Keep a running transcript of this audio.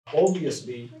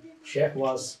obviously, Sheikh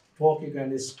was talking,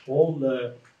 and his whole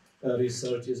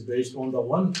research is based on the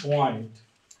one point.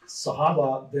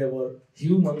 Sahaba, they were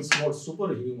humans, not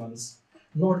superhumans,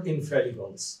 not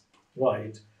infallibles,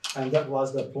 right? And that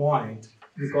was the point,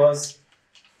 because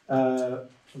uh,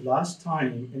 last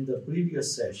time in the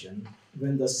previous session,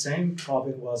 when the same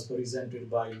topic was presented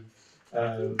by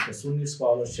the Sunni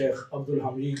scholar Sheikh Abdul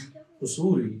Hamid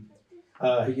Usuri,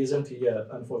 he isn't here,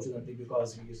 unfortunately,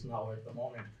 because he is now at the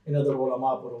moment in another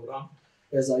ulama program,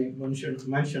 as I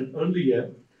mentioned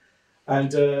earlier.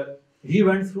 And he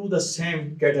went through the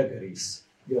same categories.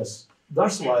 Yes,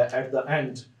 that's why at the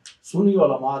end, Sunni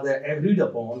ulama, they agreed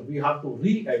upon we have to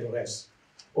readdress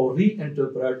or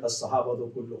reinterpret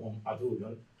as-sahabatu kulluhum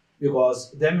adulun,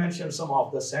 because they mentioned some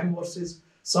of the same verses,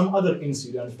 some other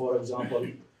incidents. For example,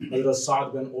 Hazrat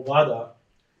Sa'd bin Ubadah,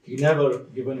 he never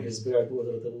given his bay'ah to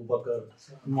Hazrat Abu Bakr.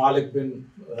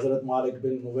 Hazrat Malik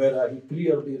bin Nuwaira, he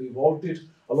clearly revolted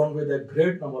along with a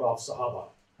great number of Sahaba.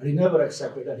 And he never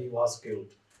accepted, and he was killed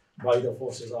by the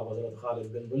forces of Hazrat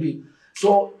Khalid bin Walid.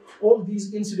 So all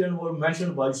these incidents were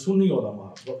mentioned by Sunni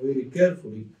ulama, but very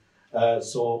carefully.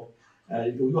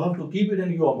 You have to keep it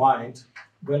in your mind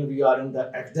when we are in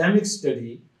the academic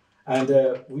study, and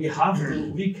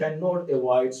we cannot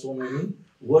avoid so many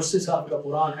verses of the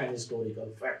Quran and historical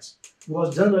facts.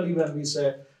 Because generally when we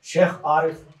say Sheikh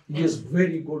Arif, he is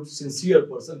very good, sincere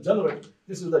person, generally,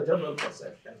 this is the general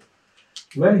perception.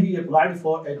 When he applied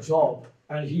for a job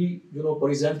and he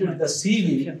presented the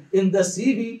CV, in the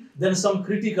CV, then some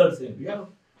critical thing. Yeah,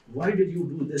 why did you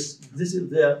do this? This is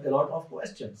there a lot of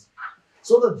questions.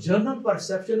 So the general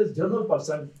perception is general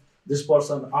person, this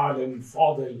person alim,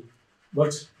 fadil.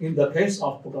 But in the case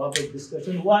of topic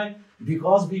discussion, why?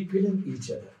 Because we killing each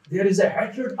other. There is a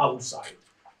hatred outside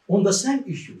on the same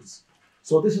issues.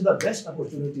 So this is the best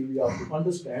opportunity we have to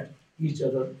understand each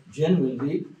other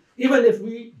genuinely, even if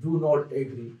we do not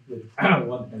agree with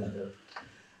one another.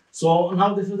 So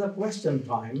now this is the question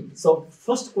time. So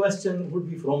first question would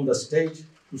be from the stage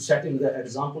to setting the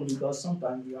example, because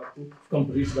sometimes we have to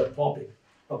complete the topic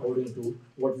according to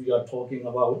what we are talking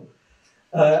about.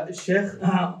 Sheikh,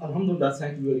 Alhamdulillah,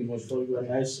 thank you very much for your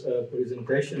nice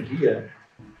presentation here.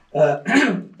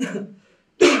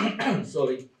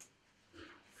 Sorry.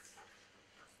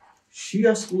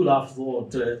 Shia school of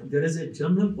thought, there is a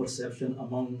general perception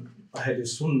among Ahl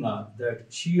Sunnah that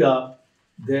Shia,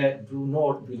 they do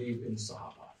not believe in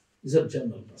Sahaba. It's a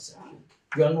general perception.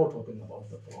 We are not talking about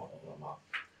the Prophet.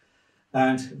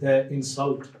 And they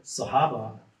insult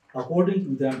Sahaba according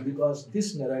to them, because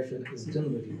this narration is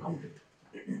generally quoted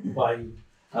by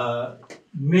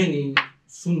many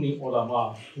Sunni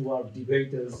ulama who are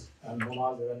debaters and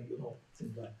munazir and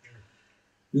things like that.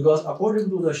 Because according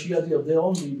to the Shia, they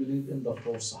only believe in the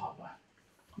four Sahaba,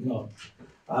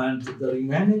 and the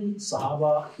remaining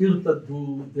Sahaba,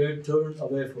 irtaddu, they turned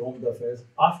away from the faith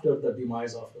after the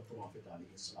demise of the Prophet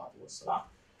ﷺ.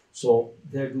 So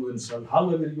they do insult.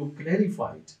 However, you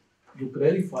clarified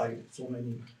so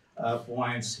many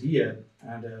points here,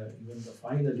 and even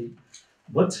finally,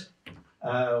 but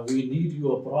we need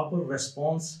your proper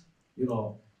response,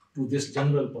 to this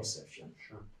general perception.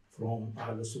 Sure. From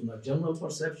Ahl Sunnah general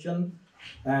perception,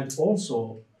 and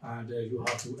also, you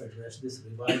have to address this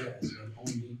riwayah as well.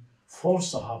 Only four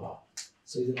Sahaba,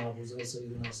 Sayyidina Abu Zar,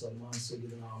 Sayyidina Salman,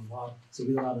 Sayyidina Ammar,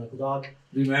 Sayyidina Miqdad,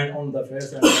 remained on the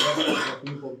faith, and the rest of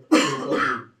the people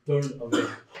turned away.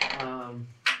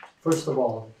 First of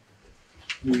all,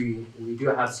 we do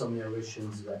have some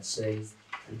narrations that say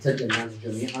امتد الناس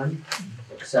جميعا,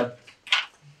 except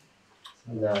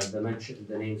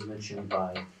the names mentioned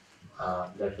by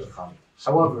Dr. Khalid.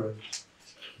 However,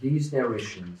 these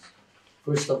narrations,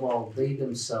 first of all, they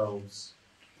themselves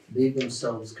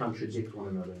contradict one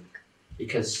another,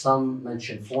 because some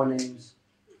mention 4 names,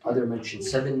 other mention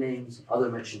 7 names, other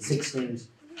mention 6 names.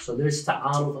 So there's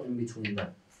ta'aruf in between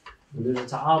them. When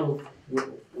there's a ta'aruf,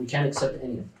 we can't accept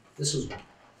any of them. This is one.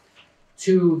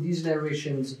 2, these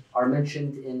narrations are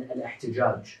mentioned in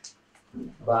Al-Ihtijaj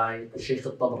by Shaykh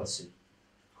al-Tabrasi,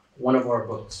 one of our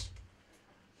books.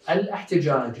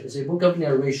 Al-Ihtijaj is a book of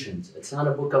narrations. It's not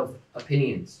a book of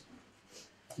opinions.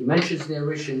 He mentions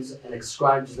narrations and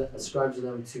ascribes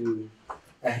them to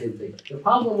Ahl al-Bayt. The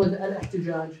problem with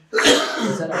Al-Ihtijaj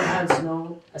is that it has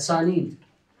no asanid.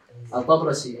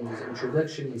 Al-Tabrasi, in his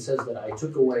introduction, he says that I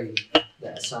took away the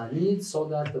asanid so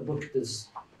that the book is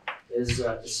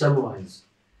summarized.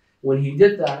 When he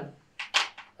did that,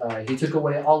 he took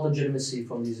away all legitimacy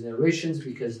from these narrations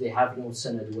because they have no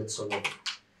sanad whatsoever.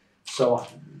 So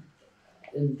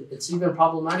it's even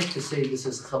problematic to say this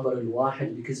is khabar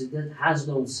al-wahid because it has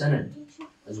no sanad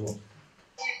as well.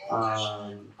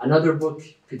 Another book,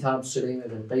 Kitab Sulaym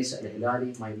ibn Qais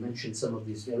al-Hilali, might mention some of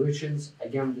these narrations.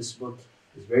 Again, this book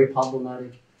is very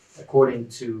problematic according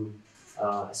to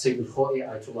Sayyid al-Khoi,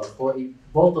 Ayatollah al-Khoi.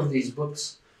 Both of these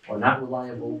books are not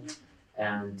reliable,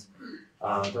 and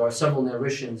there are several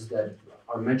narrations that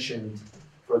are mentioned,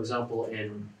 for example,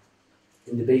 in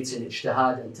debates in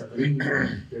Ijtihad and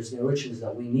Taqreed. There's narrations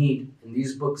that we need in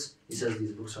these books. He says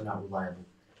these books are not reliable.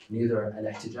 Neither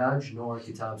Al-Ihtijaj nor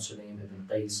Kitab Sulaym ibn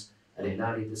Qais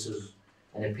al-Hilali. This is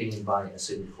an opinion by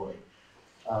Sayyid al-Khoi.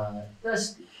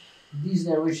 Thus, these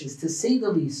narrations, to say the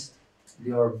least,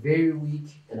 they are very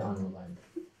weak and unreliable.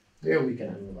 Very weak and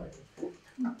unreliable.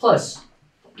 Plus,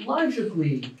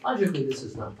 logically, this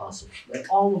is not possible. That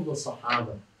all of the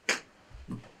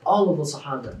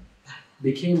Sahaba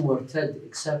became murtad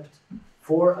except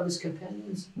 4 of his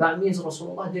companions. That means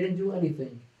Rasulullah didn't do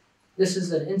anything. This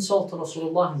is an insult to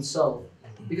Rasulullah himself,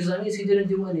 because that means he didn't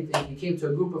do anything. He came to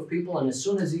a group of people, and as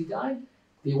soon as he died,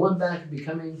 they went back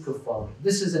becoming kuffar.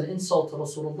 This is an insult to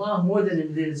Rasulullah more than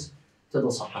it is to the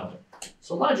Sahaba.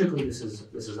 So logically, this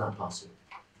is not possible.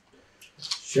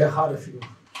 Sheikh Harif,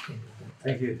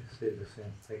 Thank you, Sayyid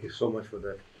Hussain. Thank you so much for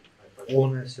that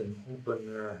honest and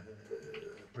open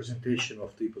presentation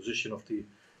of the position of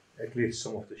at least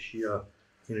some of the Shia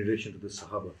in relation to the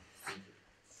Sahaba.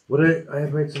 I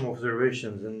have made some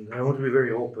observations, and I want to be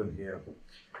very open here.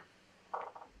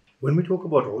 When we talk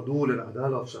about udul and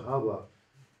adala of Sahaba,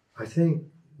 I think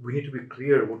we need to be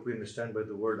clear what we understand by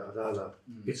the word adala.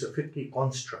 It's a fiqhi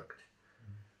construct.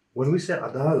 When we say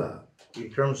adala,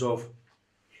 in terms of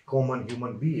common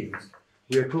human beings,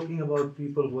 we are talking about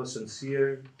people who are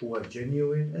sincere, who are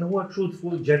genuine, and who are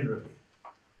truthful generally.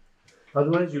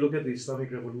 Otherwise, you look at the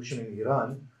Islamic Revolution in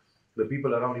Iran, the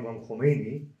people around Imam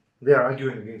Khomeini, they are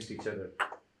arguing against each other.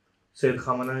 Sayyid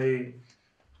Khamenei,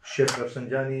 Sheikh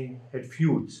Rafsanjani had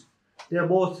feuds. They are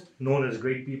both known as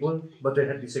great people, but they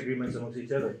had disagreements amongst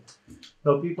each other.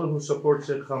 Now, people who support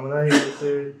Sheikh Khamenei will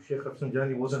say Sheikh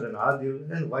Rafsanjani wasn't an adil,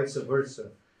 and vice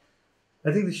versa.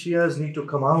 I think the Shias need to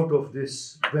come out of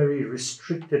this very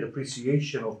restricted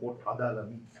appreciation of what adala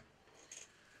means.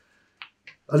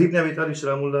 Ali ibn Abi Talib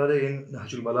Salamullah in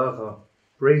Nahjul Balagha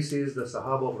praises the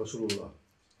Sahaba of Rasulullah,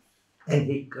 and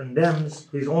he condemns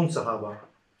his own Sahaba,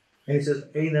 and he says,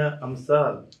 Aina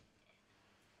amthal,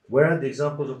 where are the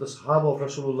examples of the Sahaba of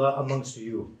Rasulullah amongst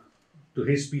you, to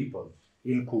his people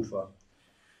in Kufa?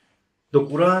 The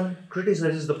Quran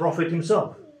criticizes the Prophet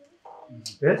himself.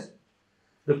 Yes?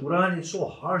 The Quran is so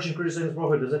harsh in criticizing the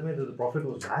Prophet. Does that mean that the Prophet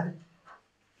was bad?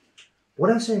 What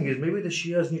I'm saying is maybe the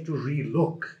Shias need to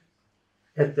re-look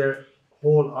at their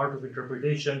whole art of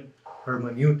interpretation,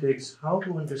 hermeneutics, how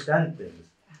to understand things.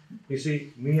 You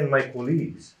see, me and my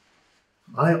colleagues,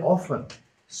 I often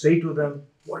say to them,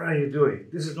 what are you doing?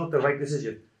 This is not the right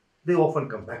decision. They often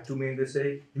come back to me and they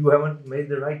say, you haven't made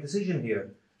the right decision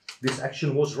here. This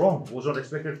action was wrong, was not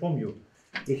expected from you.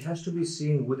 It has to be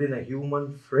seen within a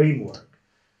human framework.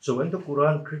 So when the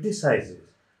Quran criticizes,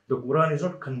 the Quran is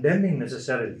not condemning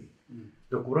necessarily.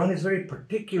 The Quran is very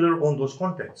particular on those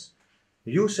contexts.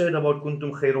 You said about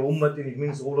kuntum khayra ummatin, it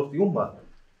means all of the ummah.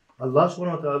 Allah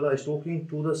subhanahu wa ta'ala is talking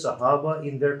to the Sahaba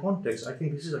in their context. I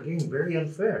think this is again very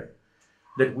unfair.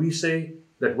 That we say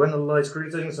that when Allah is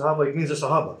criticizing the Sahaba, it means the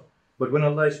Sahaba. But when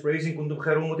Allah is praising kuntum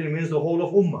khayra ummatin, it means the whole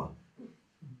of ummah.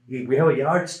 We have a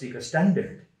yardstick, a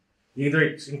standard. Either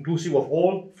it's inclusive of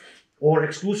all, or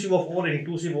exclusive of all and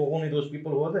inclusive of only those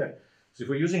people who are there. So if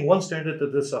we're using one standard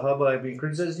that the Sahaba are being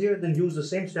criticized here, then use the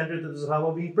same standard that the Sahaba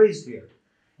are being praised here.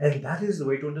 And that is the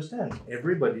way to understand.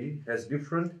 Everybody has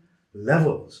different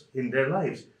levels in their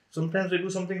lives. Sometimes they do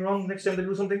something wrong, next time they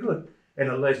do something good. And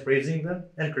Allah is praising them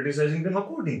and criticizing them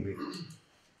accordingly.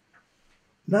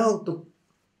 Now, the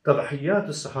tadahiyat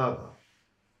al-Sahaba,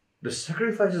 the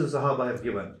sacrifices the Sahaba have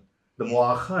given, the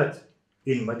mu'akhat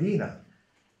in Medina,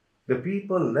 the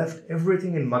people left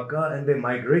everything in Makkah and they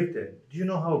migrated. Do you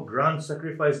know how grand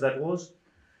sacrifice that was?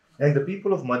 And the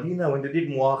people of Medina, when they did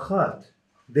mu'akhat,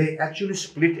 they actually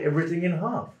split everything in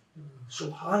half.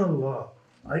 Subhanallah,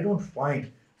 I don't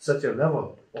find such a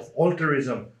level of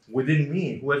altruism within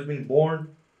me, who has been born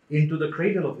into the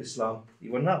cradle of Islam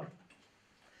even now.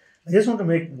 I just want to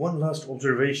make one last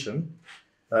observation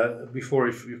before,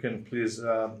 if you can please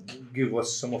give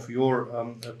us some of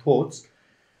your thoughts.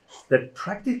 That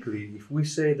practically, if we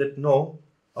say that no,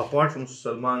 apart from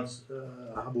Salman's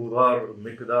Abu Dhar,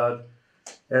 Miqdad,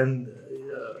 and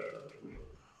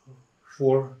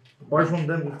apart from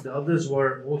them, if the others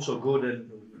were also good and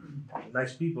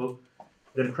nice people,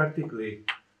 then practically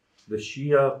the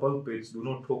Shia pulpits do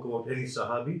not talk about any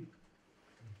Sahabi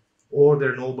or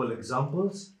their noble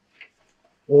examples,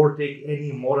 or take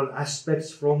any moral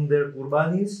aspects from their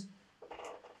qurbanis.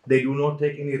 They do not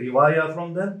take any riwayah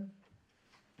from them.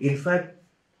 In fact,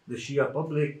 the Shia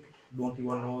public don't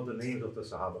even know the names of the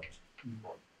Sahaba.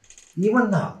 Even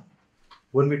now,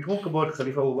 when we talk about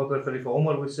Khalifa Abu Bakr, Khalifa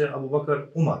Umar, we say Abu Bakr,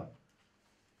 Umar.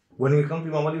 When we come to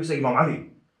Imam Ali, we say Imam Ali.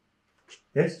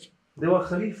 Yes? They were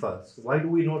Khalifas. Why do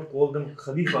we not call them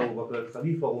Khalifa Abu Bakr,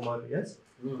 Khalifa Umar? Yes?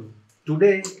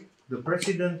 Today, the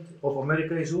president of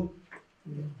America is who?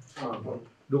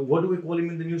 What do we call him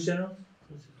in the news channel?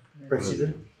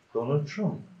 President Donald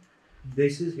Trump.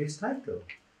 This is his title.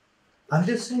 I'm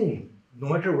just saying, no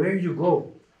matter where you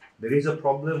go, there is a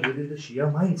problem within the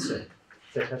Shia mindset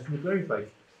that has to be clarified.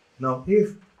 Now,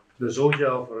 if the Zawja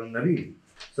of Nabi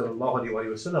sallallahu alayhi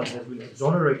wa sallam has been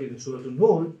exonerated in Surah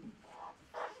An-Nur,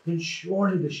 then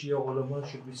surely the Shia ulama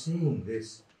should be saying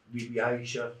this. Bibi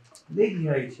Aisha, Lady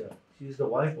Aisha, she is the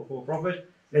wife of our Prophet,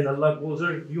 and Allah calls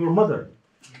her your mother.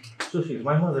 So she is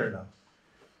my mother now.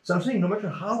 So I'm saying, no matter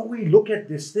how we look at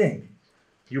this thing,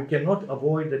 you cannot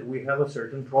avoid that we have a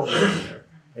certain problem there.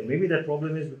 And maybe that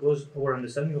problem is because our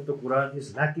understanding of the Quran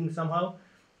is lacking somehow.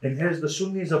 And as the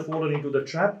Sunnis have fallen into the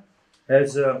trap,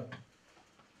 as in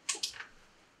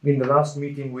the last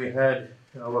meeting we had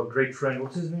our great friend,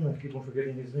 what's his name? I keep on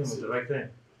forgetting his name. What's the right name?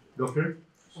 Dr.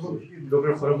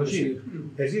 Farooq Bashir.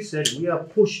 As he said, we are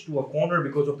pushed to a corner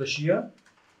because of the Shia.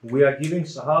 We are giving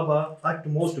Sahaba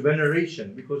utmost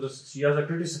veneration because the Shias are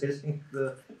criticizing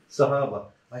the Sahaba.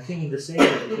 I think in the same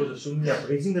way, because the Sunni are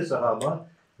praising the Sahaba,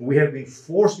 we have been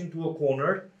forced into a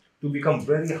corner to become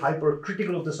very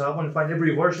hypercritical of the Sahaba and find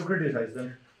every verse to criticize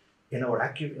them. And our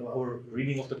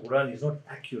reading of the Quran is not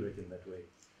accurate in that way.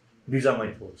 These are my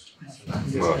thoughts.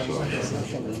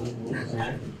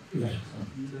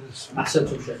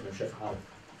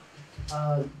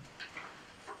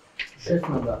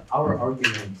 Shaykhna, our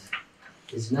argument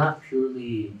is not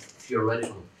purely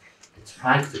theoretical, it's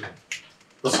practical.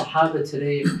 The Sahaba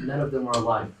today, none of them are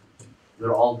alive.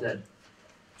 They're all dead.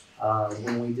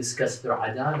 When we discuss their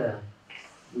adala,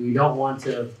 we're not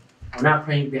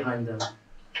praying behind them.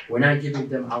 We're not giving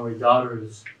them our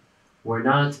daughters.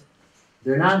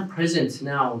 They're not present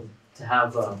now to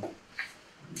have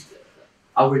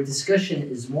our discussion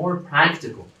is more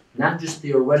practical, not just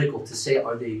theoretical to say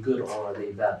are they good or are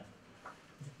they bad.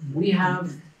 We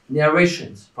have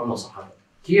narrations from the Sahaba.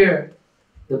 Here,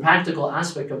 the practical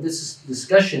aspect of this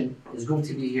discussion is going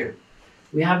to be here.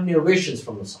 We have narrations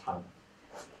from the Sahaba.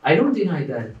 I don't deny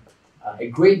that a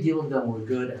great deal of them were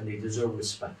good and they deserve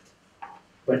respect.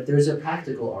 But there's a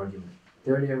practical argument.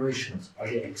 Their narrations, are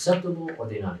they acceptable or are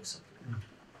they not acceptable?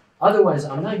 Otherwise,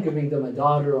 I'm not giving them a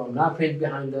daughter, or I'm not praying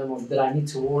behind them, or that I need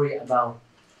to worry about,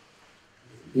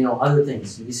 other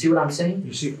things. You see what I'm saying?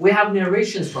 You see, we have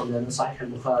narrations from them in Sahih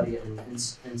al-Bukhari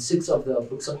and 6 of the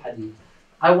books of Hadith.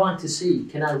 I want to see,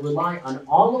 can I rely on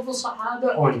all of the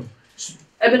Sahaba or not?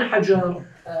 Ibn Hajar,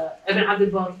 Ibn Abdul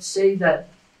Bar say that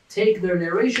take their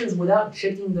narrations without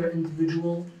checking their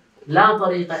individual. لا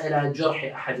طريق إلى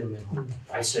جرح أحد منهم.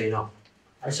 I say no.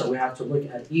 I say we have to look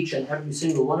at each and every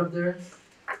single one of their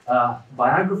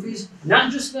biographies,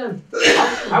 not just them,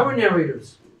 our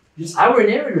narrators. Our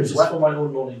narrators. Just for my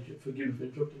own knowledge, forgive me for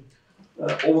interrupting.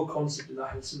 Our concept in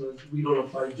Ahl Sunnah, we don't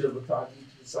apply Jarh wa Ta'deel to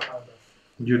the Sahaba.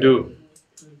 you do.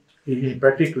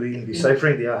 Practically, in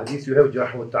deciphering the Ahadith, you have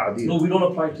Jarh wa Ta'deel. No, we don't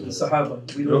apply to the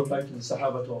Sahaba. We don't apply to the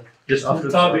Sahaba at all. Just after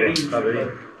the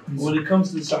Tabi'een. When it comes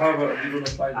to the Sahaba, we don't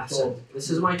apply at all. This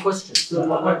is my question. Yes,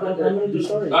 let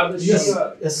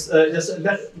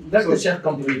the Sheikh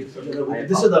complete.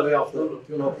 This is the way of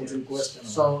putting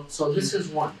questions. So this is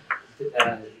one.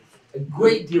 A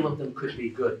great deal of them could be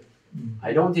good.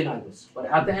 I don't deny this. But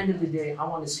at the end of the day, I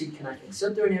want to see, can I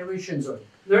accept their narrations, or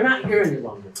they're not here any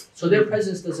longer. So their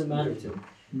presence doesn't matter to me.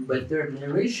 But their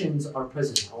narrations are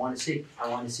present. I want to see,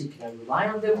 can I rely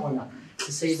on them or not?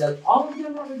 To say that all of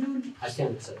them are good, I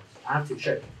can't accept it. I have to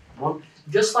check.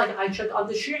 Just like I check on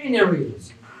the Shi'i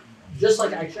narrators. Just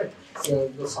like I check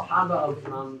the Sahaba of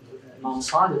Imam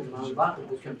Sadiq, Imam al-Baqir,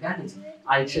 the companions.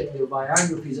 I check their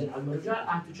biographies in Al-Marja'.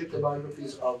 I have to check the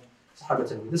biographies of Sahaba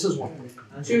Tabi. This is one.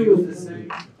 Two,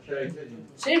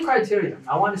 same criteria.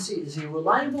 I want to see, is he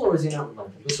reliable or is he not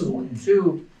reliable? This is one.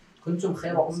 Two, كنتم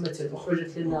خير أمة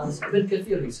أخرجت للناس. Ibn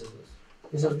Kathir, he says this.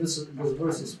 He says this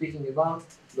verse is speaking about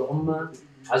the Ummah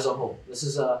as a whole. This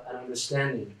is an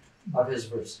understanding of his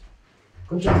verse.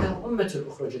 كنتم خير أمة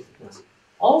أخرجت للناس.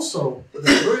 Also, the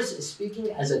verse is speaking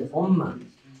as an Ummah,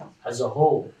 as a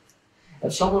whole.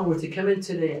 If someone were to come in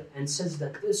today and says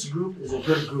that this group is a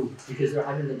good group because they're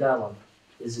having the dialogue,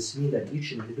 does this mean that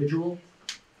each individual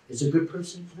is a good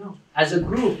person? No. As a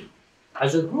group,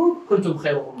 كنتم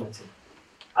خير أمة.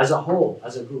 as a whole,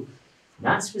 as a group,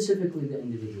 not specifically the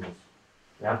individuals.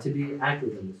 We have to be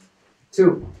accurate in this.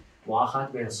 2,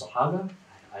 mu'akhat bain al-sahaba.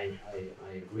 I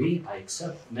agree, I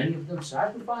accept. Many of them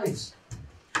sacrificed.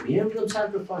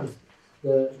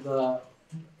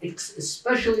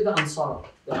 Especially the Ansar.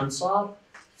 The Ansar,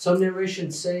 some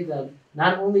narrations say that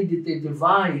not only did they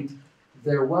divide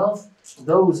their wealth,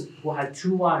 those who had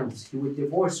 2 wives, he would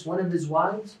divorce one of his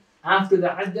wives. After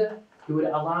the iddah, he would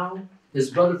allow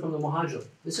his brother from the Muhajir.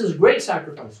 This is great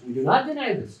sacrifice. We do not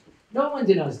deny this. No one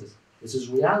denies this. This is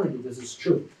reality. This is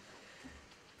true.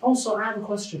 Also, I have a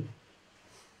question.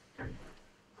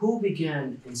 Who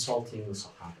began insulting the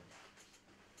Sahaba?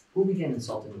 Who began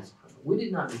insulting the Sahaba? We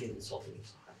did not begin insulting the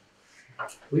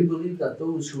Sahaba. We believe that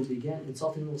those who began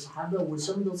insulting the Sahaba were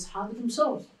some of the Sahaba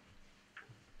themselves.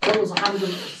 Some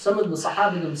of the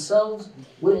Sahaba themselves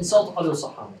would insult other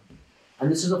Sahaba.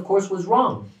 And this is, of course, was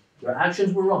wrong. Their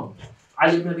actions were wrong.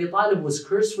 Ali ibn Abi Talib was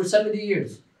cursed for 70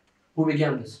 years. Who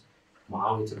began this?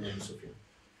 Muawiyah ibn Abi Sufyan.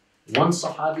 One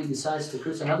Sahabi decides to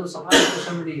curse another Sahabi for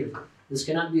 70 years. This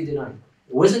cannot be denied.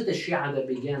 It wasn't the Shia that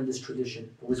began this tradition.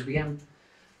 It was began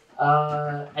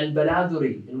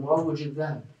Al-Baladuri in Murawwaj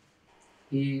al-Dhahab.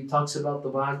 He talks about the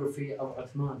biography of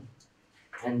Uthman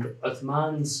and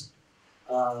Uthman's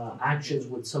actions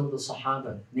with some of the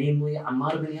Sahaba, namely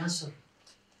Ammar bin Yasir.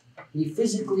 He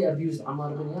physically abused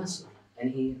Ammar bin Yasir,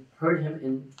 and he hurt him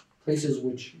in places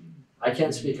which I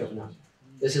can't speak of now.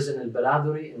 This is in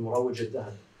Al-Baladuri in Murawwaj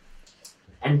al-Dhahab.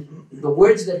 And the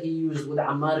words that he used with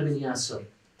Ammar bin Yasir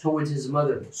towards his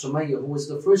mother, Sumayya, who was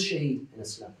the first shaheed in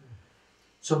Islam.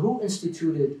 So who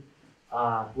instituted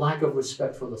lack of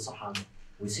respect for the Sahaba?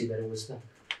 We see that it was them.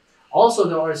 Also,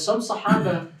 there are some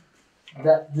Sahaba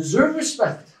that deserve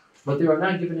respect, but they are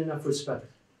not given enough respect.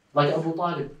 Like Abu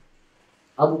Talib.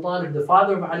 Abu Talib, the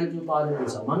father of Ali ibn Talib,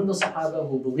 was among the Sahaba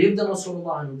who believed in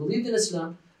Rasulullah and who believed in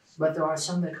Islam, but there are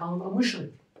some that call him a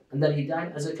mushrik, and that he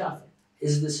died as a kafir.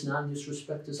 Is this not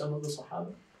disrespect to some of the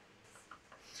Sahaba?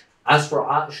 As for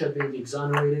Aisha being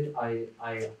exonerated,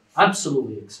 I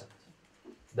absolutely accept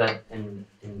that in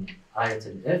Ayat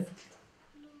al-Ifk,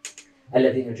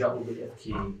 الَّذِينَ جَاءُوا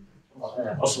بِالْإِفْكِ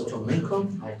عُصْبَةٌ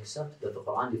مِنْكُمْ, I accept that the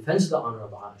Quran defends the honor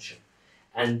of Aisha.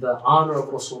 And the honor of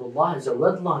Rasulullah is a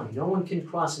red line. No one can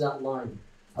cross that line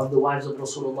of the wives of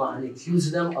Rasulullah and accuse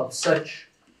them of such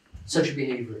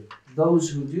behavior. Those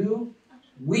who do,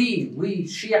 we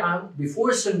Shia,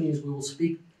 before Sunnis, we will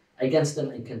speak against them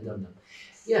and condemn them.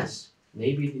 Yes,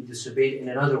 maybe they disobeyed in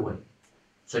another way,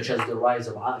 such as the rise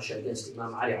of Aisha against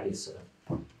Imam Ali alayhi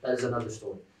salam. That is another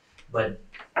story. But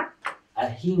a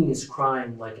heinous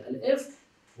crime like al-Ifk,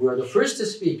 we are the first to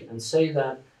speak and say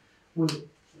that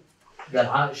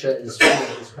Aisha is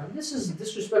committing this crime. This is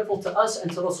disrespectful to us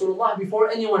and to Rasulullah before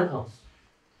anyone else.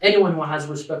 Anyone who has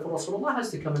respect for Rasulullah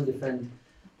has to come and defend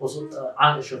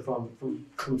Aisha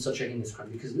from such a heinous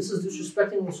crime, because this is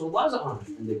disrespecting Rasulullah's honor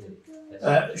and dignity.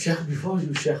 Sheikh, before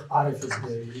you, Sheikh Arif is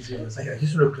I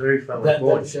just want to clarify my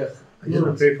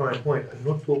point. I'm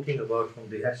not talking about from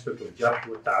the aspect of Jarh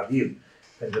wa Ta'dil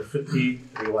and the 50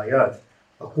 riwayat.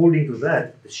 According to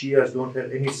that, the Shias don't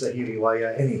have any Sahih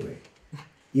riwayah anyway.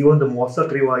 Even the Muwathaq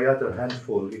riwayat are a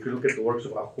handful. If you look at the works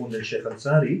of Akhund and Sheikh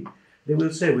Ansari, they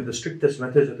will say with the strictest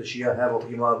methods that the Shia have of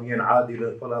Imami and Adil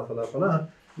and fala,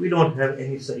 we don't have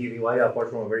any Sahih riwayah apart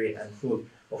from a very handful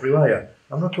of riwayah.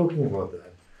 I'm not talking about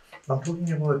that. I'm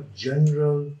talking about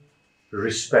general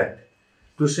respect.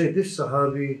 To say this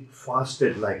Sahabi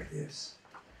fasted like this.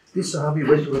 This Sahabi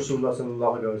went to Rasulullah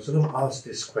sallallahu alaihi wasallam, asked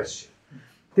this question.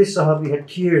 This Sahabi had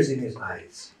tears in his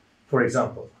eyes. For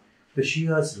example, the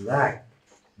Shias lack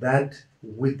that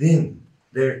within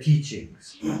their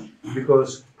teachings.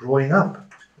 Because growing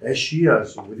up as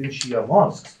Shias within Shia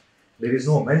mosques, there is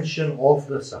no mention of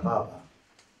the Sahaba.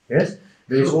 Yes?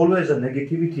 There is always a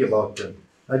negativity about them.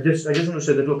 I just want to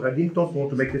say that, look, I don't want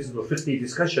to make this into a 50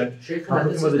 discussion. Shaykh,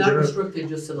 this is not restricted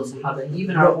just to the Sahaba.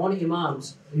 Even our own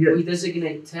Imams, we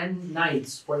designate 10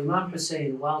 nights for Imam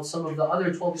Hussein, while some of the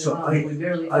other 12 Imams, we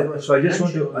barely ever So I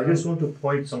just want to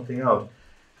point something out.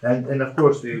 And of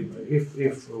course,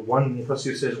 if one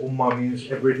Mufassir says Ummah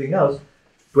means everything else,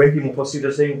 20 Mufassir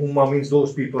are saying Ummah means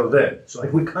those people there. So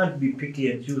we can't be picky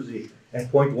and choosy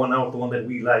and point one out, the one that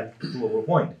we like, to prove our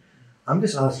point. I'm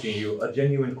just asking you a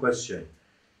genuine question.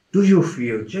 Do you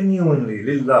feel genuinely,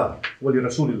 lillah wa li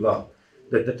Rasulillah,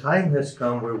 that the time has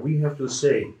come where we have to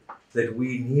say that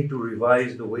we need to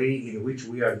revise the way in which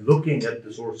we are looking at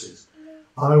the sources?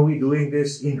 Are we doing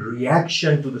this in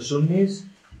reaction to the Sunnis,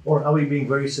 or are we being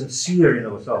very sincere in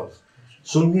ourselves?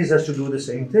 Sunnis has to do the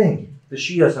same thing. The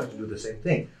Shias have to do the same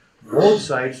thing. Both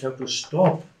sides have to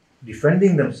stop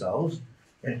defending themselves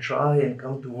and try and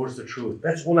come towards the truth.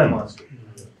 That's all I'm asking.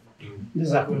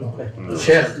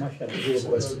 Sheikh, your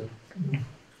question.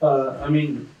 I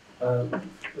mean,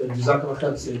 Jazakallah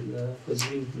khair, Sayyid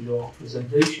Fazleen, for your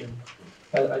presentation.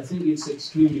 I think it's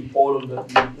extremely important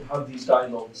that we have these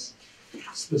dialogues,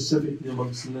 specifically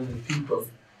amongst learned people.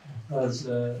 As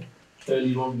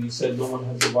earlier on we said, no one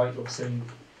has the right of saying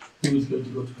who is going to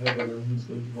go to heaven and who is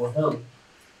going to go to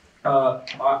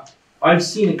hell. I've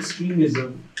seen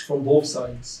extremism from both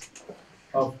sides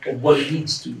of what it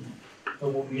leads to.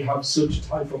 And when we have such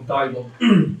type of dialogue,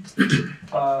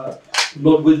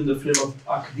 not within the frame of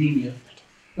academia,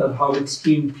 that how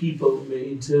extreme people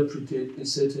may interpret a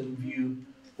certain view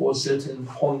or a certain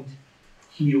point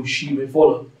he or she may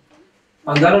follow.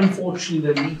 And that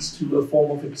unfortunately then leads to a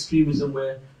form of extremism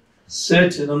where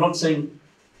certain, I'm not saying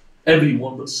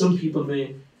everyone, but some people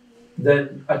may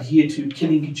then adhere to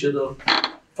killing each other,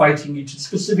 fighting each other,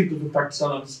 specifically from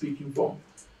Pakistan I'm speaking from.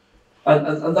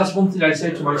 And that's one thing I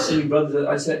say to my Sunni brothers.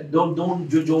 I said, don't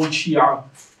judge all Shia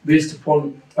based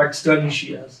upon Pakistani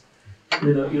Shias.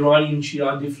 You know, Iranian Shia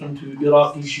are different to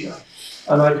Iraqi Shia.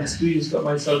 And I've experienced that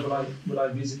myself when I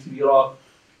visited Iraq,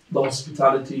 the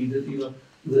hospitality,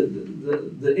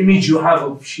 the image you have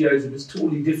of Shiaism is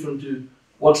totally different to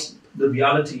what's the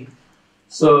reality.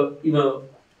 So, you know,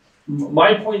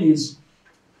 my point is,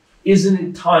 isn't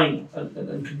it time,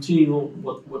 and continuing on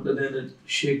what the learned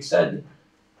Sheikh said,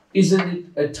 isn't it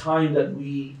a time that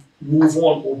we move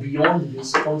on or beyond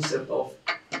this concept of,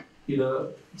 you know,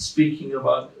 speaking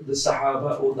about the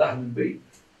Sahaba or the Ahlul Bayt,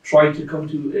 try to come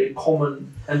to a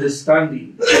common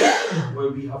understanding where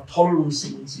we have tolerance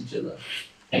against each other?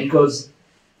 Because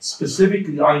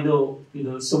specifically, I know, you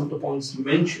know, some of the points you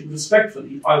mentioned,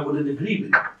 respectfully, I wouldn't agree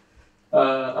with.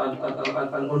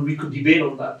 And we could debate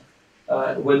on that.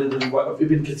 Whether the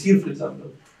Ibn Kathir, for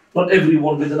example, not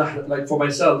everyone within like for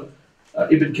myself,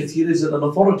 Ibn Kathir is an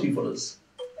authority for us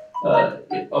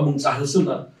amongst Ahl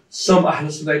Sunnah. Some Ahl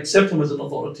Sunnah accept him as an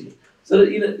authority. So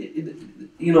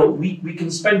we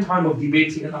can spend time of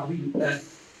debating and having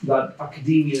that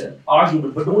academia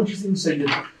argument. But don't you think, Sayyid,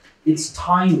 it's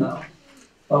time now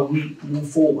we move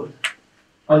forward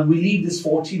and we leave this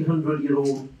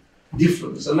 1400-year-old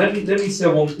difference? And let me say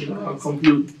one thing and I'll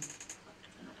conclude.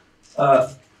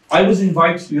 I was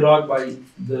invited to Iraq by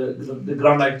the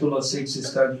Grand Ayatollah Sayyid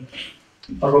Sistani,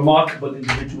 a remarkable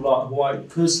individual who I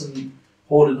personally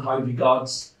hold in high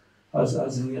regards as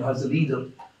a leader.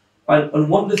 And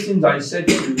one of the things I said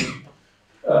to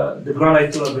the Grand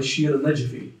Ayatollah Bashir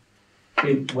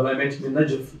al-Najfi, when I met him in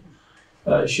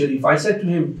Najaf Sharif, I said to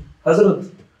him, Hazrat,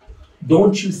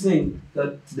 don't you think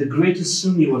that the greatest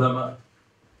Sunni ulama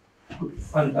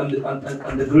and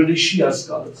the greatest Shia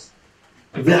scholars,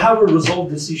 they haven't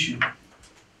resolved this issue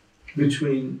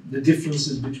between the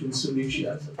differences between Sunni and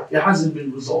Shia? It hasn't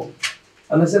been resolved.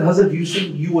 And I said, Hazrat, do you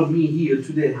think you and me here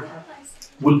today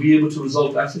will be able to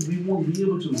resolve it? I said, we won't be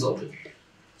able to resolve it.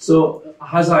 So,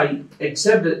 as I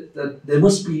accepted that there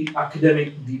must be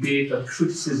academic debate and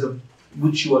criticism,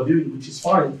 which you are doing, which is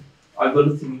fine, I've got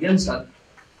nothing against that.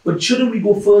 But shouldn't we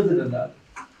go further than that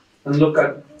and look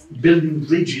at building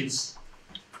bridges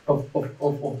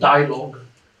of dialogue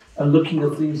and looking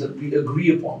at things that we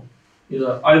agree upon? You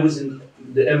know, I was in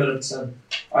the Emirates and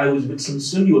I was with some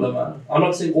Sunni ulama. I'm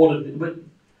not saying all of it, but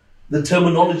the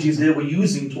terminologies they were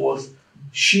using towards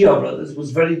Shia brothers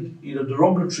was very,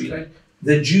 derogatory, like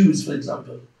the Jews, for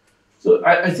example. So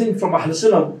I think from Ahl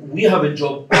Sunnah, we have a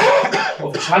job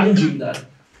of challenging that.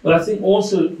 But I think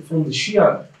also from the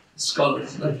Shia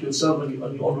scholars, like yourself and your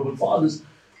honorable fathers,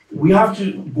 we have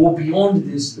to go beyond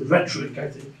this rhetoric, I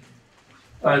think,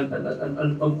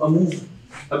 and move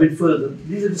a bit further.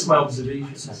 These are just my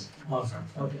observations. Awesome.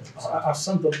 Okay.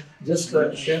 Ahsantum, just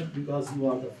share, because you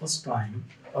are the first time,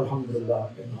 alhamdulillah,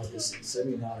 in this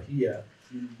seminar here.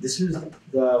 This is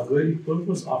the very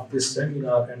purpose of this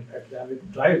seminar and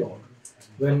academic dialogue.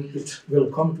 When it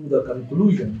will come to the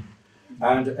conclusion,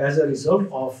 and as a result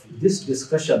of this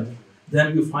discussion,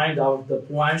 then we find out the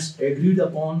points agreed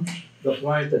upon,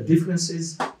 the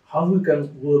differences, how we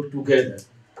can work together.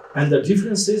 And the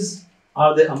differences,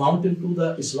 are they amounting to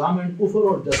the Islam and Kufr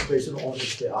or just based on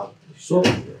ijtihad?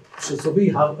 So we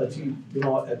have achieved,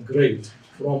 a grade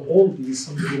from all these,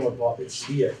 topics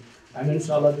here. And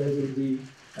inshallah, there will be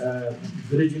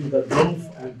bridging the gulf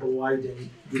and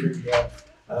giving the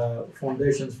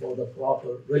foundations for the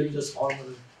proper religious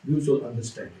harmony, mutual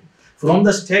understanding. From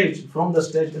the stage,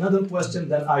 another question,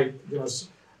 then I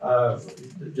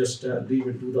just leave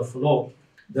it to the flow.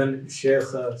 Then Sheikh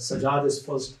Sajjad is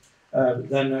first,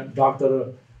 then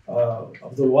Dr.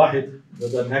 Abdul Wahid,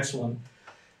 the next one.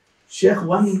 Sheikh,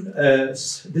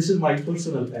 this is my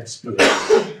personal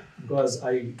experience because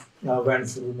I went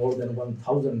through more than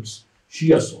 1,000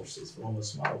 Shia sources from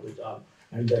Asma Rijal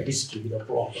and the history, the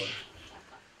proper.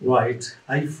 Right,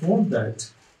 I found that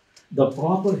the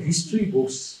proper history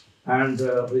books and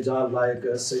Rijal like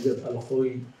Sayyid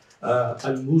Al-Khoyi,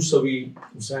 Al-Musawi,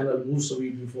 Hussain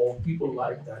Al-Musawi before, people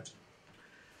like that,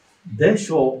 they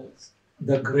show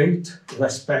the great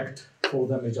respect for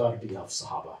the majority of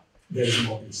Sahaba. There is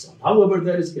no insult. However,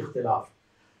 there is ikhtilaf.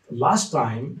 Last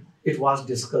time it was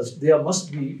discussed, there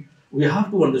must be, we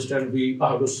have to understand, we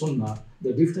Ahlul Sunnah,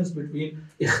 the difference between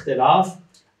ikhtilaf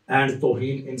and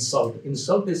Toheen, insult.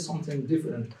 Insult is something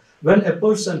different. When a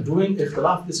person doing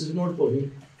ikhtilaf, this is not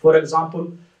Toheen. For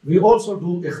example, we also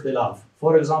do ikhtilaf.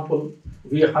 For example,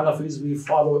 we Hanafis, we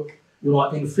follow, in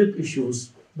fiqh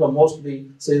issues, the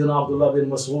mostly Sayyidina Abdullah bin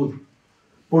Mas'ud,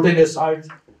 putting aside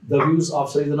the views of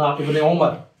Sayyidina Ibn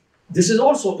Umar. This is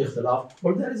also ikhtilaf,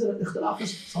 but there is an ikhtilaf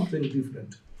is something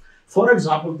different. For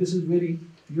example, this is very,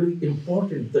 very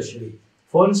important tashri.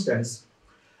 For instance,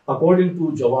 according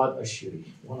to Jawad Ashiri,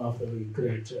 one of the very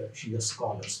great Shia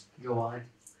scholars. Jawad.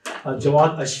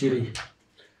 Jawad Ashiri.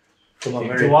 From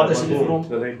America, Jawad Ashiri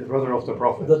from the brother of the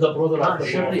Prophet. the brother of the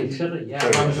Shari, Prophet. Shari, yeah.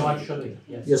 Shari. Jawad Shari,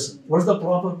 yes. Yes. What's the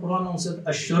proper pronunciation?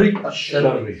 Ashari.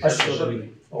 Shari.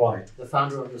 Ashari. Right. The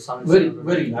founder of the Islamic Very, Center.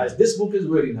 very nice. This book is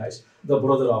very nice. The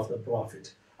brother of the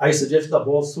Prophet. I suggest that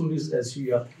both Sunnis as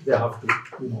Shia, they have to,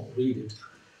 read it.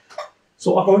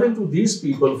 So according to these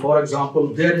people, for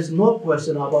example, there is no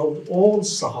question about all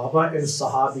Sahaba and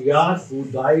Sahabiyat who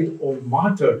died or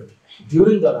martyred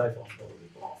during the life of the Holy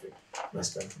Prophet.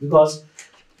 Respect. Because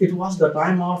it was the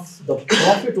time of the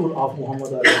prophethood of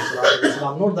Muhammad,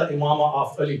 not the Imama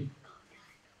of Ali.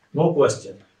 No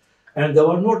question. And there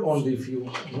were not only few,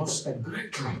 not a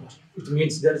great number. It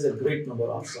means there is a great number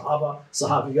of Sahaba,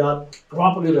 Sahabiyat,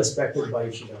 properly respected by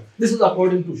Shia. This is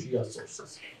according to Shia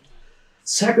sources.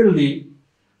 Secondly,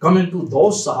 coming to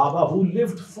those Sahaba who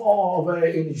lived far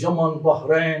away in Yemen,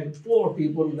 Bahrain, poor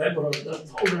people, laborers, there are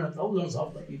thousands and thousands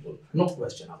of the people, no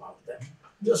question about them.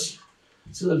 Just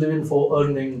still living for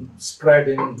earning,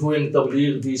 spreading, doing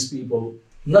tabligh, these people,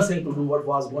 nothing to do what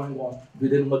was going on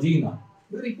within Medina.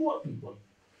 Very poor people.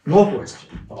 No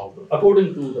question about it.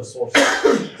 According to the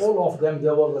sources, all of them, they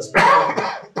were respected.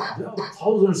 There are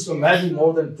thousands, so maybe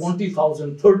more than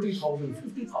 20,000, 30,000,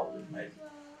 50,000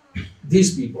 maybe.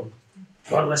 These people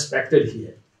are respected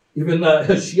here. Even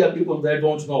Shia people, they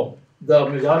don't know. The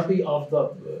majority of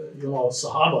the,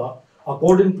 Sahaba,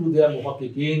 according to their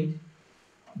muhaqqiqeen,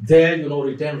 they,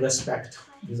 retain respect.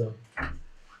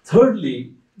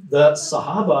 Thirdly, the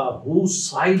Sahaba who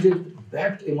sided,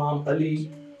 backed Imam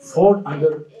Ali, fought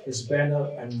under his banner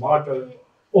and martyred,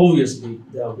 obviously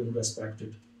they have been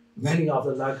respected. Many of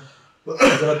them, like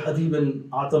Hazrat Adi bin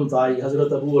Atam Tai,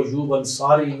 Hazrat Abu Ayyub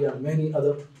Ansari, and many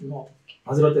other,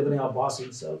 Hazrat Ibn Abbas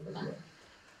himself as well.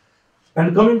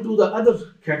 And coming to the other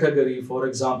category, for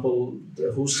example,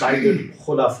 who sided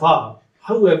Khulafa,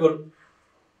 however,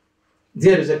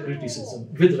 there is a criticism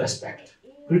with respect.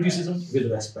 Criticism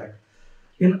with respect.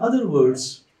 In other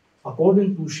words,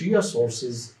 according to Shia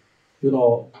sources,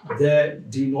 they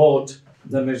denote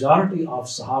the majority of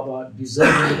Sahaba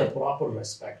deserving the proper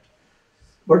respect.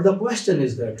 But the question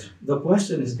is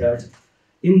that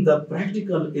in the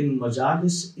practical, in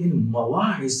majalis, in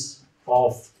mawahis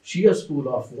of Shia school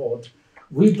of thought,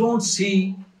 we don't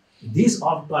see this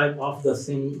type of the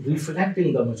thing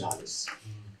reflecting the majalis.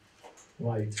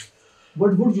 Right.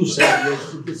 What would you say?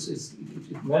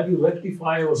 It may be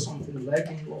rectified or something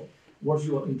lacking, or what's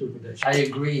your interpretation? I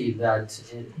agree that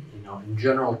in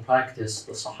general practice,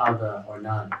 the Sahaba are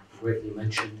not greatly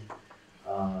mentioned.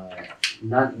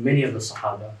 Not many of the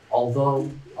Sahaba, although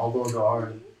there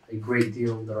are a great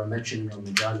deal that are mentioned in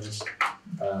the Majalis,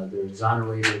 they're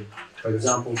exonerated. For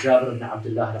example, Jabir ibn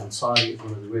Abdullah al-Ansari,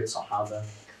 one of the great Sahaba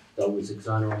that was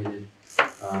exonerated.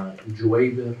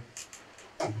 Juwaybir,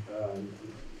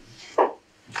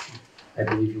 I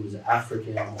believe he was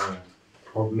African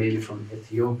or maybe from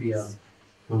Ethiopia,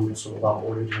 who Allah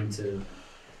ordered him to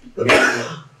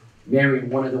marry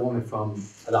one of the women from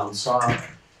Al-Ansar,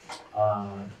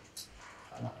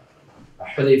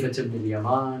 Hudayfah ibn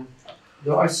al-Yaman.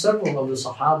 There are several of the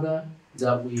Sahaba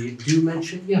that we do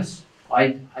mention. Yes,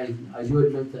 I do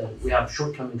admit that we have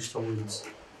shortcomings towards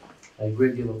a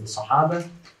great deal of the Sahaba,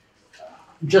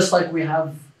 just like we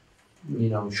have,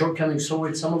 shortcomings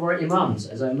towards some of our Imams,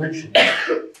 as I mentioned.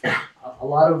 A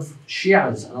lot of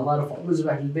Shias and a lot of others of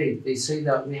Ahlul Bayt, they say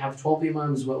that we have 12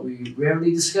 Imams, but we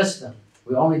rarely discuss them.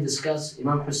 We only discuss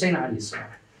Imam Hussein alayhi salam,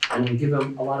 and we give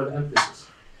him a lot of emphasis.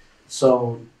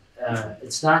 So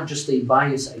it's not just a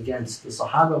bias against the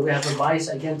Sahaba, we have a bias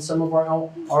against some of our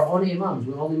own Imams.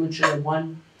 We only mention them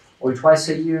one or twice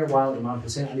a year, while Imam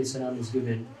Hussein alayhi salam is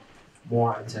given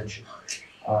more attention.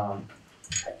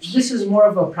 This is more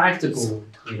of a practical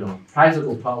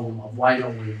problem of why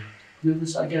don't we do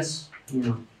this. I guess,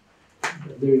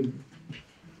 there,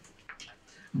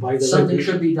 By the something way,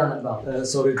 should be done about it.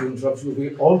 sorry to interrupt you.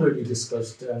 We already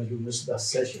discussed, and you missed that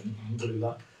session.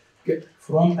 Alhamdulillah.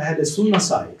 From Ahl Sunnah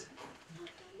side,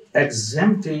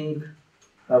 exempting,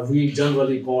 we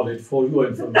generally call it, for your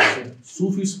information,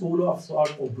 Sufi school of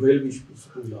thought or Brelvi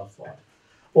school of thought,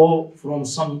 or from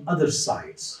some other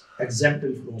sides,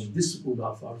 exempted from this school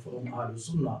of thought, from Ahl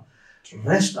Sunnah.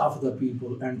 Rest of the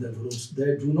people and the groups,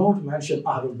 they do not mention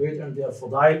Ahlul Bayt and their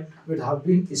Fadail, which have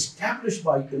been established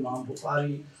by Imam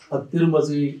Bukhari,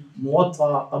 At-Tirmidhi,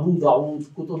 Muwatta, Abu Dawood,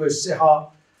 Kutub al-Siha,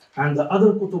 and the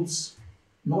other Kutubs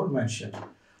not mentioned.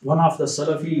 One of the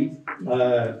Salafi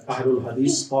Ahlul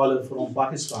Hadith scholar from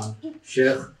Pakistan,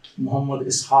 Sheikh Muhammad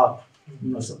Ishaq,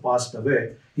 passed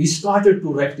away, he started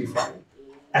to rectify,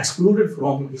 excluded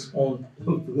from his own.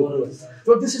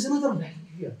 So this is another thing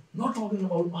here, not talking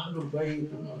about Ahlul Bayt.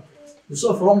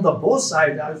 So from the both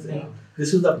sides, I think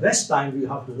this is the best time we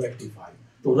have to rectify.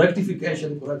 So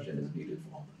rectification, correction is needed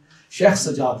from Sheikh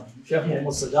Sajjad. Sheikh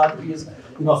Muhammad Sajjad, he is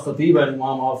Khatib and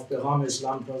Imam of Pegham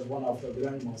Islam, was one of the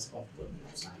grand mosques of the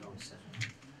Islam.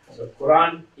 So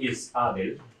Quran is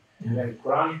adil. When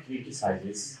Quran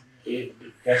criticizes, it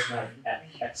does not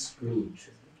exclude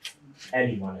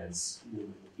anyone else,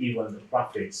 even the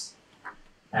prophets.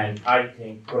 And I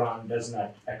think Quran does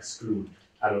not exclude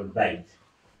Ahlul Bayt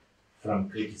from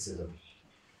criticism.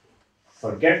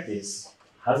 Forget this.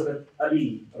 Hazrat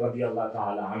Ali radiallahu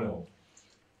ta'ala anhu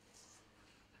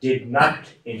did not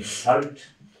insult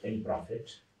any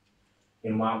prophet.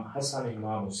 Imam Hassan and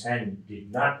Imam Hussein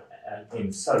did not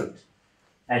insult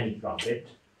any prophet,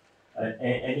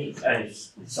 any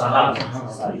Sahaba,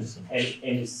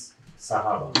 any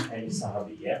Sahaba, any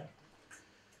Sahabiya.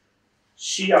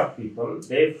 Shia people,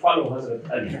 they follow Hazrat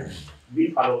Ali.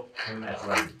 We follow him as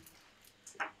well.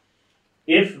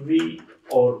 If we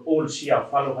or all Shia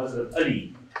follow Hazrat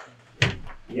Ali,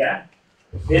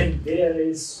 then there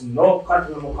is no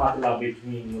qatl muqatala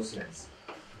between Muslims.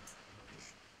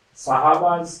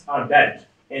 Sahabas are dead.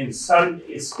 Insult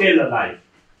is still alive.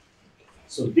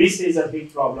 So this is a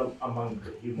big problem among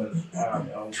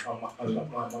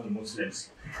among Muslims.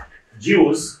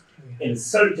 Jews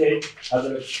insulted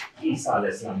Hazrat Isa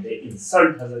alayhi salam. They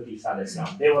insult Hazrat Isa alayhi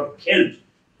salam. They were killed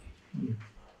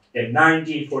in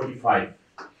 1945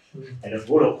 in a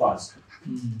Holocaust.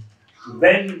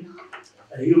 When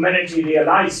humanity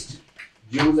realized,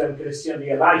 Jews and Christians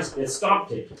realized, they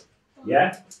stopped it.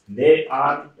 They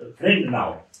are friends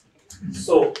now.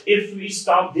 So if we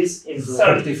stop this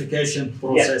insult, rectification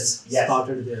process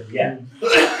started there.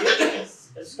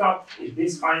 If we stop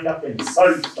this kind of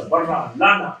insult, tabarra,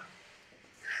 lana.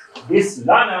 This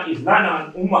lana is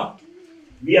lana and ummah.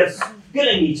 We are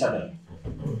killing each other.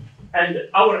 And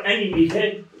our enemy,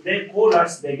 they call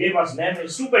us, they gave us name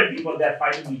as super people, they are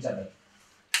fighting each other.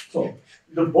 So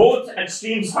the both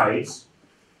extreme sides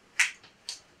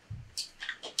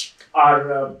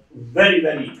are very,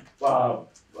 very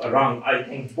wrong. I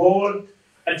think both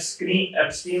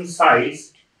extreme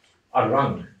sides are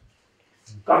wrong.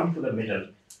 Come to the middle.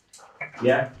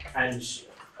 And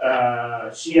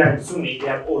Shia and Sunni, they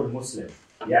are all Muslim.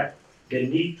 They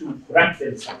need to correct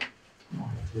themselves.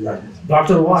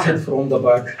 Dr. Wahid from the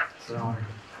back.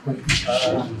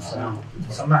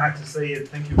 Samahat Sayyid,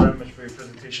 thank you very much for your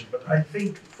presentation. But I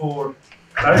think for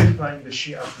clarifying the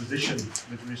Shia position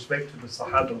with respect to the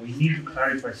Sahaba, we need to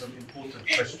clarify some important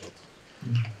questions.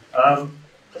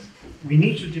 We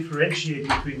need to differentiate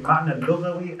between ma'na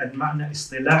lughawi and ma'na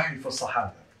istilahi for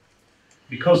Sahaba.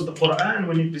 Because the Quran,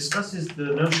 when it discusses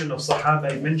the notion of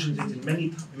Sahaba, it mentions it in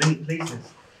many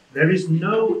places. There is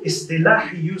no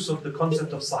istilahi use of the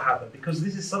concept of Sahaba, because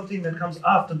this is something that comes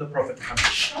after the Prophet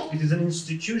Muhammad. It is an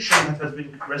institution that has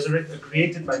been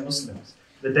created by Muslims.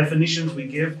 The definitions we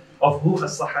give of who a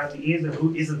Sahabi is and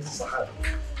who isn't a Sahabi.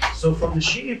 So from the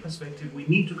Shi'i perspective, we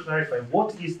need to clarify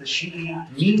what is the Shi'i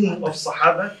meaning of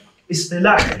Sahaba,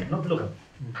 istilahi, not lugha.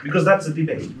 Because that's a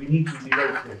debate. We need to be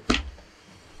very clear.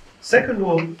 Second of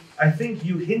all, I think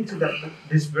you hinted at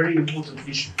this very important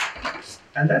issue.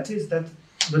 And that is that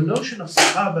the notion of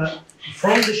Sahaba,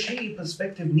 from the Shi'i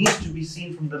perspective, needs to be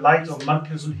seen from the light of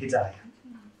Markazul Hidayah.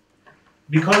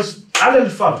 Because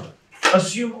al-Fard,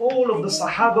 assume all of the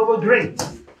Sahaba were great.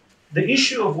 The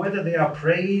issue of whether they are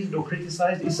praised or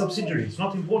criticized is subsidiary, it's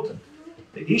not important.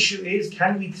 The issue is,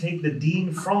 can we take the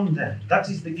deen from them? That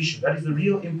is the issue. That is the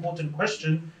real important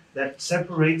question that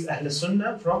separates Ahl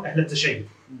Sunnah from Ahl Tashayyuh.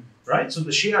 Right? So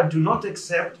the Shia do not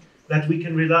accept that we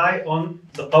can rely on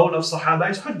the qawl of Sahaba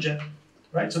as hujjah.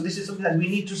 Right? So this is something that we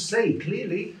need to say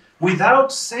clearly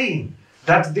without saying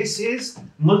that this is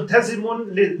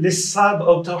multazimun lissab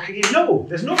of tawheed. No,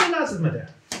 there's no mulazimah there.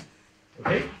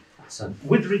 Okay?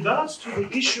 With regards to the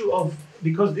issue of,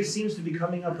 because this seems to be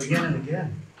coming up again and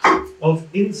again, of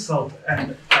insult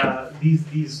and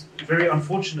these very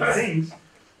unfortunate things,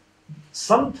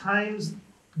 sometimes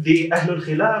the Ahlul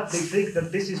Khilaf, they think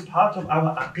that this is part of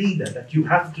our aqeedah, that you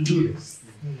have to do this.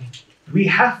 We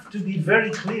have to be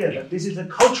very clear that this is a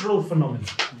cultural phenomenon,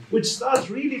 which starts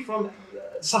really from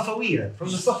Safawiya, from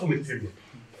the Safavid period.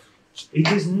 It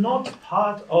is not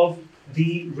part of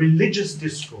the religious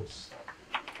discourse.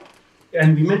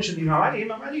 And we mentioned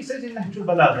Imam Ali says in Nahjul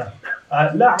Balagha,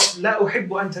 لا أحب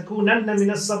أن تكونن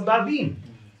من الصبابين.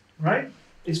 Right?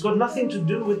 It's got nothing to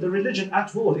do with the religion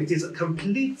at all. It is a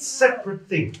complete separate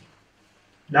thing.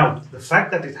 Now, the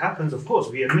fact that it happens, of course,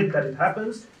 we admit that it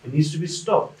happens, it needs to be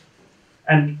stopped.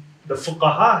 And the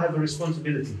fuqaha have a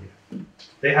responsibility here.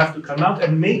 They have to come out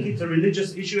and make it a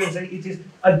religious issue and say it is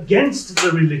against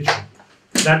the religion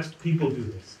that people do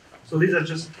this. So these are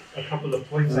just a couple of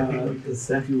points I think we can.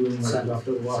 Thank you very much,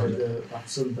 Dr.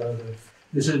 Wahid.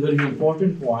 This is a very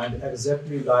important point,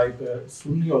 exactly like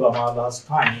Sunni ulama last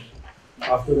time,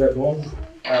 after a long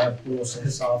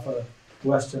process of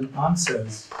question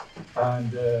answers,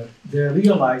 and they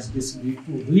realized this need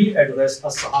to readdress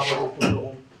as-sahaba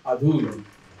kulluhum adul,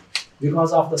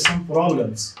 because of some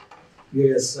problems.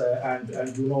 Yes,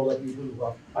 and you know the people who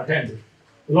have attended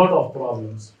a lot of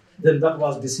problems. Then that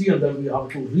was decision that we have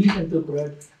to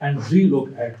reinterpret and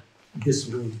relook at this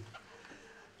rule.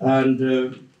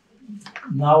 And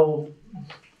now,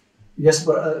 yes,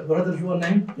 brother, your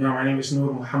name? Yeah, my name is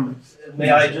Nur Muhammad. May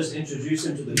I just introduce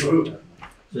him to the group?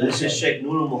 So this is Sheikh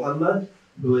Nur Muhammad,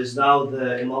 who is now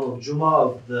the Imam of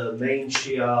Jummah of the main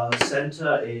Shia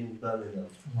center in Birmingham.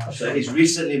 So he's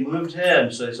recently moved here,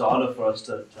 and so it's an honor for us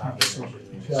to have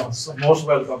him. Yeah, so most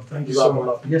welcome. Thank you so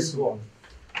much. Yes, go on.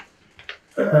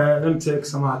 Let me take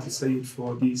Samahat Sayyid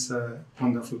for this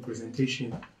wonderful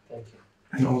presentation. Thank you.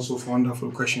 And also for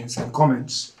wonderful questions and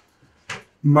comments.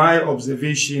 My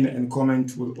observation and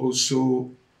comment will also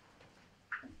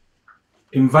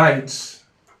invite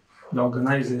the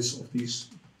organizers of this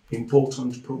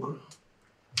important program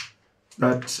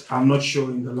that I'm not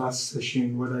sure in the last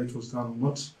session whether it was done or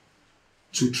not,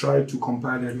 to try to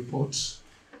compile a report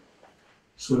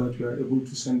so that we are able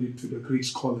to send it to the Greek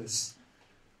scholars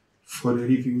for the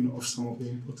reviewing of some of the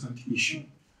important issues.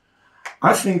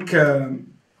 I think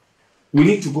we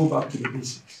need to go back to the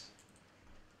basics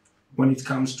when it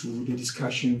comes to the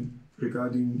discussion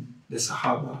regarding the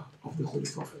Sahaba of the Holy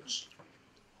Prophets.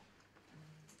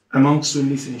 Among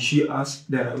Sunnis and Shias,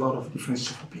 there are a lot of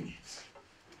differences of opinions.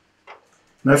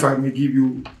 Now, if I may give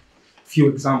you a few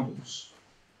examples.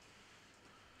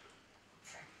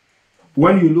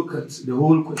 When you look at the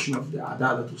whole question of the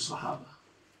Adalatu Sahaba,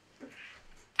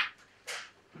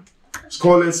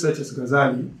 scholars such as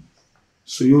Ghazali,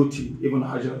 Suyuti, Ibn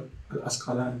Hajar,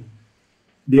 Al-Asqalani,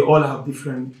 they all have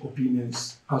different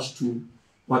opinions as to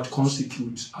what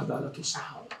constitutes Adalatu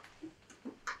Sahaba.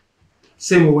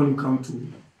 Same way when you come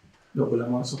to the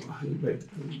ulamas of Ahlul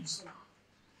Bayt.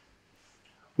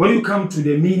 When you come to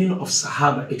the meaning of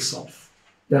Sahaba itself,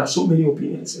 there are so many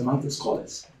opinions among the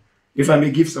scholars. If I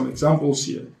may give some examples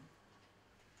here,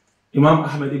 Imam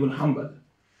Ahmad ibn Hanbal,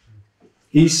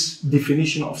 his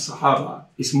definition of Sahaba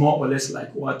is more or less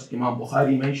like what Imam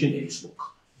Bukhari mentioned in his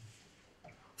book.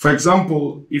 For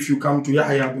example, if you come to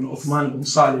Yahya ibn Uthman ibn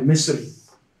Salih Misri,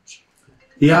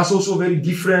 he has also very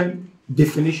different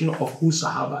definition of who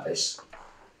Sahaba is,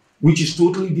 which is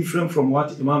totally different from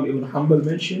what Imam Ibn Hanbal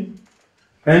mentioned,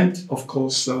 and of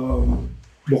course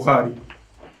Bukhari.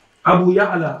 Abu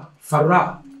Ya'la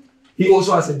Farra, he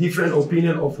also has a different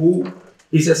opinion of who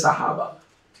is a Sahaba.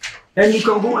 And you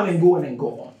can go on and go on and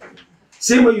go on.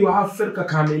 Same way you have Firqa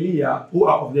Kamiliya, who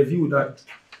are of the view that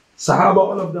Sahaba,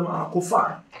 all of them are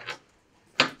kuffar.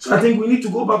 So I think we need to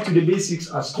go back to the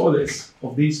basics as scholars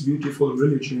of this beautiful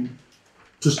religion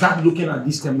to start looking at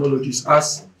these terminologies.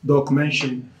 As Doc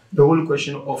mentioned, the whole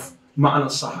question of Ma'ana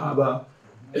Sahaba,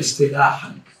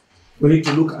 Istilahan. We need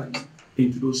to look at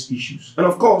into those issues. And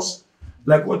of course,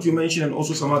 like what you mentioned and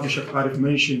also Samati Sheikh Arif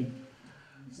mentioned,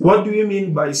 what do you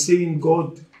mean by saying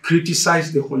God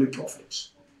criticized the Holy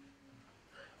Prophets?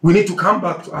 We need to come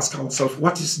back to ask ourselves,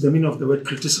 what is the meaning of the word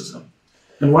criticism?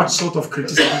 And what sort of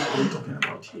criticism are we talking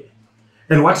about here?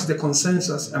 And what's the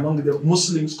consensus among the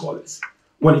Muslim scholars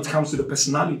when it comes to the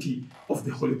personality of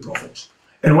the Holy Prophet?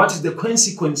 And what is the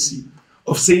consequence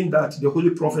of saying that the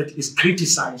Holy Prophet is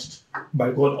criticized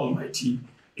by God Almighty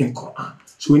in Quran.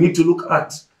 So we need to look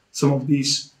at some of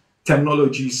these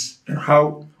terminologies and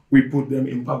how we put them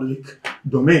in public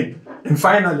domain. And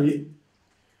finally,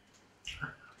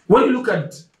 when you look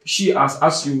at Shias,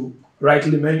 as you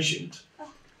rightly mentioned,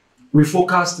 we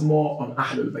focused more on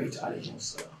Ahlul Bayt alayhim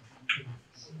salam.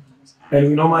 And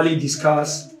we normally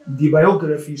discuss the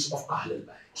biographies of Ahlul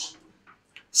Bayt.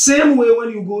 Same way when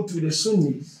you go to the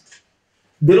Sunnis,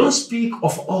 they don't speak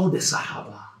of all the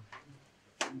Sahaba.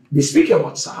 They speak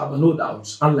about Sahaba, no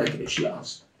doubt, unlike the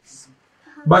Shias.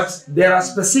 But there are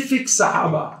specific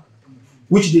Sahaba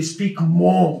which they speak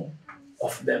more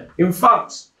of them. In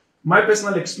fact, my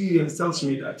personal experience tells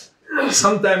me that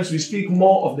sometimes we speak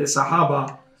more of the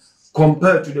Sahaba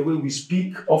compared to the way we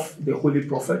speak of the Holy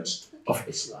Prophet of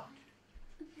Islam.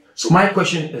 So my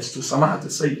question is to Samahat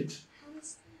Sayyid,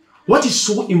 what is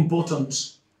so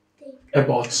important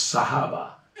about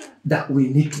Sahaba that we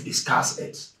need to discuss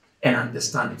it and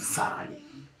understand it thoroughly?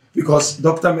 Because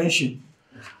Doctor mentioned,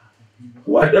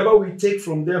 whatever we take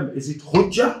from them, is it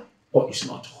Hujjah or is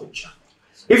not Hujjah?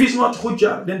 If it's not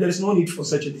Hujjah, then there is no need for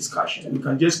such a discussion. We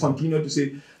can just continue to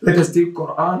say, let us take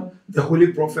Quran, the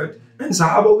Holy Prophet, and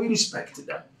Sahaba, we respect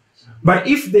them. But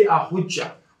if they are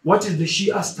Hujjah, what is the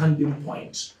Shia standing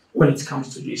point when it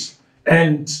comes to this?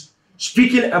 And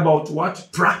speaking about what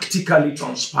practically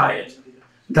transpired,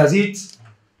 do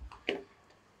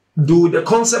the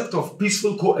concept of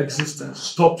peaceful coexistence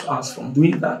stop us from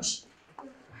doing that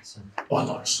or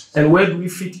not? And where do we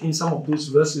fit in some of those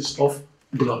verses of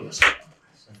glorious?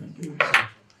 Thank you.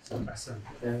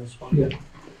 Yeah.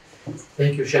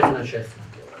 Thank you, Sheikhna.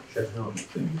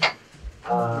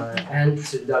 And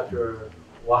to Dr.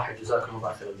 Wahid,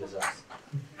 Jazakumullah khair al-jazak.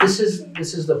 This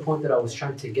is the point that I was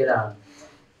trying to get at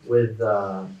with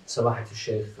Sabahat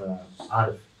al-Sheikh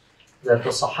Arif, that the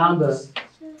Sahaba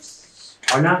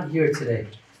are not here today.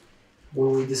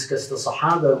 When we discuss the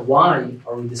Sahaba, why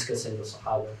are we discussing the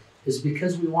Sahaba? Is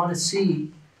because we want to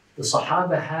see the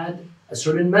Sahaba had a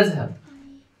certain madhab.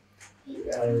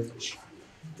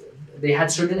 They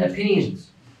had certain opinions.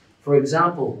 For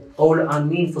example, قول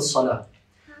آمين في الصلاة,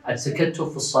 التكتف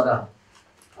في الصلاة,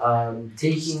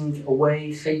 taking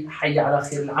away حي على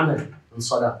خير العمل in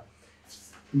صلاة,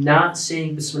 not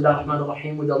saying Bismillah ar-Rahman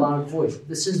ar-Rahim with a loud voice.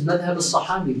 This is madhab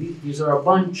al-Sahabi. These are a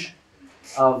bunch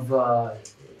of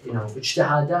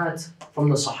ijtihadat from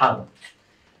the Sahaba.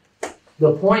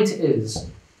 The point is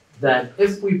that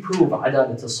if we prove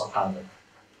adalat al-Sahaba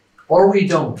or we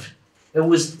don't,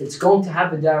 it's going to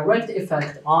have a direct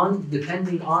effect on,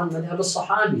 depending on madhab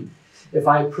al-Sahabi. If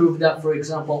I prove that, for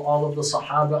example, all of the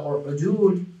Sahaba are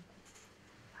udul,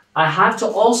 I have to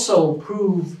also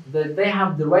prove that they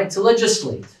have the right to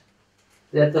legislate,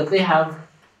 that they have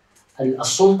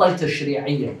al-sulta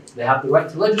al-tashri'iyya, they have the right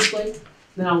to legislate.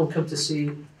 Then I will come to see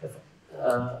if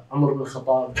Umar ibn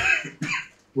Khattab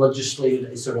legislated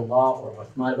Isra Allah or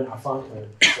Uthman ibn Affan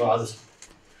or others.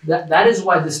 That is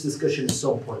why this discussion is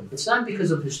so important. It's not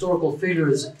because of historical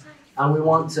figures and we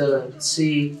want to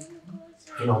see,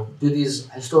 do these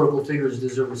historical figures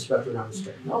deserve respect or not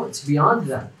respect. No, it's beyond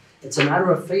that. It's a matter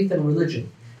of faith and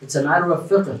religion. It's a matter of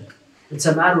fiqh. It's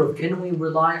a matter of, can we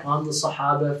rely on the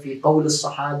Sahaba, fi qawl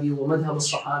al-Sahabi wa madhab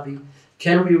al-Sahabi?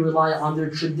 Can we rely on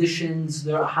their traditions,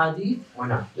 their ahadith, or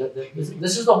not?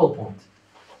 This is the whole point.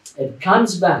 It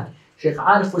comes back. Sheikh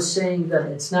Arif was saying that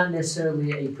it's not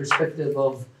necessarily a perspective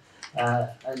of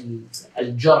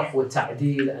al-jarh wa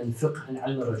ta'deel and fiqh and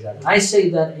ilm al-rajal. I say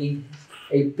that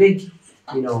a big,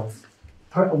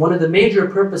 one of the major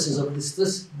purposes of this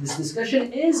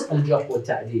discussion is al-jarh wa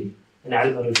ta'deel and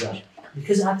ilm al-rajal.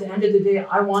 Because at the end of the day,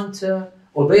 I want to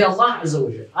obey Allah Azza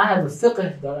wa Jal. I have a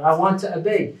fiqh that I want to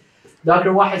obey.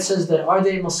 Dr. Wahid says that, are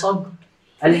they masab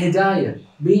al-hidayah?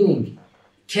 Meaning,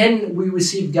 can we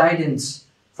receive guidance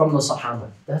from the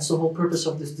Sahaba? That's the whole purpose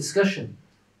of this discussion.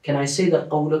 Can I say that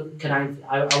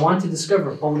I want to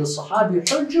discover qawl al-Sahabi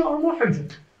hujjah or no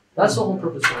hujjah? That's the whole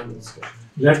purpose behind the discussion.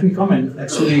 Let me comment.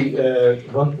 Actually,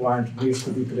 one point needs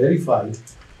to be clarified.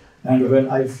 And when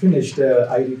I finished,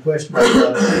 I request my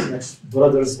next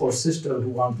brothers or sisters who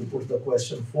want to put the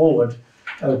question forward,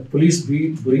 please be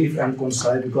brief and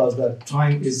concise because the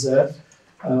time is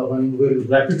running very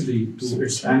rapidly to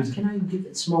its end. Can I give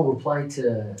a small reply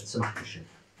to Samah Sheikh?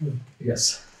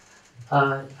 Yes.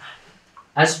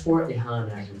 As for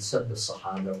ihana and sab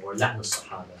al-Sahaba or la'n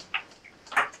al-Sahaba,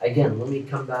 again, let me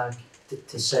come back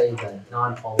to say that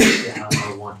not all the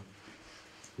Shia are one.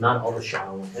 Not all the Shia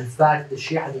are one. In fact, the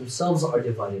Shia themselves are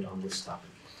divided on this topic.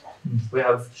 We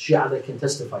have Shia that can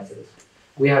testify to this.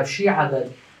 We have Shia that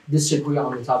disagree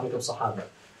on the topic of Sahaba.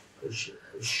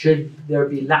 should there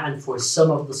be la'an for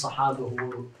some of the Sahaba who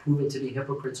were proven to be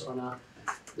hypocrites or not?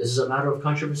 This is a matter of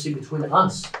controversy between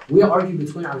us. We argue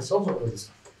between ourselves over this.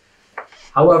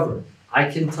 However, I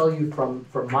can tell you from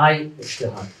my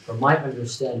ijtihad, from my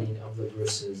understanding of the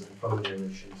verses and from the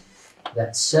narrations,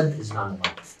 that sab is not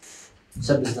allowed.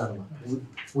 Sab is not allowed.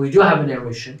 We do have a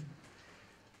narration,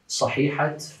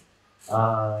 Sahihat,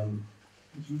 Dawood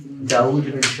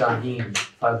ibn Shaheen,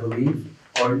 I believe,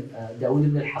 or Dawood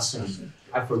ibn al-Hassan,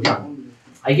 I forgot.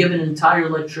 I gave an entire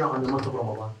lecture on the month of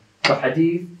Ramadan. The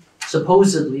hadith,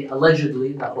 supposedly,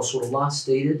 allegedly, that Rasulullah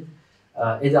stated,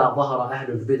 إِذَا ظَهَرَ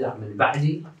أَهْلُ الْبِدَعْ مِنْ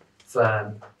بَعْدِي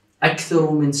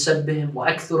فَأَكْثُرُوا مِنْ سَبِّهِمْ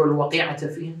وَأَكْثُرُوا الْوَقِيعَةَ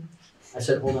فِيهِمْ. I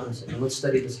said, hold on a second, let's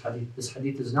study this hadith. This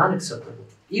hadith is not acceptable,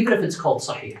 even if it's called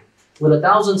Sahih. Well,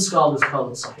 1,000 scholars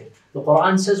call it Sahih. The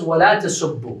Quran says, وَلَا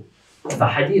تَسُبُّوا. If a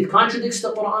hadith contradicts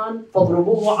the Quran,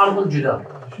 فَضْرُبُوهُ عَرْضَ الْجِدَارِ.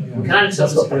 We cannot accept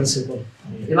That's the this principle.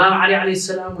 Imam Ali alayhi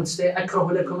salam would say, أَكْرَهُ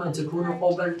لَكُمْ أَن تَكُونُوا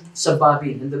قَوْمًا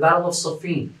سَبَّابِينَ. In the Battle of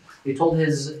Siffin, he told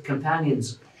his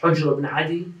companions, Hujr ibn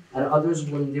Adi and others,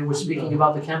 when they were speaking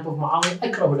about the camp of Muawiyah,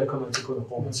 أَكْرَهُ لَكُمْ أَن تَكُونُوا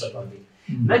قَوْمًا سَبَّابِينَ.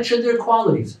 Mention their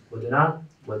qualities, but do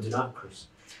not curse.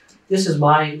 This is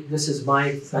my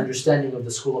understanding of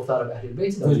the school of thought of Ahlul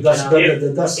Bayt.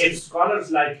 If scholars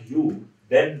like you,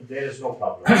 then there is no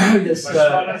problem. Yes, But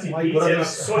scholars my in brother. these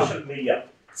social media.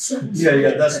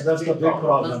 That's the big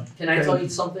problem. Can I tell you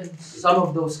something? Some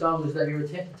of those scholars that you're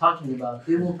talking about,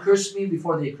 they will curse me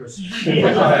before they curse you. They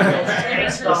will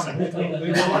curse me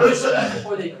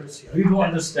before they curse you. We do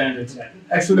understand it.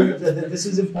 Actually, this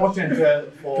is important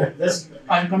for this.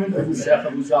 I'm coming to Sheikh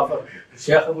Abu Jafar.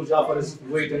 Sheikh Abu Jafar is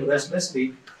waiting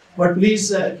restlessly. But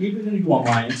please keep it in your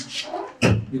mind,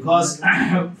 because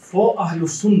for Ahlul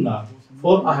Sunnah,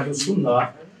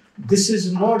 this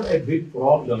is not a big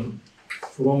problem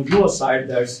from your side,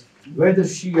 that's whether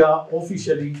Shia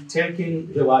officially taking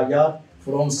riwayat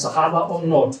from Sahaba or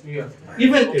not.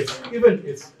 Even if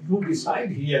you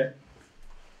decide here,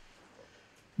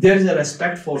 there is a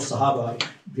respect for Sahaba,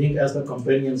 being as the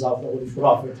companions of the Holy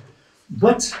Prophet,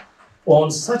 but on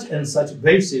such and such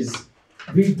basis,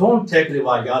 we don't take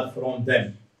riwayat from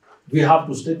them. We have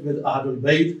to stick with Ahlul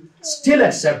Bayt, still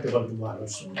acceptable to Ahlul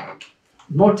Sunnah,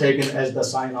 not taken as the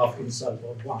sign of insult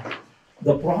or one.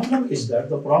 The problem is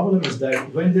that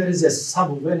when there is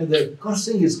when the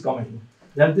cursing is coming,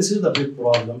 then this is the big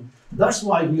problem. That's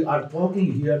why we are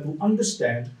talking here to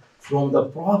understand from the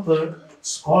proper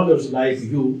scholars like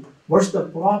you, what's the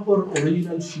proper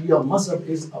original Shia mazhab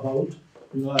is about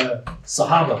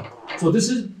Sahaba. So this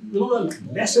is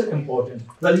lesser important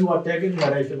that you are taking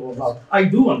narration or not. I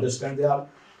do understand they are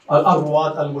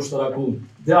al-ruwat al-mushtarakun.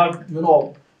 They are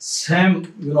same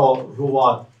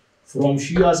ruwat from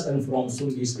Shias and from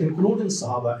Sunnis, including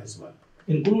Sahaba as well,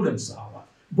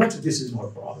 But this is not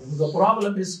a problem. The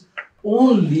problem is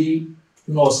only,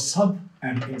 sub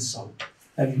and insult,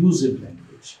 abusive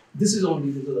language. This is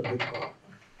only the big problem.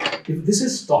 If this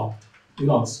is stopped,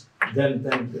 then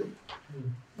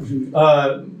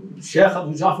Sheikh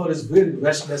Abu Jafar is very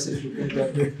restless. If you can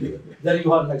get then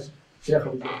you are next, Sheikh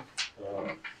Abu Jafar.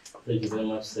 Thank you very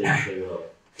much, Sayyid, for your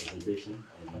presentation.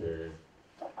 And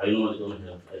I know I don't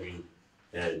have any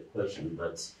question,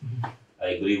 but I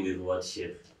agree with what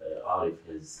Sheikh Arif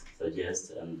has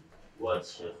suggested and what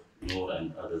Sheikh Noor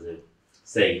and others have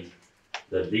said,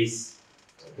 that this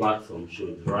platform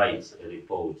should write a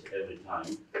report every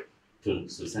time to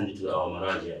send it to our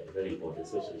Maraja, very important,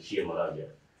 especially Shia Maraja,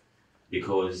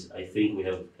 because I think we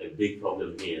have a big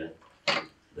problem here.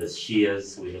 The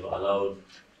Shias, we have allowed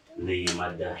the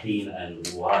Maddahin and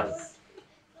Ruwaz,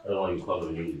 I don't know what you call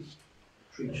them in English.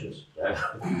 Preachers.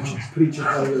 Preachers,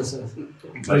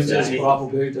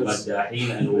 propagators, Maddahin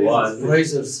and Ruwaz,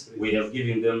 praisers. we have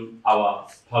given them our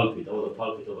pulpit, or the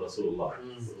pulpit of Rasulullah.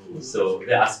 So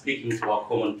they are speaking to our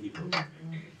common people.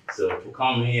 So to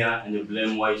come here and you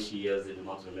blame why Shias, they do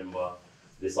not remember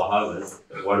the Sahabas,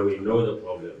 while we know the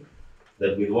problem,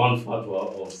 that with one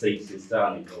fatwa of Sayyid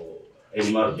Sistani or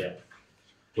any marja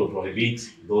to prohibit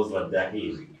those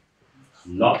Maddahin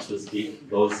not to speak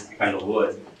those kind of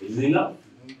words, is enough.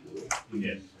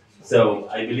 Yes. So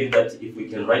I believe that if we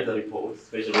can write a report,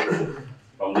 especially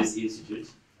from this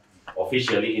institute,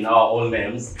 officially in our own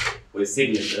names, with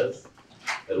signatures,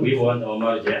 that we want our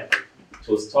marja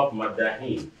to stop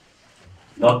Maddahin,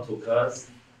 not to curse,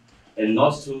 and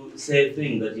not to say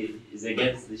things that is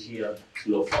against the Shia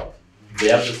law. They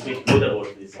have to speak good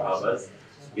about the Sahabas.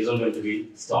 It's not going to be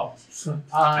stopped.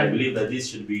 I believe that this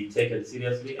should be taken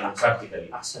seriously and practically.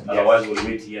 Otherwise, we'll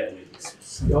meet here and meet.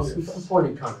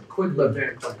 Important comment, quick but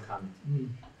very important comment.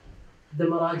 The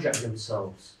Maraja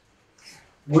themselves,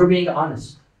 we're being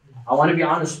honest. I want to be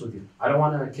honest with you. I don't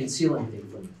want to conceal anything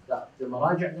from you. The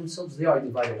Maraji' themselves, they are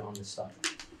divided on this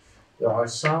topic. There are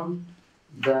some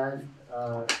that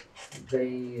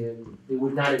they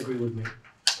would not agree with me,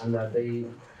 and that they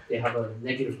have a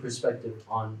negative perspective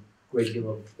on a great deal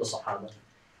of the Sahaba.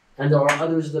 And there are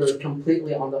others that are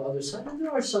completely on the other side, and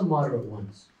there are some moderate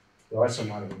ones.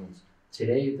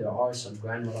 Today, there are some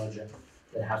grand Maraji'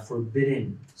 that have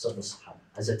forbidden Sab al-Sahaba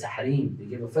as a tahreem. They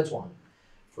give a fatwa on it.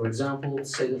 For example,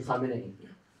 Sayyid al-Khamenei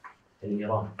in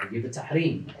Iran, they give a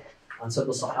tahreem on Sab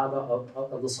al-Sahaba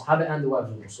of the Sahaba and the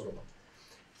wives of Rasulullah.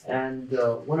 And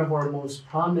one of our most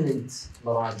prominent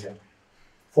Maraji',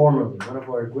 formerly, one of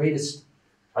our greatest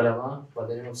ulama, by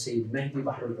the name of Sayyid Mahdi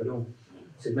Bahr al-Ulum.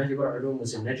 Sayyid Mahdi Bahr al-Ulum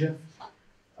was in Najaf,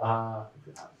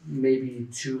 maybe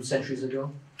 2 centuries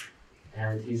ago,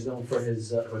 and he's known for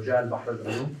his Rajal Bahr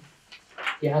al-Ulum.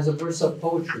 He has a verse of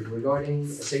poetry regarding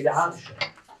Sayyidah Aisha.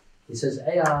 He says,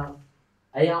 Aya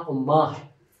Ummah.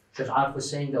 Sheikh Arif was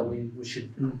saying that we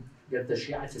should get the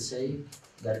Shia to say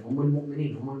that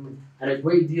al-Mu'mineen. And a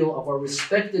great deal of our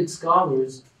respected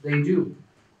scholars, they do.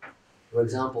 For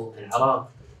example, in Iraq,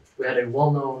 we had a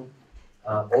well-known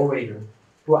orator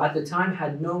who at the time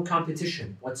had no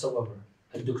competition whatsoever.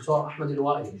 Dr. Ahmed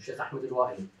al-Wa'ili, Sheikh Ahmed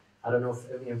al-Wa'ili. I don't know if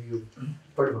any of you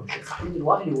heard of him. Sheikh Ahmed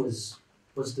al-Wa'ili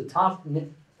was the top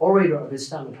orator of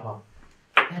Islam in Iraq.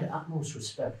 He had utmost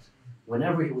respect.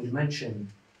 Whenever he would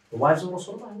mention the wives of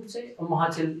Rasulullah, he would say,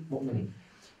 Ummahat al-Mu'mineen.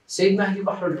 Sayyid Mahdi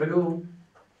Bahr al-Ulum,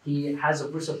 he has a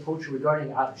verse of poetry regarding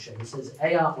Aisha. He says,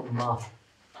 Aya Ummah,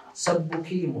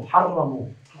 Sabbuki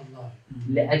muharramu,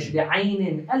 لأجل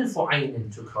عين ألف عين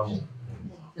تكرم.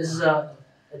 This is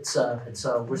it's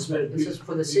a respect. This is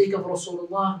for the sake of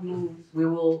Rasulullah, we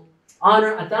will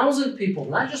honor 1,000 people,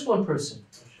 not just one person.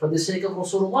 For the sake of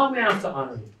Rasulullah, we have to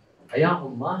honor you. يا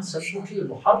أمة سبك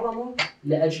محرم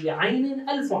لأجل عين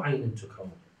ألف عين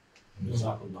تكرم.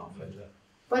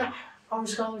 But our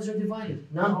scholars are divided.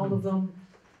 Not all of them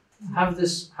have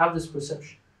this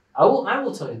perception. I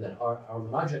will tell you that our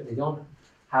Maraji', they don't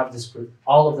have this.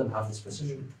 All of them have this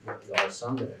perception. There are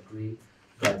some that agree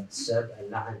that Sab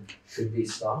and La'an should be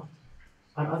stopped,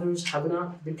 and others have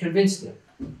not been convinced yet.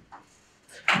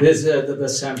 There's the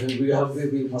same thing.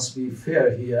 We must be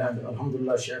fair here, and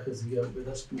Alhamdulillah, Shaykh is here with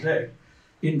us today.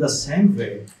 In the same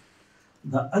way,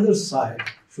 the other side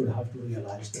should have to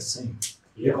realize the same.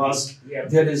 Because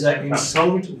there is an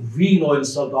insult, we know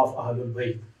insult of Ahlul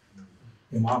Bayt.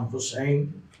 Imam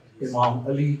Hussein, Imam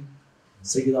Ali,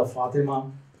 Sayyidah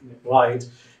Fatima, right?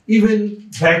 Even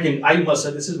back in, I must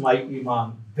say, this is my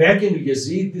Imam, back in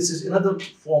Yazid, this is another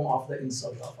form of the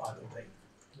insult of Ahlul Bayt.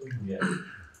 Yeah.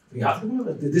 We have to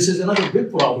remember that this is another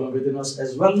big problem within us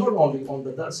as well, not only on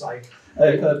the other side.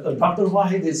 Dr.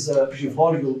 Wahid is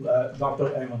before you, Dr.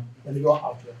 Ayman, and you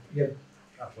are after. Yeah.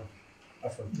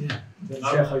 Afwan. Then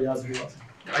Shaykh Ayaz, you are.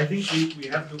 I think we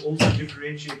have to also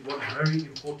differentiate one very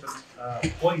important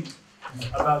point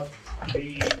about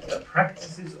the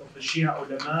practices of the Shia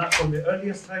ulama from the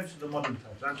earliest times to the modern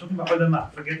times. I'm talking about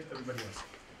ulama, forget everybody else.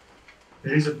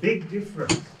 There is a big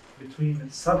difference between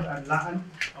Sab and La'an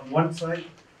on one side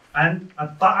and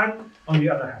At-Ta'an on the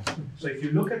other hand. So if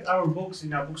you look at our books,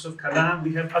 in our books of Kalam,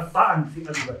 we have At-Ta'an fi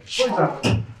al-Wajh. For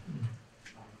example,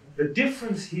 the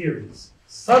difference here is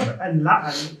Sab and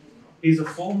La'an is a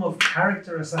form of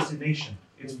character assassination.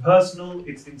 It's personal,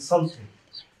 it's insulting.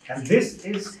 And this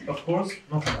is, of course,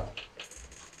 not allowed.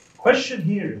 The question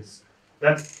here is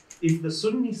that if the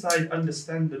Sunni side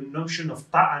understand the notion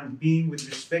of ta'an being with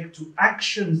respect to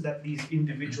actions that these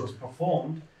individuals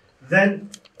performed, then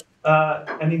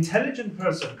an intelligent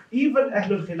person, even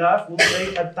Ahlul Khilaf, will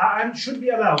say that ta'an should be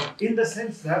allowed in the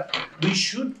sense that we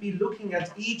should be looking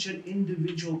at each and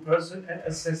individual person and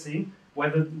assessing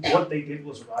whether what they did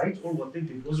was right or what they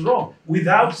did was wrong,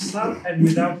 without sab and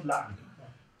without la'an,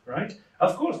 right?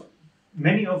 Of course,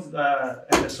 many of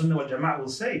the Sunnah wal Jama'ah will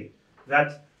say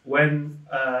that when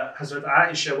Hazrat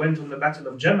Aisha went on the battle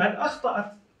of Jamal,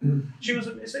 akhta'at. She was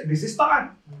saying, this is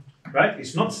ta'an, right?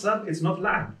 It's not sab, it's not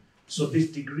la'an. So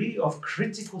this degree of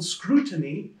critical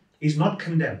scrutiny is not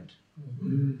condemned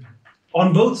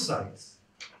on both sides.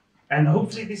 And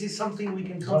hopefully this is something we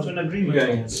can come to an agreement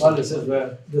on. So this is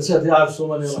where there are so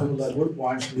many good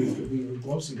points to be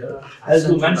considered. As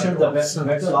you mentioned, the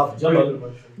battle of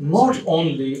Jamal, not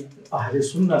only Ahl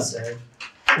Sunnah said,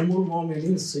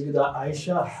 Mu'mineen Sayyidah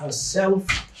Aisha herself,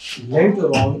 later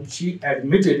on, she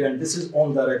admitted, and this is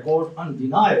on the record,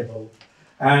 undeniable,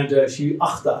 and she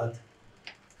akhta'at.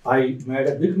 I made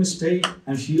a big mistake,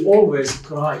 and she always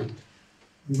cried,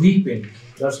 weeping.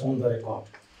 That's on the record.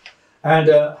 And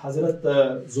Hazrat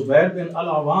Zubair bin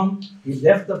al-Awam, he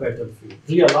left the battlefield,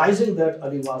 realizing that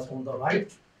Ali was on the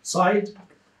right, side,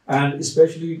 and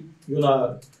especially,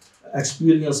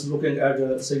 experience looking at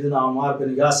Sayyidina Ammar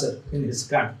bin Yasir in his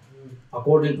camp,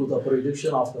 according to the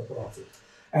prediction of the Prophet.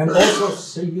 And also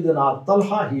Sayyidina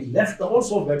Talha, he left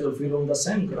also battlefield on the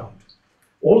same ground.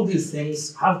 All these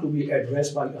things have to be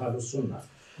addressed by Ahlul Sunnah,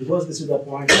 because this is the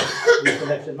point of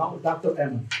reflection. Now, Dr.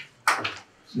 Emin.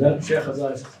 Then Sheikh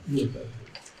Azhar.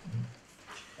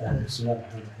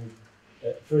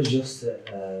 First, just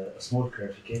a small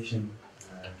clarification.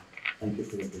 Thank you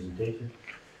for the presentation.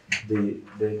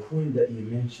 The point that you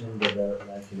mentioned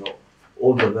about,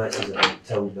 all the verses about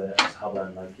Tawbah,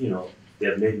 Sahaba, and they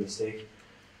have made mistakes.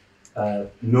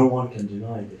 No one can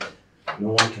deny this. No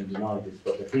one can deny this.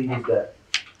 But the thing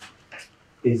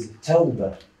is that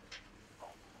Tawbah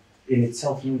in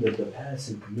itself means that the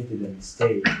person committed a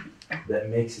mistake that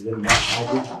makes them not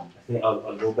happy. I think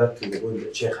I'll go back to the point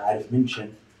that Sheikh Arif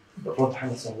mentioned. The Prophet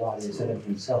Muhammad sallallahu alayhi wa sallam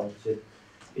himself said,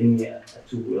 إني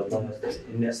أتوب إلى الله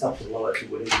إني أستغفر الله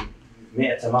وأتوب إليه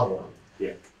 100 مرة.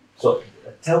 Yeah. So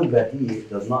Tawbah here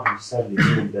does not necessarily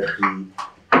mean that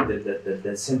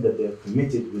the sin that they have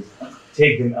committed will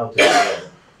take them out of the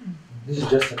world. This is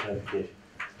just a clarification.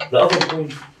 The other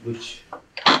point, which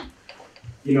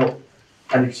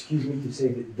and excuse me to say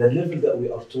that the level that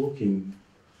we are talking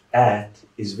at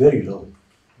is very low.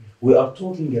 We are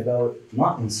talking about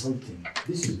not insulting.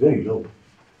 This is very low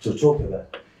to talk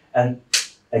about. And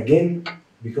again,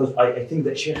 because I think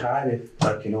that Sheikh Arif,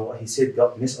 what he said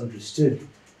got misunderstood,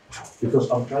 because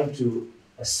I'm trying to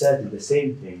assert the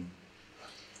same thing.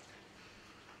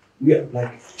 We are,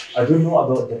 I don't know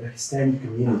about the Pakistani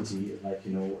community,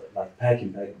 back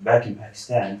in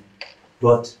Pakistan,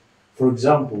 but for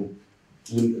example,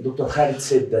 when Dr. Khalid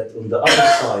said that on the other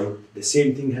side, the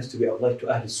same thing has to be applied to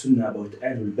Ahl Sunnah about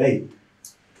Ahlul Bayt.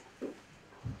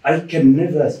 I can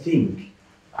never think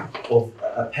of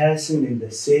a person in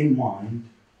the same mind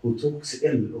who talks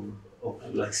ill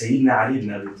of like Sayyidina Ali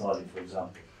ibn Abi Talib, for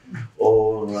example,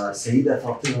 or Sayyida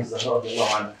Fatima al-Zahra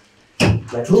radiallahu anha.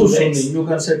 True Sunni, you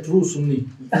can say true Sunni.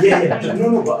 Yeah,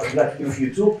 no, but if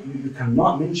you talk, you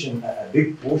cannot mention a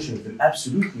big portion of them.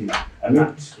 Absolutely. I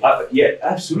mean,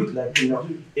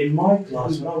 absolutely. In my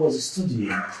class when I was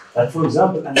studying, for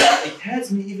example, and it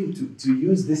hurts me even to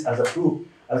use this as a proof.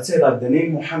 I would say the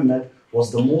name Muhammad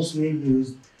was the most name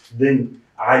used, then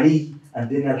Ali, and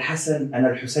then Al-Hassan and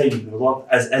Al-Husayn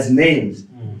as names.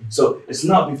 So it's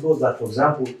not because that, for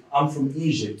example, I'm from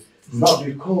Egypt. It's not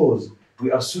because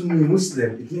we are Sunni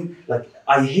Muslim. It means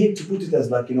I hate to put it as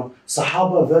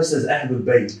Sahaba versus Ahlul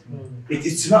Bayt.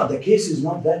 It's not, the case is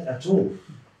not that at all.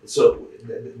 So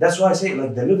that's why I say the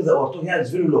level that we're talking about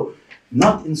is very low.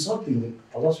 Not insulting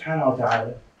Allah subhanahu wa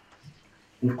ta'ala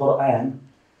in the Quran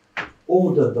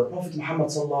ordered the Prophet Muhammad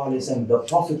sallallahu alayhi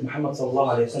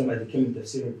wa sallam, as the came in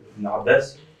Tafsir ibn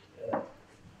Abbas,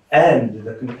 and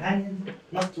the companion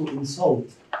not to insult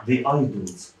the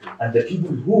idols and the people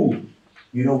who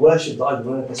worship the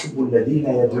idol. تسبوا الذين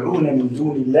يدعون من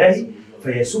دون الله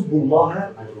فيسبوا الله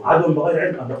عدوا بغير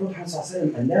علم. And the Prophet Muhammad sallallahu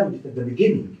alayhi wa sallam allowed it at the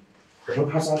beginning. The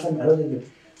Prophet Muhammad sallallahu alayhi wa sallam allowed it.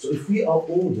 So if we are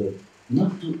ordered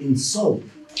not to insult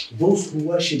those who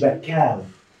worship a cow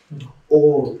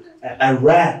or a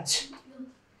rat,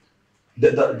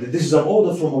 this is an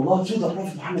order from Allah to the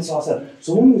Prophet Muhammad sallallahu alaihi wasallam.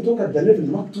 So when we talk at the level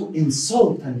not to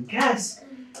insult and curse,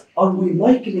 are we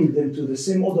likening them to the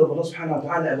same order of Allah subhanahu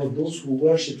wa ta'ala about those who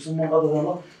worship someone other than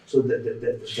Allah? So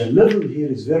the level here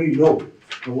is very low.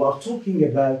 And we are talking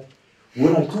about,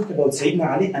 when I talk about Sayyidina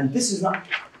Ali, and this is not,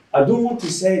 I don't want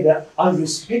to say that I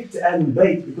respect Ahlul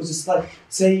Bayt, because it's like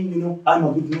saying, I'm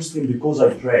a good Muslim because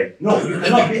I pray. No, you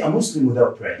cannot be a Muslim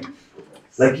without praying.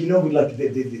 The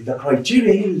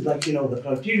criteria here is the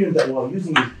criterion that we are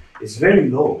using is very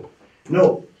low.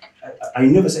 No, I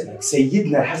never said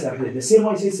Sayyidina al-Hasan. The same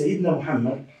way I say Sayyidina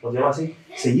Muhammad,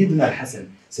 Sayyidina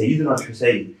al-Hasan, Sayyidina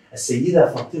al-Husayn,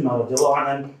 Sayyida Fatima,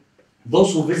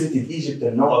 those who visited Egypt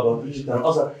and know about Egypt and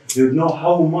Azhar, they would know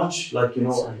how much, the Ahlul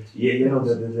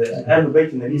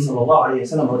Bayt Nabi sallallahu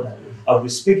alayhi wa sallam are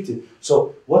respected.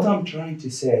 So what I'm trying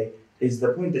to say is the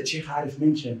point that Sheikh Arif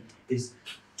mentioned is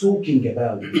talking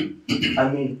about. I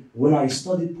mean, when I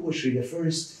studied poetry, the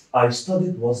first I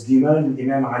studied was Diman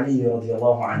Imam Ali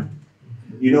radiallahu anhu.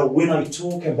 When I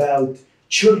talk about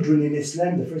children in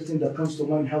Islam, the first thing that comes to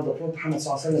mind how the Prophet Muhammad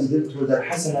sallallahu alaihi wasallam dealt with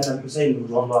Al-Hasan and Al-Husayn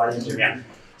radiallahu alayhim.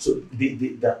 So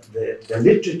the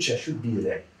literature should be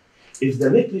there. If the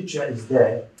literature is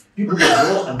there, people will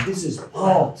know, and this is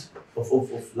part of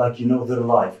their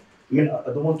life. I mean, I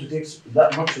don't want to take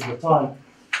that much of the time,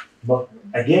 but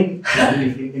again,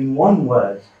 in one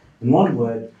word,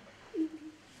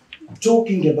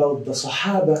 talking about the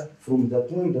Sahaba from the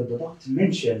point that the doctor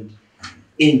mentioned,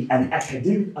 in an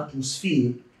academic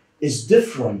atmosphere is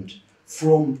different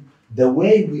from the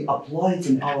way we apply it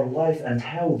in our life and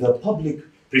how the public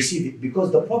perceive it.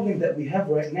 Because the problem that we have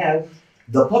right now,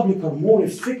 the public are more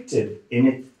effective in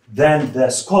it than the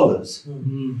scholars.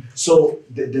 So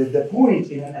the point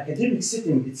in an academic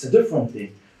setting, it's a different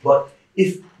thing. But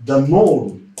if the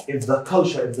norm, if the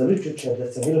culture, if the literature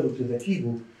that's available to the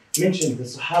people mention the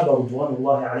Sahaba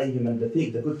Ridwanullahi alayhim and the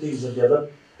good things that they have done,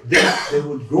 then they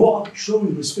will grow up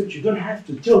showing respect. You don't have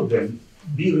to tell them,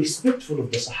 be respectful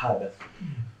of the Sahaba.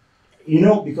 You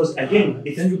know, because again,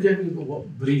 if Can you give me a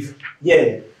brief?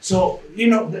 yeah. So you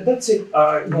know that's it. There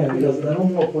are no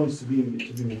more points to be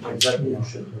made. Exactly.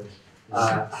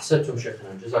 أحسنتم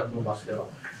شيخنا جزاكم الله خيرا.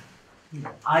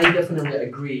 I definitely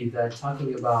agree that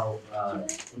talking about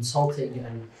insulting,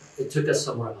 and it took us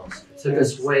somewhere else. It took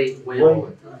us way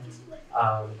lower.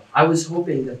 I was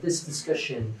hoping that this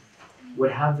discussion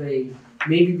would have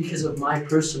maybe because of my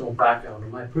personal background or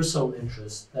my personal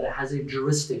interest, that it has a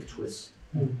juristic twist,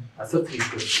 a fiqhi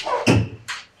twist.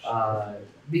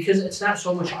 Because it's not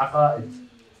so much aqa'id.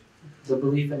 The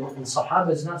belief in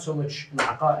Sahaba is not so much in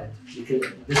aqa'id, because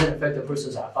it doesn't affect a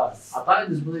person's aqa'id. Aqa'id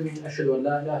is believing ashhadu an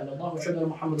la ilaha illallah wa ashhadu anna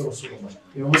Muhammadan Rasulullah.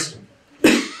 You're a Muslim.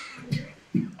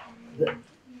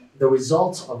 The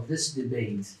results of this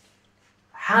debate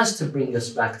has to bring us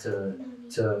back to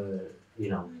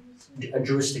a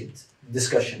juristic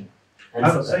discussion. And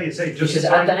because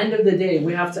at the end of the day,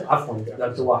 we have to,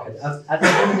 Dr. Wahid, at the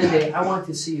end of the day, I want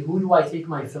to see who do I take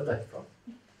my fiqh from.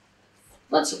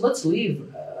 Let's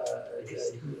leave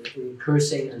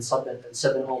cursing and sub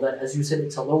and all that. As you said,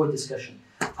 it's a lower discussion.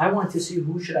 I want to see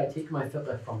who should I take my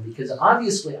fiqh from, because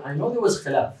obviously I know there was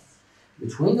khilaf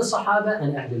between the Sahaba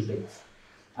and Ahlul Bayt.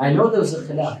 I know there was a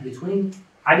khilaf between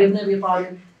Ali ibn Abi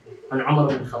Talib and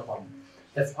Umar ibn Khattab.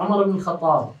 If Umar ibn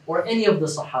Khattab or any of the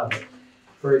Sahaba,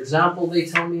 for example, they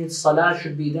tell me Salah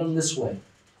should be done this way,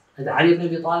 and Ali ibn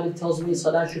Abi Talib tells me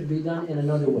Salah should be done in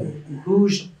another way,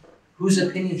 whose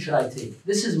opinion should I take?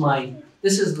 This is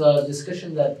the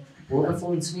discussion that will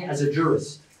influence me as a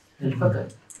jurist in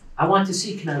fiqh. I want to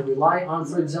see, can I rely on,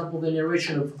 for example, the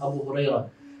narration of Abu Hurairah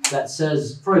that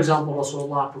says, for example,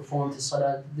 Rasulullah performed his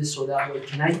salah this or that way.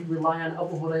 Can I rely on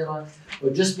Abu Hurairah? Or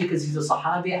just because he's a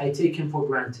Sahabi, I take him for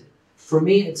granted? For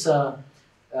me, it's not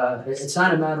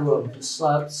a matter of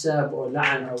sab or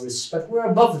la'an or respect. We're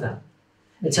above that.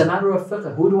 It's a matter of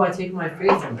fiqh. Who do I take my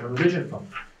faith from, my religion from?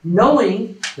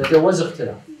 Knowing that there was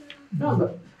ikhtilaf. No,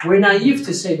 but we're naive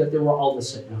to say that they were all the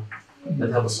same. No.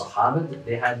 That have a Sahaba, that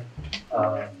they had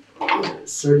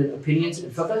certain opinions in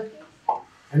fiqh,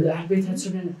 and the Ahlul had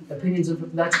certain opinions in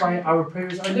fiqh. That's why our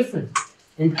prayers are different,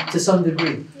 to some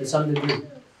degree.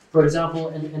 For example,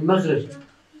 in Maghrib,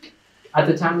 at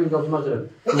the timing of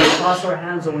Maghrib, do we cross our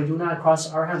hands or we do not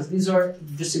cross our hands? These are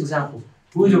just examples.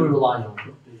 Who do we rely on?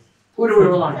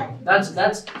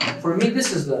 That's for me,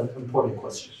 this is the important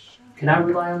question. Can I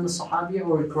rely on the Sahabi,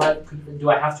 or do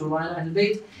I have to rely on Ahlul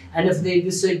Bayt? And if they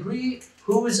disagree,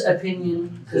 whose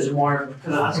opinion is more?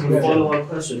 Can I ask a follow-up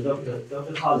question, Dr.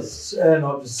 Khalid?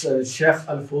 Sheikh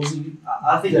Al-Fawzi.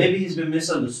 I think maybe he's been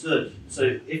misunderstood.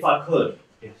 So if I could,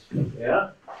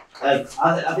 yeah, I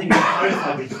think you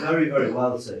clarified it very, very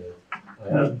well, Sayyid.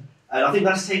 And I think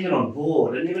that's taken on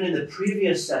board. And even in the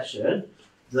previous session,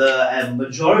 the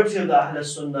majority of the Ahl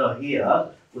Sunnah here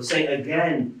was saying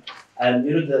again,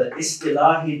 the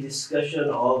istilahi discussion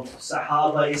of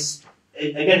Sahaba is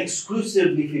again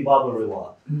exclusively fi Bab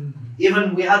al-Riwayat.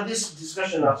 Even we had this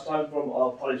discussion last time from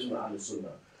our colleagues from Ahl Sunnah.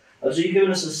 And so you've given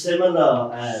us a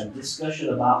similar discussion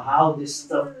about how this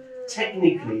stuff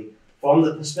technically, from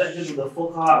the perspective of the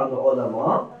fuqaha and the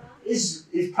ulama, is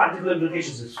practical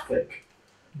implications of fiqh.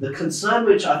 The concern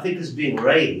which I think is being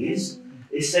raised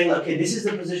is saying, okay, this is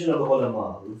the position of the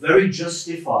ulama, very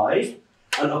justified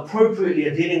and appropriately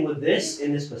are dealing with this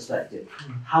in this perspective.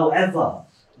 However,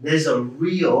 there's a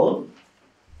real,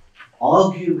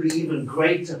 arguably even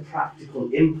greater practical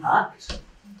impact,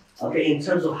 okay, in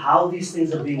terms of how these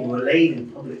things are being relayed in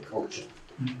public culture.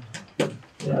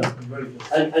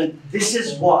 And this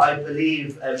is what I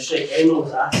believe Sheikh Ayman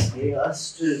was asking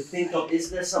us to think of. Is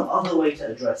there some other way to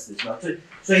address this? Now,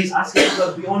 so he's asking us to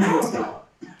go beyond your paper.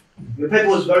 Your paper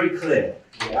was very clear,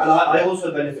 and I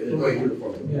also benefited very deal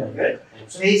from it.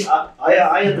 Okay, so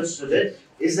I understood it.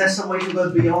 Is there some way to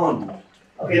go beyond?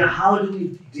 Okay, now how do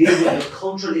we deal with a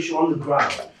cultural issue on the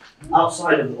ground,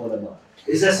 outside of the ulama?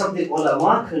 Is there something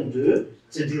ulama can do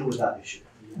to deal with that issue?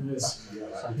 Yes.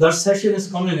 That session is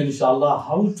coming, inshallah,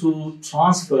 how to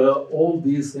transfer all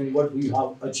these things, what we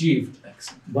have achieved,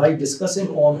 by discussing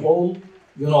on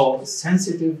all,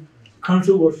 sensitive,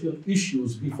 controversial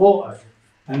issues before us.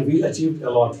 and we achieved a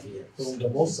lot here. From the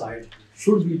both sides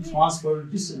should be transferred,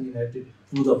 disseminated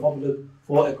to the public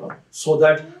so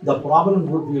that the problem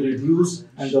would be reduced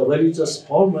and the religious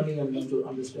harmony and mental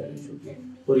understanding should be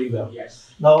very well. Yes.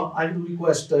 Now I will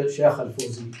request Sheikh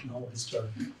Al-Fawzi, now his turn.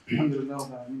 Alhamdulillah wa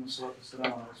alamin wa salatu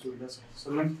wassalamu ala rasulillah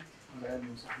sallallahu alayhi wa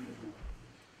alihi wa sahbihi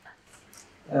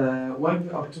ajma'in. When we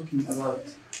are talking about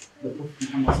the Prophet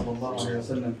Muhammad sallallahu alayhi wa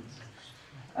sallam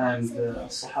and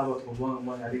Sahaba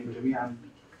radwanullahi alayhim jami'an,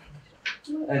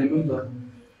 I remember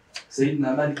Sayyidina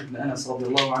Malik ibn Anas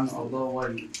radiallahu anhu ardahu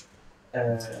while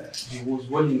he was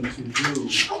willing to do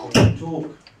or to talk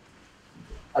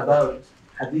about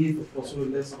hadith of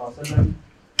Rasulullah sallallahu alayhi wa sallam,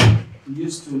 he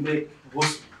used to make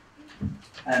ghusl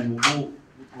and wudu,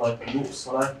 like wudu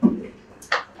salat,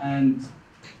 and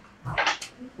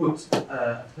put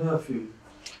perfume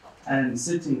and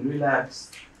sitting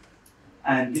relaxed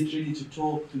and get ready to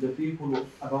talk to the people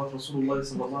about Rasulullah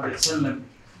sallallahu alayhi wa sallam.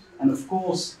 And of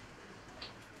course,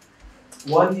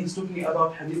 while he's talking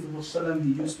about hadith of Rasulullah,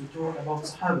 he used to talk about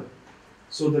Sahaba.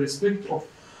 So the respect of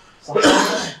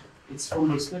Sahaba, it's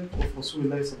from respect of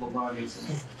Rasulullah sallallahu alayhi wa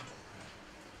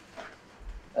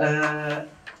sallam.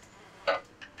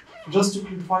 Just to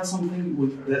clarify something,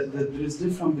 with there is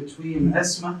difference between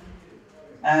Asma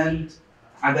and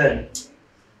Adala.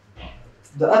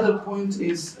 The other point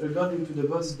is regarding to the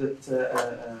verse that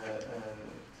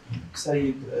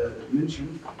Sayyid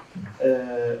mentioned.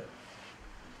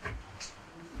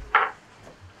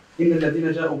 إن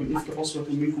الذين جاءوا بالإفك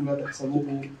عصبة منكم لا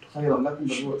تحسبوه خيرا لكم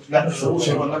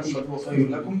بل هو خير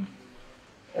لكم.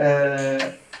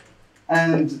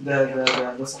 And the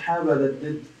Sahaba that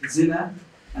did zina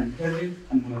and kadhib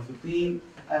and munafiqeen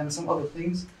and some other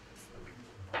things,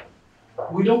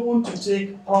 we don't want to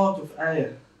take part of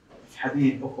ayah of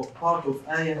hadith or part of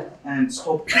ayah and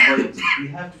stop by it. We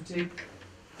have to take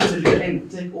till the end,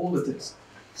 take all the text.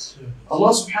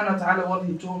 Allah subhanahu wa ta'ala,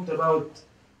 when he talked about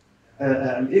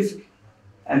al-ifk,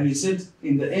 and he said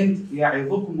in the end,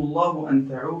 يَعِظُكُمُ اللَّهُ أَن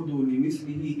تَعُودُوا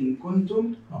لِمِثْلِهِ إِن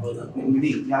كُنتُم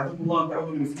مُؤْمِنِينَ. يَعِظُكُمُ اللَّهُ أَن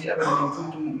تَعُودُوا لِمِثْلِهِ أَبَدًا إِن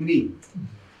كُنتُم مُؤْمِنِينَ.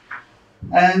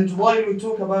 And while we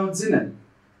talk about zina,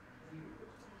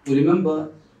 we remember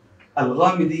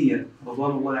Al-Ghamidiyya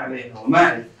radwanullahi alayha wa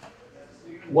Ma'id,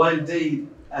 while they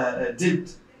did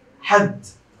had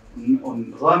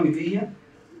on Ghamidiyya,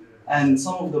 and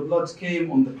some of the blood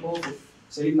came on the cloth of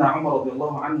Sayyidina Umar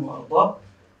radiallahu anhu arda,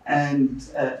 and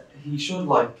he showed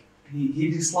like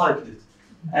he disliked it,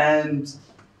 and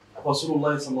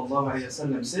Rasulullah sallallahu alayhi wa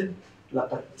sallam said,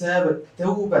 لقد تابت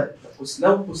توبة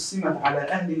لو قسمت على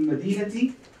أهل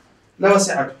المدينة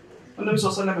لوسعته. النبي صلى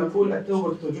الله عليه وسلم يقول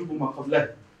التوبة تجب ما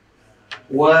قبلها.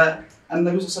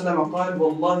 والنبي صلى الله عليه وسلم قال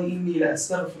والله إني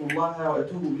لأستغفر الله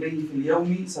وأتوب إليه في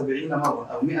اليوم 70 مرة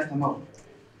أو 100 مرة.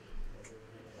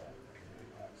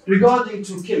 Regarding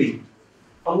to killing,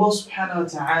 Allah subhanahu wa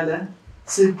ta'ala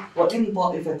said وإن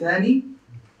طائفتان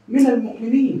من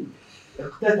المؤمنين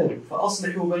اقتتلوا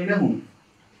فأصلحوا بينهم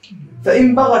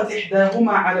فإن بغت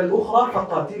إحداهما على الأخرى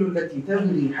فقاتلوا التي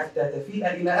تبغي حتى تفيء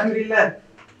إلى أمر الله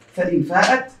فإن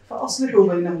فاءت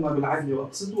فأصلحوا بينهما بالعدل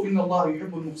وأقسطوا إن الله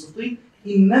يحب المقسطين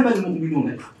إنما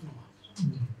المؤمنون إخوة.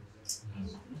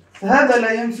 فهذا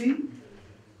لا ينفي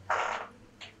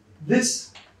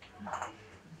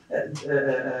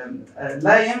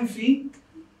لا ينفي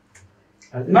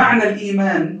معنى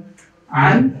الإيمان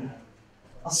عن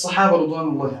الصحابة رضوان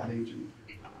الله عليهم جميعا.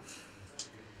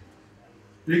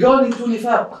 Regarding to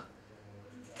nifaq,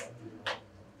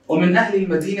 ومن أهل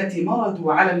المدينة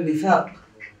مردوا على النفاق.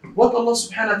 What Allah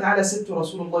subhanahu wa ta'ala said to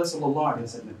Rasulullah sallallahu alayhi wa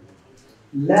sallam,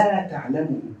 law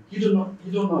تعلموا, you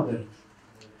don't know them.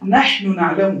 نحن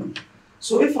نعلم.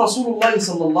 So if Rasulullah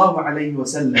sallallahu alayhi wa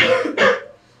sallam,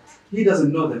 he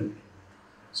doesn't know them,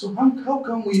 so how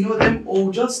can we know them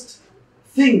or just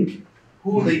think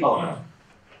who they are?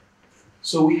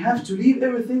 So we have to leave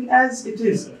everything as it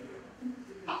is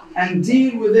and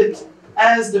deal with it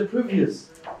as the previous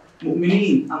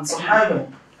mu'mineen and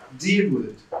sahaba deal with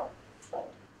it.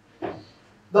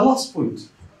 The last point.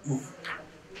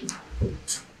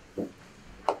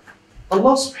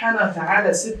 Allah subhanahu wa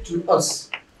ta'ala said to us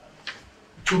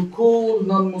to call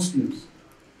non-Muslims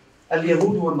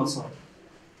al-Yahud wa al-Nasara.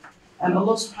 And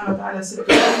Allah subhanahu wa ta'ala said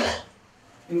to us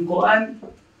in Quran,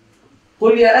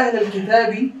 قُلْ يَا أَهْلَ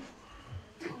الْكِتَابِ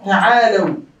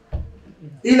تعالوا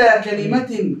إلى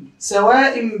كلمة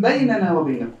سواء بيننا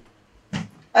وبينكم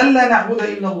ألا نعبد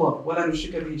إلا الله ولا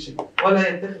نشرك به شيئا ولا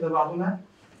يتخذ بعضنا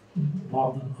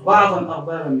بعضا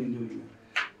أربابا من دون الله.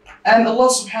 And Allah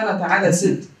subhanahu wa ta'ala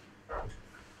said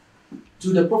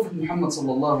to the Prophet Muhammad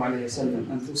sallallahu alayhi wa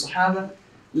sallam and to Sahaba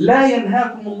لا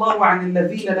ينهاكم الله عن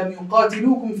الذين لم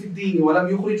يقاتلوكم في الدين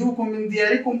ولم يخرجوكم من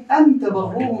دياركم أن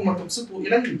تبروهم وتقسطوا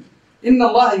إليهم إن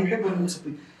الله يحب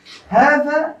المقسطين.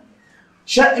 هذا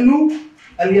شأن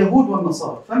اليهود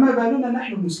والنصارى، فما بالنا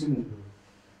نحن المسلمون؟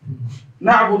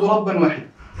 نعبد ربا واحد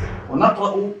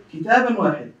ونقرأ كتابا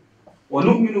واحد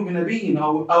ونؤمن بنبي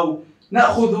أو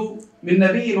نأخذ من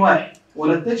نبي واحد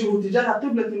ونتجه تجاه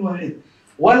قبلة واحدة،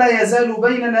 ولا يزال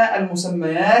بيننا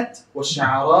المسميات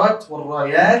والشعارات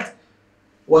والرايات،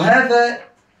 وهذا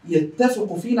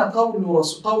يتفق فينا قول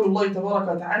الله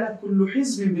تبارك وتعالى كل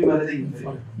حزب بما لديهم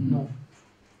فرحون.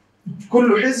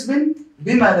 كل حزب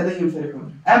بما لديهم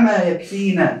فرحون. أما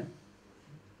يكفينا؟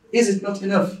 Is it not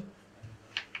enough?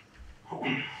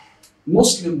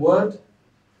 Muslim word,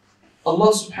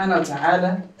 Allah subhanahu wa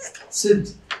ta'ala said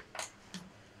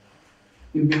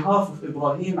in behalf of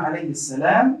Ibrahim alayhi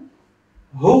salam,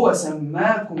 هو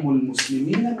سماكم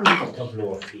المسلمين من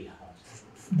قبل.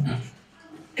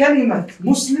 كلمة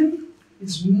Muslim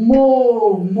is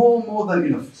more than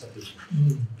enough.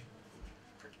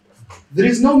 There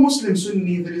is no Muslim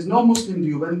Sunni, there is no Muslim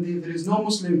Deobandi, there is no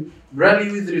Muslim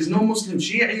Bralawi, there is no Muslim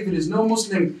Shi'i, there is no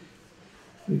Muslim.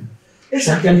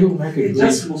 Can you make it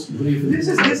just brief? This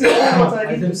is all what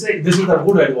I need to say. This is a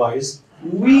good advice.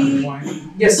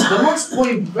 Yes, the last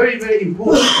point, very, very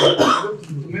important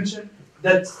to mention,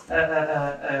 that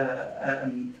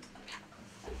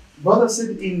brother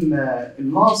said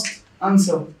in last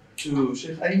answer to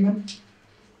Sheikh Ayman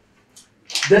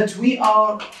that we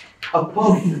are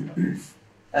above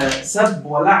sab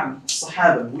wa la'n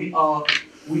sahaba.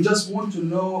 We just want to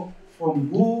know from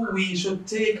who we should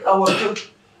take our fiqh.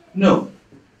 No,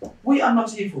 we are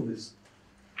not here for this.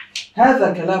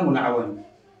 هذا كلام العوام.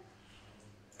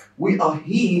 We are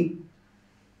here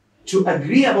to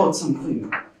agree about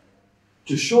something,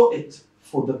 to show it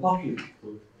for the public,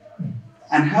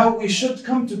 and how we should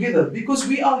come together, because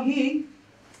we are here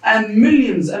and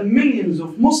millions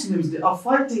of Muslims, they are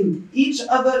fighting each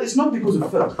other. It's not because of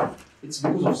fiqh, it's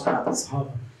because of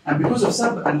Sahaba and because of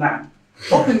Sab and La'an.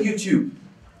 Open YouTube,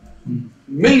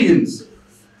 millions,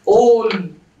 all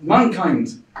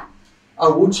mankind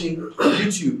are watching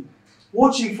YouTube,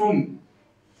 watching from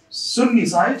Sunni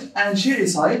side and Shi'i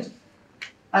side,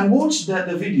 and watch the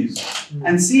videos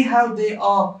and see how they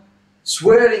are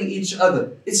swearing each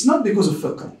other. It's not because of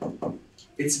fiqh,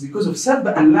 it's because of Sab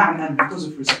and La'an and because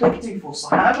of respecting for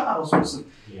Sahaba and Rasul.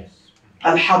 Yes.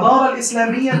 الحضارة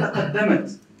الإسلامية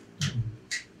تقدمت.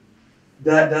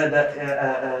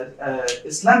 The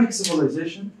Islamic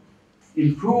civilization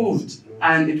improved,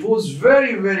 and it was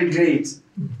very, very great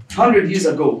 100 years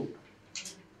ago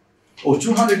or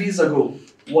 200 years ago,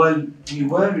 while we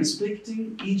were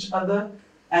respecting each other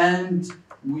and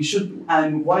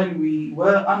while we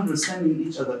were understanding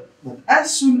each other. But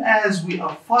as soon as we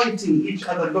are fighting each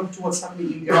other, look to what's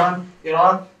happening in Iran,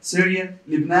 Iraq, Syria,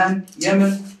 Lebanon,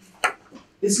 Yemen,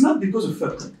 it's not because of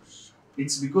fiqh,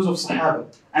 it's because of Sahaba,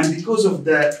 and because of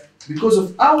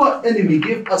our enemy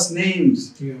give us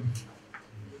names. Yeah.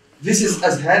 This is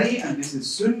Azhari, and this is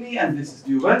Sunni, and this is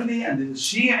Deobandi, and this is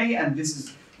Shi'i, and this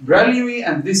is Bralawi,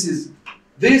 and this is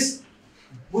this,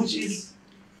 which is.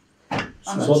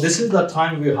 So this is the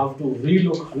time we have to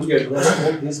readdress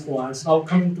all these points. Now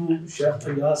coming to Sheikh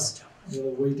Ayaz, we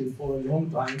were waiting for a long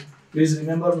time. Please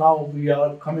remember, now we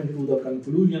are coming to the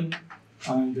conclusion,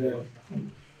 and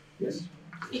yes.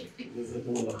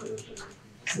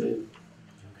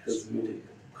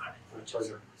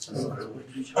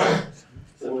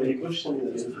 So my question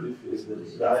is the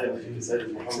ayah that recited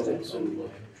Muhammad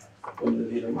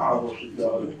والذين معه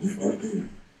شداء على الكفار.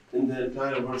 In the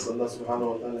entire verse, Allah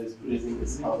subhanahu wa ta'ala is praising the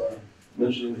Sahaba,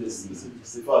 mentioning his specific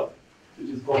sifat, which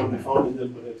is commonly found in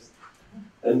them perhaps.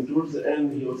 And towards the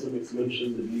end, he also makes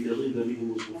mention that لِيَغِيظَ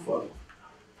بِهِمُ الْكُفَّارِ.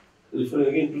 Referring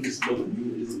again to this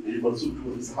mansub to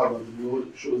the Sahaba, who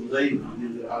shows ghayb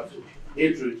in their heart,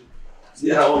 hatred.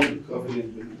 They are all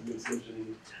kafirin when he makes mentioning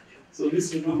it. So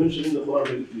this will be mentioned in the Quran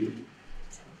very clearly.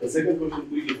 The second question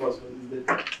quickly first one is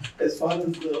that as far as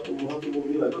the Ummahatul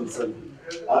Mu'minin are concerned,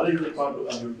 are they part of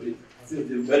Ahlul Bayt? Since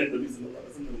they married Nabi Sallallahu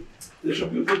Alaihi Wasallam, they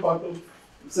should be also part of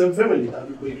the same family,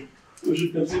 Ahlul Bayt. We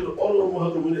should consider all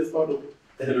Ummahatul Mu'minin as part of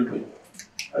Ahlul Bayt,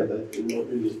 I think, in my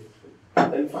opinion.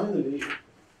 And finally,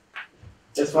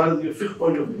 as far as your fiqh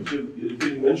point of view, you've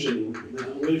been mentioning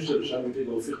that where should we take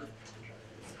our fiqh?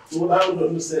 So what I want to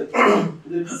understand,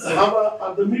 the Sahaba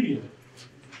are the medium.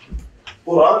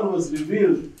 Quran was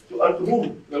revealed to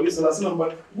whom? Nabi Sallallahu Alaihi Wasallam,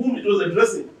 but whom it was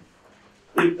addressing.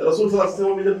 If Rasul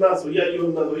Sallallahu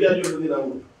Alaihi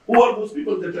Wasallam, who are those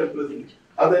people that are present?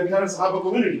 Are the entire Sahaba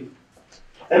community.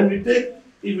 And if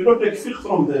we don't take fiqh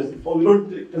from them, or we don't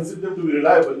consider them to be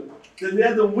reliable, then they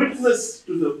are the witness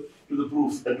to the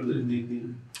proof and to the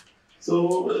thing. So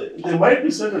there might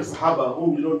be certain Sahaba whom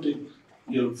you don't take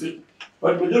your fiqh,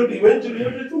 but majority eventually you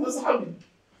take from the Sahabi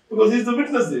because he's the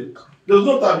witness there. There was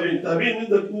no Tabi'in. Tabi'in means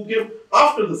that who came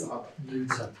after the Sahaba.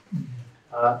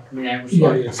 May I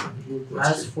respond? Yes.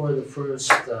 As for the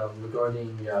first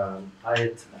regarding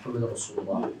Ayat Muhammad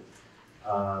Rasulullah,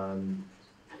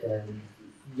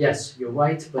 yes, you're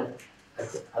right, but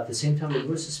at the same time, the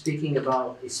verse is speaking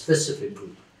about a specific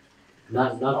group,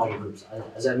 not all groups.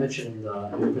 As I mentioned in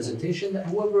the presentation, that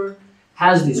whoever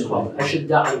has these qualities,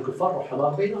 أشداء على الكفار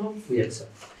رحماء بينهم, we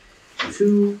accept.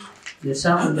 Two, Nisa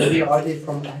al-Nabi, are they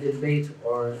from Ahlul Bayt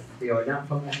or they are not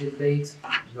from Ahlul Bayt?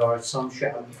 There are some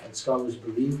Shia and scholars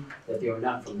believe that they are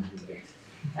not from Ahlul Bayt.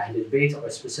 Ahlul Bayt are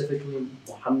specifically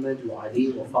Muhammad, wa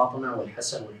Ali, wa Fatima, wa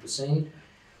Hassan, wa Hussein.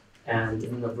 And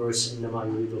in the verse, إنما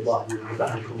يريد الله ليذهب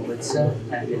عنكم الرجس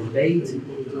أهل البيت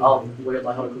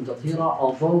ويطهركم تطهيرا.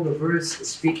 Although the verse is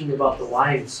speaking about the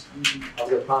wives of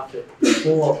the Prophet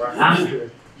before or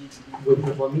after, with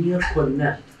the ضمير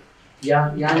كنا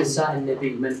يا نساء النبي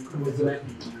من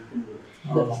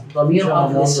ضمير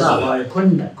of نساء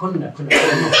كنا.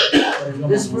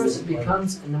 This verse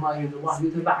becomes إنما يريد الله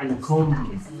ليذهب عنكم.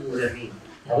 What does that mean?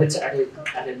 وليس أهل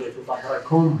البيت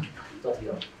ويطهركم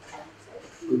تطهيرا.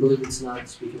 We believe it's not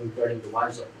speaking regarding the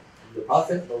wives of the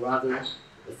Prophet, but rather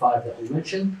the five that we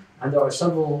mentioned. And there are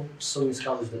several Sunni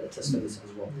scholars that attest to this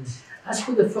as well. As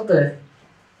for the fiqh,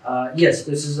 yes,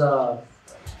 this is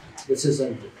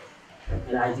an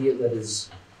idea that is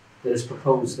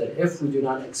proposed, that if we do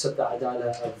not accept the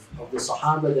adala of the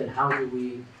Sahaba, then how do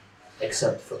we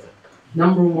accept fiqh?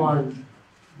 Number one,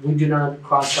 we do not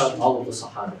cross out all of the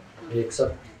Sahaba. We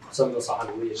accept some of the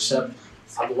Sahaba. We accept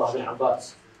Abdullah bin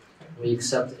Abbas. We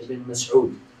accept Ibn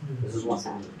Mas'ud. This is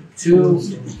one. Two,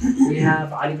 we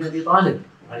have Ali ibn Abi Talib.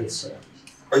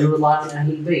 Or you rely on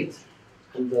Ahlul Bayt.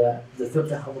 And the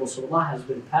fiqh of Rasulullah has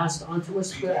been passed on to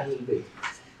us by Ahlul Bayt.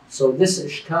 So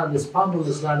this problem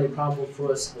is not a problem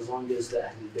for us as long as the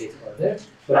Ahlul Bayt are there.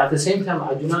 But at the same time,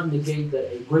 I do not negate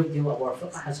that a great deal of our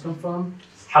fiqh has come from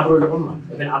Habr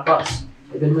al-Ummah, Ibn Abbas,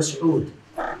 Ibn Mas'ud.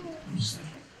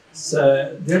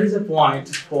 So there is a point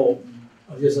for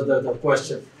just the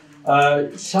question.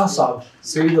 Shah Sahib,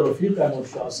 Sayyid Rafiq Ahmad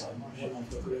Shah Sahib, one of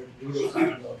the great leaders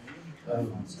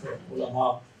and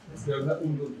ulama.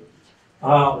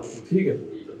 ठीक है.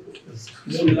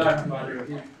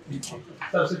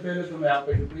 सबसे पहले तो मैं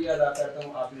आपका शुक्रिया अदा करता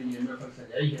हूँ, आपने ये महफिल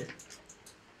सजाई है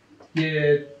कि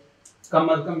कम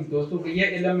अज कम दोस्तों को ये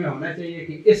इल्म में होना चाहिए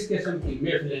कि इस किस्म की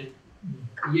महफिलें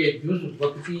ये जुज़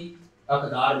वक्ती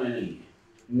अक़दार में नहीं है,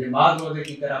 नमाज रोज़े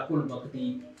की तरह कुल वक्ती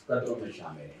कदरों में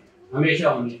शामिल है, हमेशा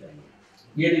होनी चाहिए.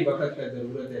 ये नहीं वक़्त का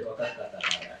ज़रूरत है, वक़्त का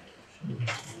तकाज़ा है.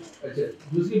 अच्छा,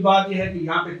 दूसरी बात यह है कि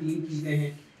यहाँ पे तीन चीज़ें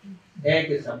हैं.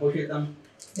 एक सबो शितम,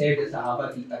 एक सहाबा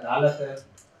की अदालत है,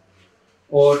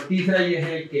 और तीसरा ये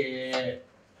है कि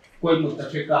कोई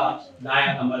मुत्तफ़िका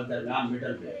लाया अमल दरमियान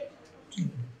मिडल पे है.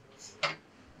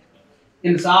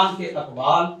 इंसान के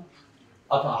अक़वाल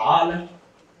अफ़आल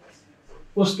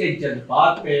उसके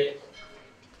जज्बात पे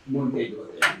मुंतज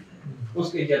होते हैं,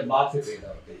 उसके जज्बात से पैदा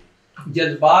होते हैं.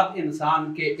 जज्बात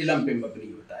इंसान के इल्म पे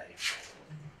मबनी होता है.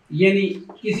 यानी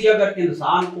किसी अगर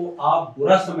इंसान को आप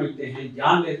बुरा समझते हैं,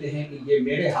 जान लेते हैं कि ये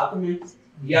मेरे हक में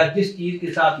या जिस चीज़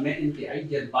के साथ मैं इंतहाई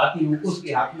जज्बाती हूँ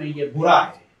उसके हक में ये बुरा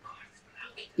है,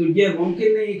 तो ये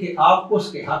मुमकिन नहीं कि आप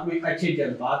उसके हक में अच्छे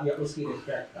जज्बात या उसकी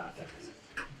रिस्पेक्ट कर सकें.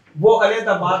 वो अलग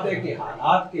बात है कि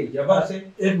हालात के जबर से.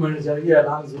 एक मिनट चाहिए,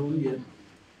 ऐलान ज़रूरी है.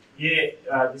 ये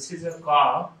this is a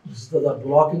car. This is the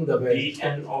blocking the way.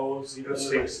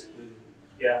 BNO06.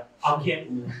 Yeah. Okay.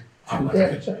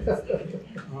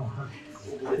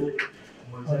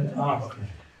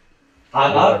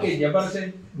 हालात के जबर से,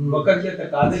 वक़्त के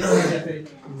तकाज़े की वजह से,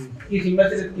 किसी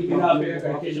मसलत की बिना पे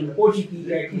अगर कोशिश की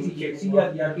जाए किसी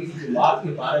शख्सियत या किसी बात के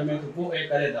बारे में, तो वो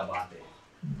एक अलग बात है.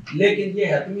 लेकिन ये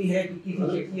हतमी है कि किसी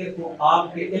शख्सियत को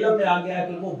आपके इल्म में आ गया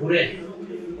कि वो बुरे हैं,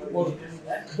 और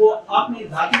वो अपने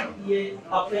जाती ये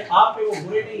अपने आप पे वो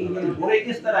बुरे नहीं है. बुरे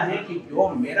इस तरह हैं कि जो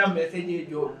मेरा मैसेज है,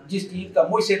 जो जिस चीज़ का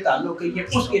मुझसे ताल्लुक़ है, ये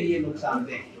उसके लिए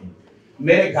नुकसानदेह है,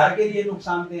 मेरे घर के लिए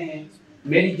नुकसानदेह हैं,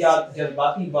 मेरी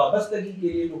जज्बाती वाबस्तगी के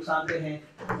लिए नुकसानदेह हैं,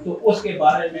 तो उसके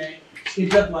बारे में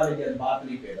इज्जत वाले जज्बात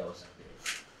नहीं पैदा हो सकते.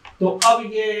 तो अब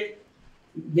ये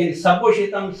यानी सबो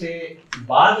शितम से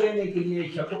बाज लेने के लिए,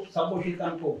 सबो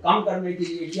शितम को कम करने के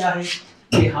लिए क्या है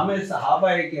कि हमें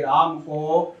सहाबा किराम को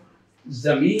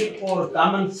ज़मीर और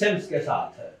कॉमन सेंस के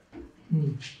साथ है,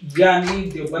 यानी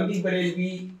देवबंदी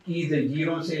बरेलवी की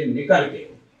जंजीरों से निकल के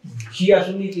شیعہ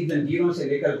سنی کی زنجیروں سے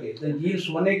نکل کے، زنجیر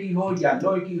سونے کی ہو یا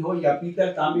لوہے کی ہو یا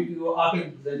پیتل تانبے کی ہو، آخر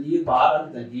زنجیر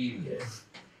بہرحال زنجیر ہی ہے.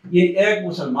 یہ ایک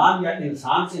مسلمان یا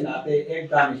انسان کے ناطے،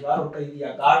 ایک دانشور اور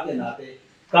تجزیہ کار کے ناطے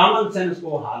کامن سینس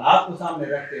کو، حالات کو سامنے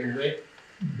رکھتے ہوئے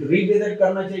ریوزٹ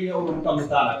کرنا چاہیے اور ان کا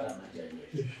مطالعہ کرنا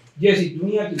چاہیے. جیسی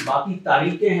دنیا کی باقی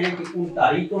تاریخیں ہیں کہ ان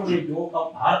تاریخوں میں جو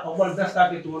ہر اول دستہ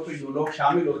کے طور پہ جو لوگ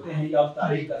شامل ہوتے ہیں یا اس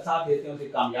تاریخ کا ساتھ دیتے ہیں اسے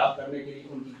کامیاب کرنے کے لیے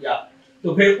ان کی کیا،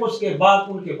 تو پھر اس کے بعد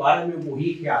ان کے بارے میں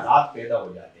وہی خیالات پیدا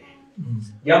ہو جاتے ہیں.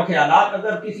 جب خیالات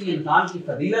اگر کسی انسان کی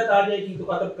فضیلت آ جائے گی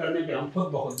تو ادب کرنے پہ ہم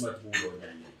خود بہت مجبور ہو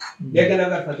جائیں گے، لیکن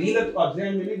اگر فضیلت اب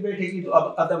ذہن میں نہیں بیٹھے گی تو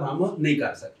اب ادب ہم نہیں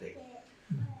کر سکتے.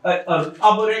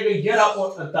 اب رہ گئی جرح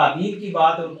اور تعدیل کی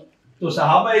بات، تو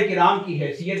صحابہ کرام کی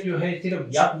حیثیت جو ہے صرف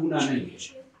یقونا نہیں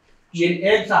ہے. یہ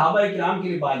ایک صحابہ کرام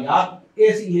کی روایات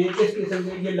ایسی ہیں اس قسم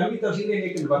کے، یہ لمبی تفصیل ہے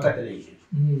لیکن وقت نہیں ہے.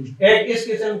 ایک اس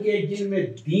قسم کے جن میں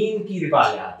دین کی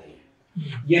روایات ہیں،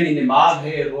 یعنی نماز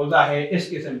ہے، روزہ ہے، اس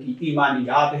قسم کی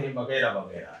ایمانیات ہیں وغیرہ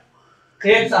وغیرہ.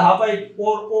 ایک صحابہ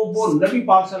اور وہ نبی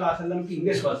پاک صلی اللہ علیہ وسلم کی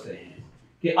نسبت سے ہیں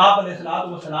کہ آپ علیہ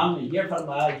الصلوۃ والسلام نے یہ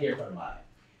فرمایا یہ فرمایا.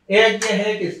 ایک یہ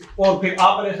ہے کہ اور پھر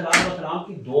آپ علیہ الصلوۃ والسلام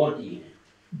کی دور کی ہیں،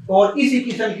 اور اسی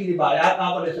قسم کی روایات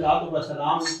آپ علیہ الصلوۃ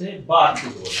والسلام سے بعد کی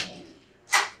دور کی ہیں.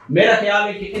 میرا خیال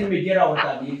ہے کہ ان میں جرح و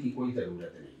تعدیل کی کوئی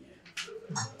ضرورت نہیں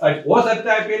ہے. ہو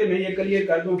سکتا ہے پہلے میں یہ کلیئر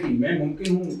کر دوں کہ میں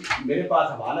ممکن ہوں میرے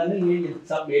پاس حوالہ نہیں ہے، یہ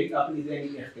سب میری اپنی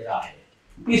ذہنی اختراع ہے،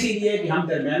 اسی لیے کہ ہم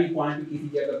درمیانی پوائنٹ کسی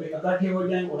جگہ پہ اکٹھے ہو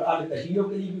جائیں اور اہل تشیع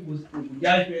کے لیے بھی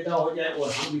گنجائش پیدا ہو جائے اور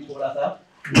ہم بھی تھوڑا سا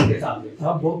ان کے سامنے.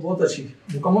 بہت اچھی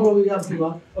مکمل ہو گئی آپ کی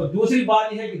بات. اور دوسری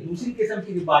بات یہ ہے کہ دوسری قسم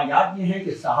کی روایات یہ ہیں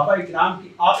کہ صحابہ کرام کی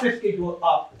آپس کے جو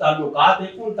تعلقات ہیں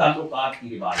ان تعلقات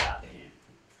کی روایات ہیں،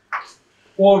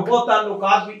 اور وہ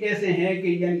تعلقات بھی ایسے ہیں کہ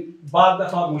یعنی بعض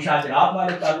دفعہ مشاجرات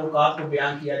والے تعلقات کو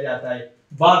بیان کیا جاتا ہے،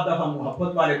 بعض دفعہ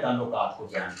محبت والے تعلقات کو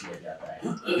بیان کیا جاتا ہے،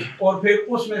 اور پھر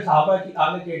اس میں صحابہ کی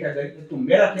آگے کیٹیگری. تو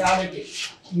میرا خیال ہے کہ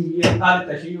یہ اہل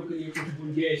تشیع کے لیے کچھ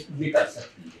گنجائش نکل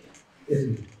سکتی ہے.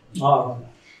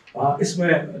 اس میں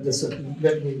جیسے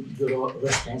let me give a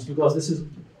response because this is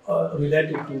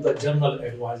related to the general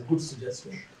advice. Good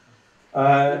suggestion.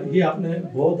 یہ آپ نے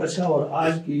بہت اچھا، اور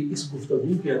آج کی اس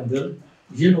گفتگو کے اندر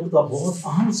یہ نقطہ بہت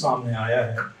اہم سامنے آیا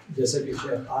ہے، جیسے کہ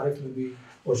شیخ عارف نے بھی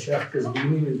اور شیخ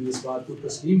قزوینی نے بھی اس بات کو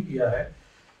تسلیم کیا ہے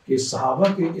کہ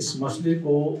صحابہ کے اس مسئلے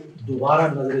کو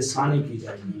دوبارہ نظر ثانی کی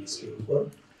جائے گی اس کے اوپر.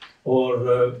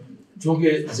 اور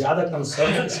چونکہ زیادہ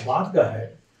کنسرن اس بات کا ہے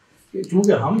کہ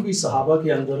چونکہ ہم بھی صحابہ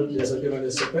کے اندر، جیسا کہ میں نے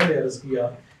اس سے پہلے عرض کیا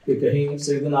کہ کہیں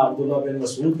سیدنا عبداللہ بن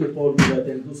مسعود کے قول کو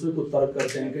لیتے ہیں، دوسرے کو ترک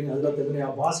کرتے ہیں، کہیں حضرت ابن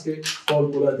عباس کے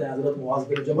قول کو لیتے ہیں، حضرت معاذ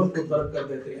بن جبل کو ترک کر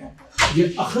دیتے ہیں.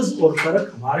 یہ اخذ اور ترک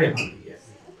ہمارے ہاں بھی ہے.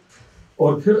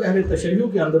 اور پھر اہل تشیع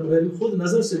کے اندر میری خود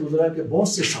نظر سے گزرا کہ بہت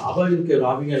سے صحابہ جن کے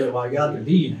راوی روایات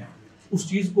لی ہیں، اس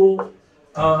چیز کو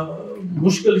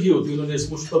مشکل یہ ہوتی ہے، انہوں نے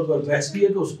اس مشکل پر بحث کی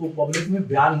ہے کہ اس کو پبلک میں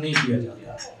بیان نہیں کیا جاتا.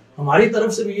 ہماری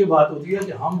طرف سے بھی یہ بات ہوتی ہے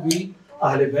کہ ہم بھی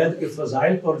اہل بیت کے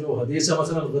فضائل پر جو حدیث ہے،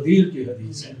 مثلا غدیر کی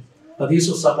حدیث ہے، حدیث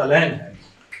الثقلین ہے،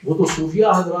 وہ تو صوفیہ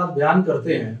حضرات بیان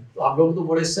کرتے ہیں، تو آپ لوگ تو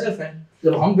بڑے سیف ہیں،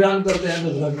 جب ہم بیان کرتے ہیں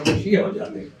تو شیعہ ہو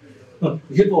جاتے ہیں.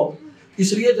 یہ تو اس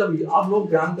لیے جب آپ لوگ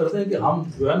بیان کرتے ہیں کہ ہم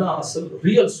جو ہے نا اصل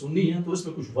ریئل سنی ہیں تو اس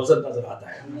میں کچھ وزن نظر آتا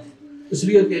ہے. اس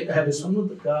لیے کہ اہل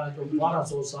سنت کا جو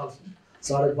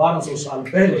 1200 سال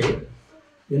پہلے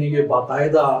یعنی یہ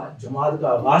باقاعدہ جماعت کا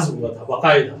آغاز ہوا تھا،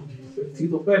 باقاعدہ تھی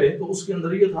تو پہلے، تو اس کے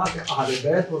اندر یہ تھا کہ اہل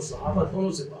بیت اور صحابہ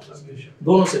دونوں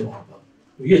سے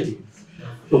محبت یہ تھی.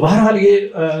 تو بہرحال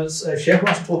یہ شیخ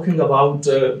was talking about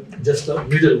just a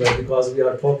middle way because we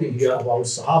are talking here about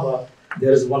Sahaba.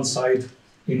 There is one side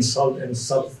insult and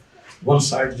self, one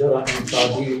side jara and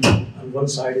ta'dil, and one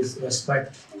side is respect,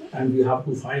 and we have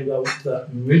to find out the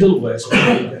middle way so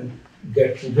that we can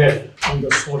get together on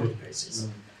the solid basis.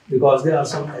 Because there are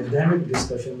some academic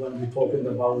discussion when we're talking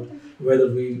about whether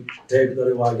we take the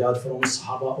riwayat from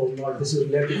Sahaba or not. This is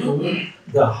related to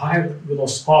the higher,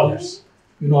 scholars,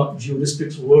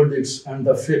 juristics, verdicts, and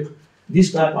the fiqh.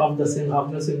 These type of the thing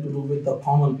have nothing to do with the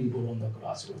common people on the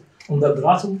grassroots. On the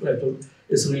grassroots level,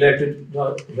 it's related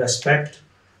to respect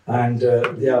and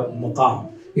their maqam,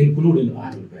 including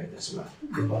Ahlul Bayt as well.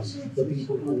 Because the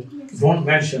people who don't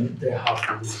mention, they have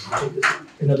to take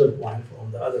another point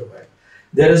from the other way.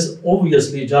 There is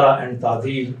obviously jara and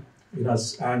ta'dil,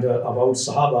 and about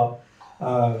Sahaba,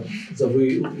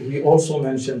 we also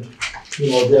mentioned,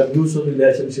 their mutual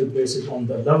relationship based on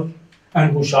the love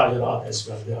and mushajarat as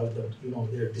well. They have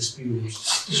their disputes.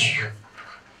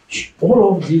 All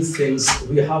of these things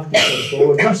we have to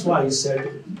control. That's why he said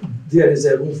there is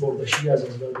a room for the Shias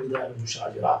as well with their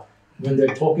mushajarat. When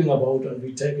they're talking about and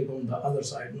we take it on the other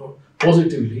side, not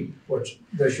positively, but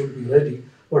they should be ready.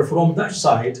 But from that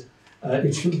side,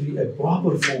 it should be a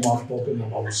proper form of talking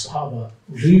about Sahaba,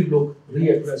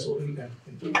 readdress or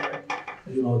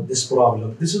this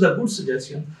problem. This is a good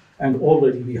suggestion, and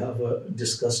already we have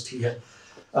discussed here.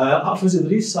 Hafiz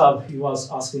Idris Saab, he was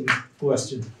asking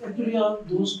question. Actually,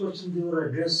 those questions they were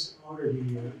addressed already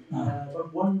here.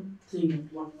 But one thing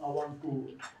I want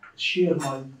to share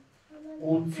my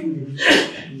own feelings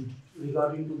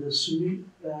regarding to the Sunni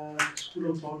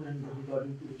school of thought and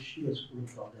regarding to the Shia school of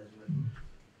thought as well.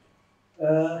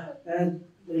 And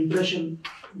the impression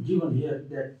given here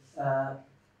that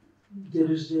there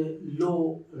is a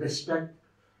low respect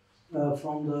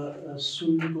from the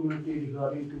Sunni community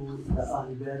regarding to the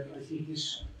Ahl Bayt. I think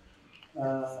this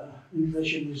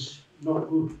impression is not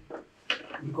good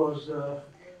because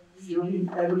in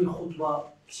every khutbah,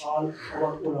 all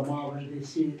our ulama, when they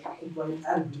say khutbah in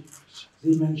Arabic,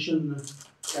 they mention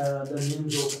the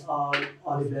names of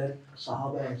Ahl Bayt,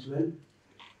 Sahaba as well,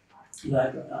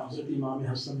 like Hazrat Imam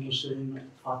Hassan, Hussein,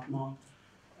 Fatima,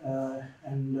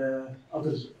 and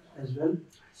others as well.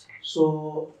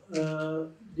 So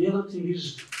the other thing is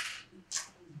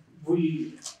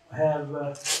we have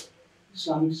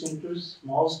Islamic centers,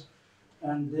 mosques,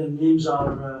 and their names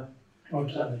are to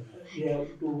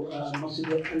Masjid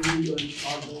al-Ali and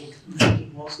all those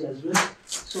mosques as well.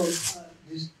 So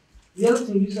the other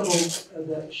thing is about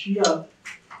the Shia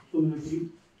community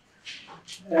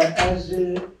as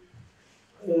in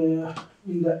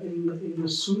the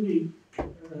Sunni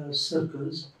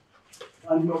circles.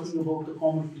 I'm talking about the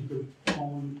common people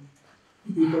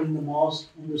in the mosque,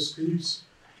 on the streets.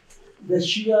 The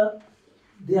Shia,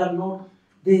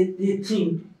 they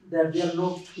think that they are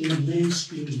not in the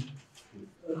mainstream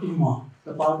Ummah,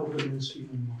 the part of the mainstream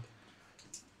Ummah.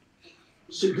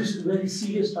 So this is a very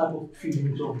serious type of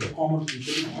feelings of the common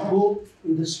people. If you go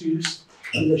in the streets,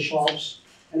 in the shops,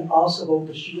 and ask about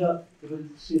the Shia, they will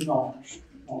say, no,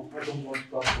 I don't want to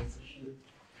talk about the Shia.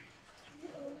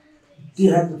 They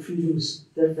have the feelings,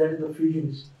 that is the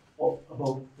feelings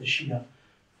about the Shia.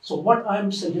 So what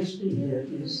I'm suggesting here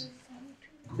is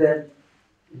that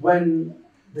when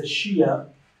the Shia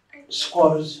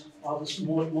scholars, or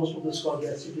most of the scholars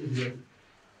that are sitting here,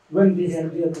 when they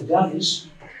have their majalis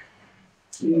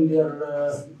in their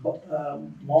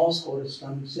mosque or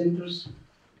Islamic centers,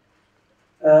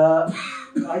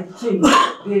 I think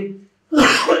they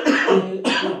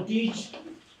teach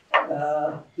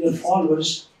their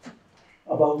followers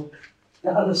about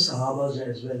the other Sahabas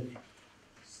as well.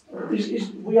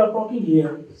 We are talking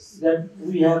here that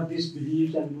we have these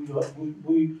beliefs and we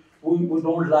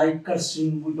don't like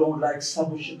cursing, we don't like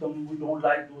sabushitam, we don't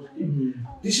like those things.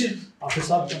 This is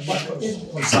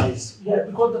concise. Yeah,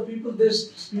 because the people they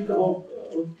speak about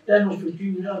 10 or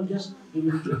 15 minutes, I'm just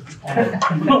giving it.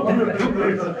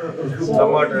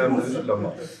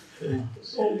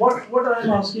 So what I'm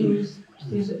asking is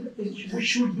we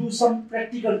should do some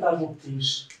practical type of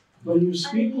things. When you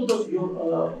speak to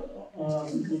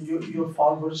your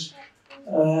followers,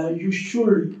 you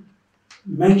should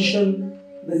mention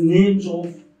the names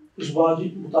of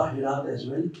Azwaj Mutahhirat as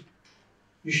well.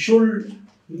 You should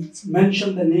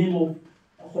mention the name of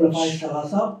Khulafai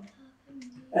Thalatha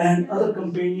and other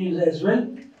companions as well.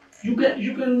 You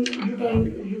can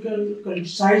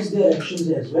criticize their actions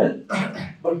as well,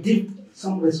 but give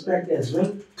some respect as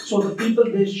well. So the people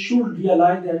they should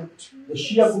realize that the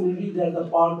Shia community they are the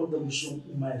part of the Muslim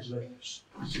Ummah as well.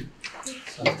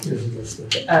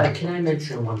 Can I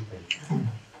mention one thing?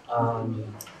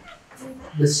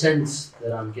 The sense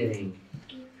that I'm getting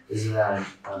is that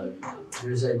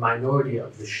there's a minority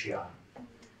of the Shia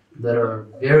that are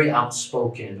very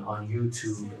outspoken on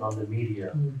YouTube and on the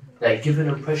media that give an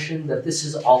impression that this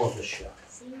is all of the Shia,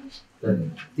 that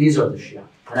these are the Shia.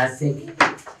 And I think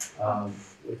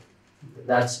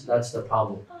that's the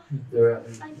problem. There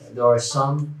are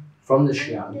some from the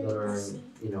Shia that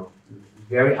are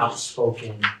very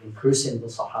outspoken in cursing the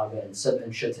Sahaba and Sab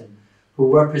and Shaitan,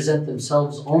 who represent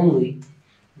themselves only,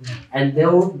 and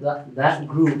that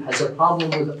group has a problem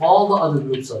with all the other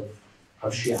groups of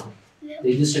Shia.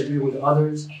 They disagree with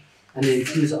others, and they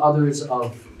accuse others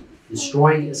of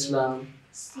destroying Islam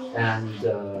and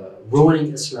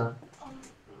ruining Islam.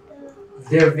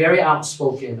 They're very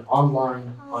outspoken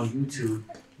online, on YouTube.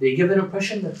 They give an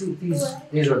impression that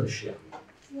these are the Shia.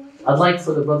 I'd like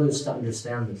for the brothers to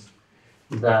understand this,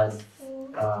 that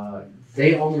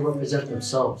they only represent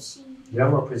themselves. They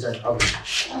don't represent others.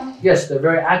 Yes, they're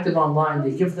very active online.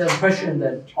 They give the impression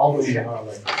that all the Shia are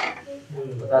like that.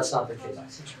 But that's not the case.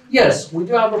 Yes, we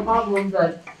do have a problem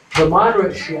that the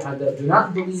moderate Shia that do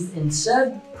not believe in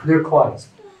Seb, they're quiet.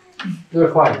 They're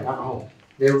quiet at home.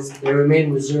 They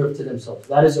remain reserved to themselves.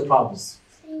 That is a problem.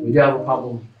 We do have a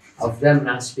problem of them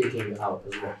not speaking out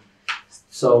as well.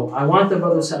 So I want the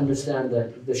brothers to understand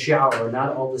that the Shia are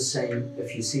not all the same.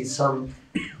 If you see some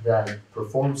that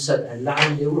perform Sab and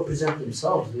La'an, they represent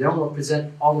themselves. They don't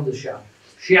represent all of the Shia.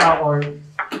 Shia are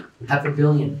 500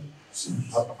 million,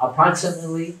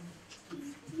 approximately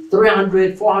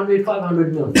 300, 400,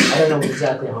 500 million. I don't know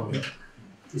exactly how many.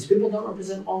 These people don't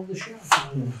represent all of the Shia.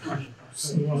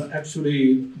 So,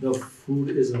 actually, the food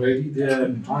is ready there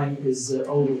and time is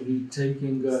already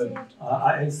taking.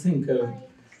 I think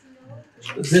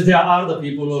there are the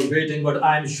people who are waiting, but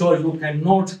I'm sure you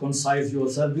cannot concise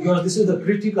yourself because this is the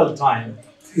critical time.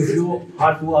 If you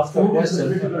have to ask a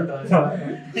question.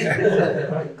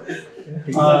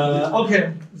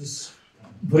 Okay, just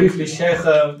briefly, Sheikh,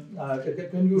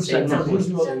 can you introduce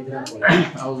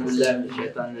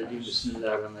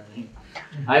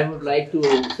I would like to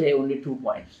say only 2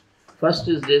 points. First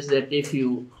is this, that if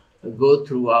you go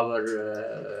through our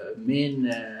main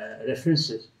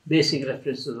references, basic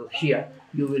references of Shia,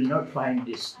 you will not find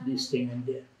this thing in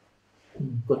there.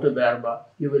 Kutub Arba,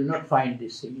 you will not find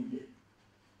this thing in there.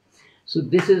 So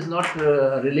this is not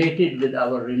related with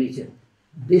our religion.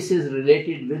 This is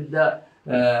related with the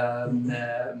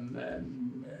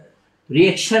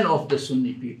reaction of the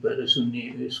Sunni people, the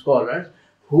Sunni scholars,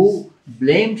 who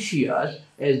blame Shias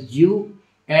as Jew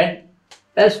and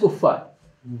as kuffar.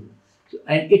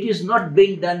 And it is not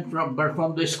being done from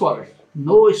the scholars.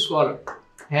 No scholar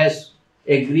has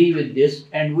agreed with this,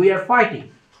 and we are fighting.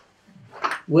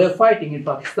 We are fighting in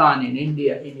Pakistan, in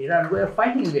India, in Iran. We are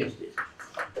fighting against this.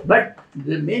 But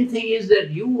the main thing is that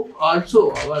you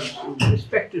also, our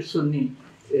respected Sunni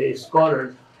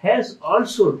scholars, has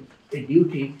also a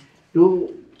duty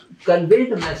to convey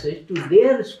the message to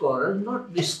their scholars.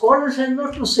 Not the scholars and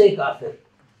not to say kafir.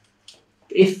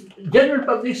 If general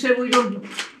public say we don't,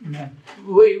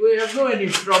 we have no any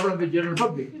problem with general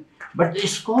public, but the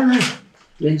scholars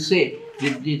will say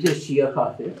that this is Shia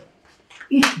kafir.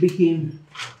 It became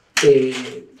a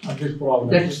big problem.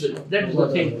 That is the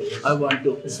thing I want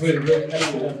to. It's very good.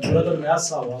 Brother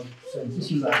Nasa was.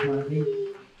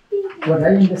 What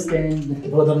I understand,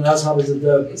 Brother Nasa is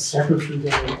the Secretary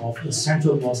General of the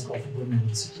Central Mosque of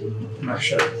Birmingham City.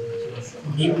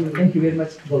 Thank you very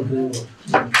much.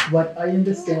 What I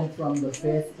understand from the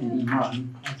faith and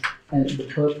Iman, and the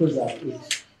purpose of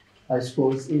it, I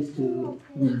suppose, is to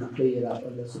win the prayer of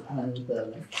Allah subhanahu wa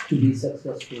ta'ala, to be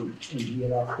successful in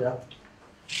hereafter.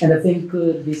 And I think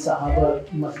the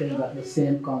Sahaba must have got the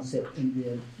same concept in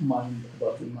their mind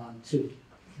about Iman too.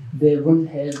 They wouldn't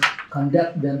have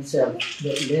conduct themselves,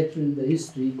 but later in the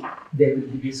history, they will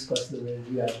be discussed the way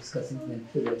we are discussing them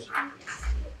today.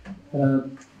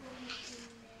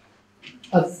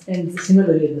 And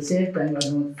similarly, at the same time, I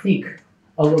don't think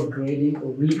our grading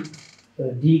or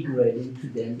degrading to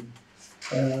them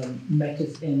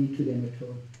matters any to them at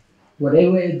all.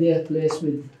 Whatever they are placed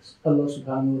with Allah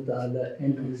subhanahu wa ta'ala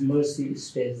and His mercy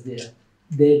stays there.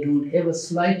 They don't have a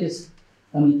slightest,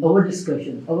 our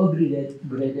discussion, our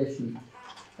gradation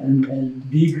and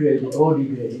degrading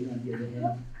on the other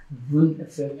hand, wouldn't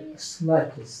affect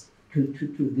slightest to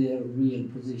their real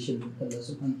position with Allah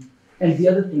subhanahu wa ta'ala. And the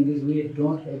other thing is we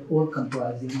don't have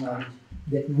all-comprising knowledge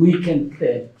that we can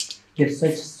claim that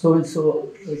such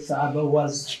so-and-so Sahaba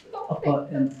was upper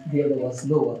and the other was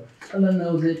lower. Allah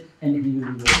knows it and He will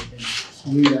reward them.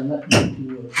 We are not going to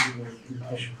reward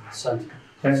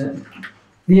them.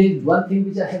 The one thing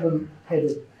which I have an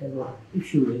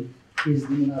issue with is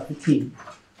the Munafiqeen.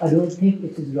 I don't think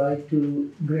it is right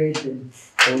to grade them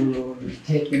or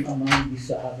take them among the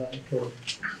Sahaba at all.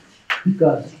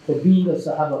 Because for being a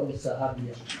Sahaba or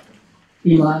Sahabiya,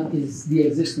 Iman is, the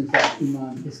existence of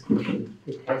Iman is crucial.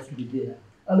 It has to be there.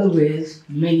 Otherwise,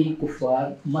 many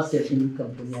kuffar must have been in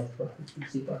company of Prophet,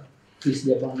 peace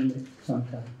be upon him,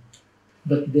 sometime.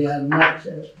 But they are not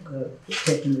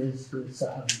taken as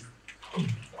Sahabi.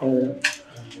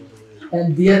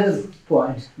 And the other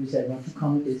point which I want to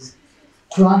comment is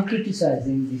Quran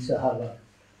criticizing the Sahaba.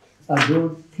 I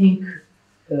don't think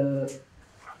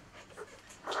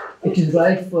it is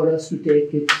right for us to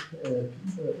take it,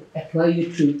 apply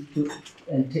it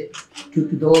to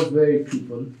those very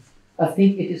people. I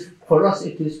think it is, for us,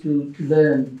 it is to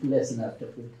learn lesson out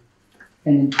of it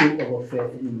and improve our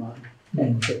faith in Iman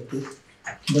and practice.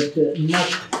 But not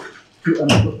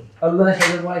to, Allah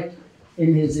has a right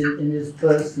in his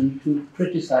person to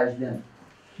criticize them,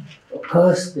 or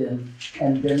curse them,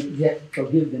 and then yet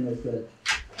forgive them as well.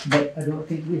 But I don't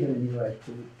think we have any right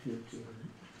to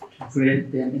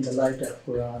grade them in the light of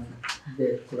Quran.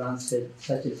 The Quran said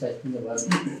such and such thing about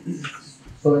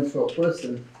so and so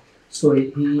person, so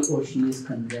he or she is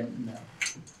condemned now.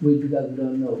 because we don't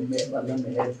know, Allah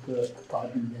may have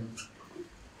pardoned them.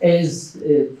 As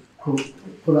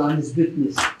Quran is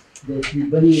witness that the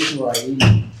Bani Israel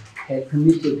had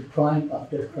committed crime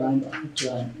after crime after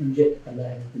crime, and yet Allah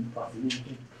has been pardoning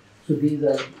them. So these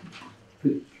are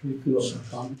few of the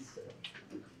comments.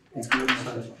 Thank you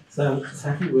very much. So,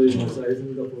 thank you very much. I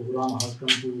think the program has come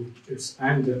to its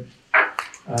end.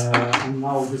 And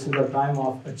now this is the time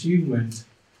of achievement.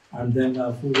 And then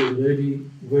food is ready,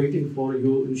 waiting for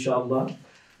you, inshallah.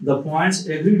 The points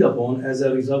agreed upon as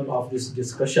a result of this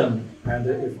discussion, and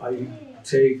if I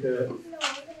take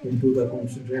into the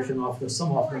consideration of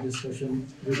some of the discussion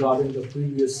regarding the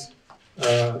previous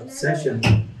session,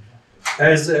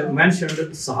 as mentioned,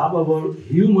 Sahaba were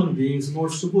human beings, not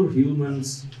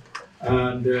superhumans,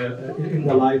 and in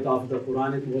the light of the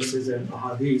Quranic verses and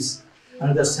Hadith.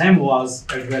 And the same was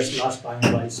addressed last time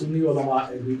by Sunni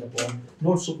ulama agreed upon,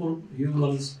 not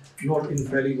superhumans, not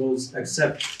infallibles,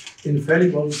 except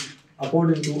infallibles.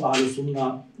 According to Ahl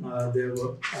Sunnah, there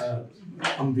were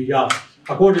Anbiya.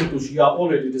 According to Shia,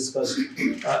 already discussed,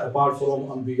 apart from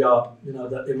Anbiya,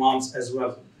 the Imams as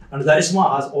well. And the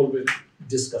Isma has always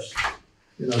discussed,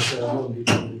 so no need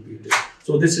to repeat it.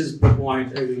 So this is the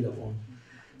point agreed upon.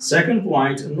 Second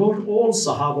point, not all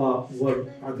Sahaba were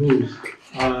adul.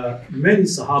 Many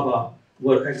Sahaba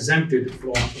were exempted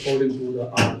from, according to the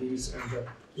ahadith and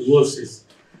the verses.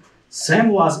 Same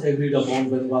was agreed upon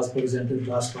when was presented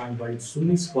last time by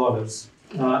Sunni scholars,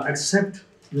 except,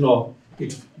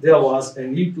 there was a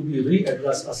need to be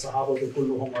readdressed as Sahaba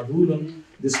kulluhum adulun.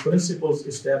 This principle is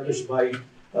established by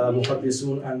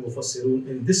Muhaddisun and Mufassirun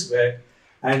in this way,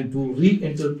 and to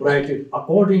reinterpret it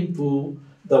according to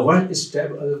the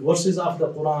verses of the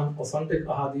Quran, authentic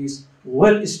ahadith,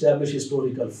 well-established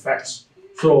historical facts.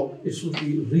 So it should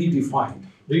be redefined.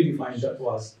 That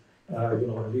was,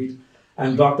 read.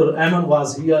 And Dr. Aman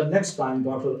was here next time.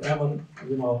 Dr. Aman,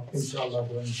 inshallah,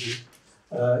 going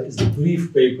to is the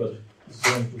brief paper is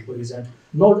going to present.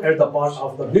 Not at the part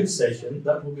of the big session.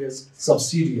 That will be a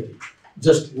subsidiary.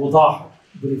 Just wudaha,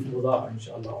 brief wudaha,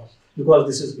 inshallah. Because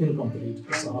this is incomplete,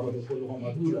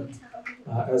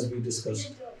 as we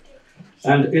discussed.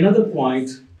 And another point,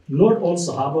 not all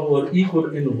Sahaba were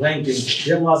equal in ranking.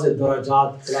 There was a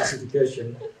darajat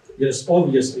classification. Yes,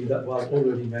 obviously, that was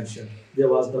already mentioned. There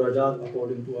was darajat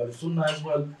according to our Sunnah as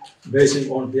well, based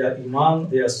on their iman,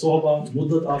 their sohbah,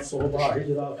 muddat of sohbah,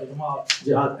 hijrah, khidmah,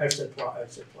 jihad, etc.,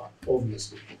 etc.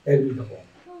 Obviously, agreed upon,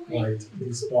 right,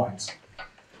 these points.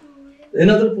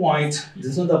 Another point,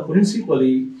 this is the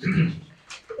principally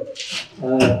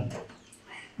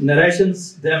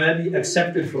narrations, they may be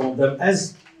accepted from them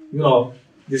as,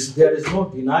 there is no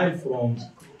denial from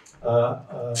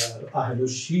Ahlul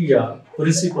Shia.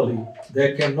 Principally,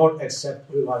 they cannot accept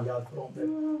riwayat from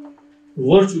them.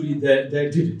 Virtually, they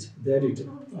did it.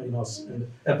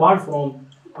 And apart from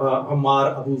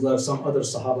Ammar, Abu Dhar, some other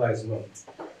Sahaba as well.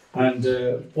 And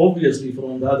obviously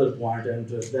from the other point, and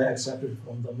they accepted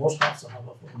from the most of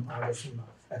Sahaba from Ahl Sunnah,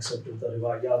 accepted the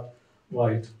riwayat,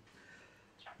 right?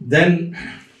 Then,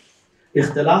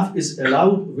 ikhtilaf is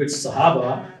allowed with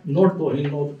Sahaba, not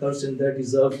tohin, not person that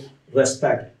deserve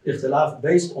respect. Ikhtilaf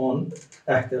based on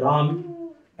ihtiram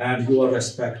and your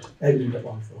respect, agreed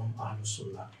upon from Ahl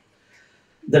Sunnah.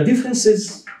 The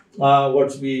differences,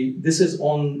 this is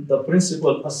on the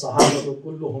principle as-sahabatu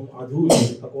kulluhum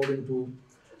adul, according to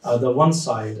the one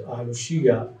side, Ahlul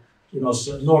Shia,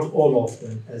 so not all of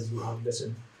them, as you have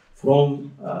listened.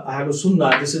 From Ahlul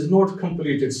Sunnah, this is not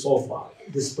completed so far,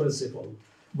 this principle.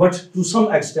 But to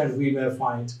some extent, we may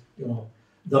find,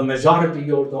 the majority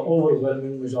or the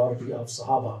overwhelming majority of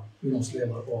Sahaba, they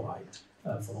were all right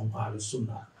from Ahlul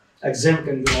Sunnah. Exempt,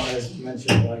 as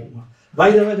mentioned by Imam. By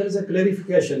the way, there is a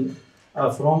clarification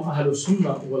from Ahlul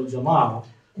Sunnah wal Jama'ah.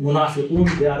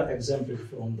 Munafiqun, they are exempted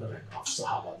from the rank of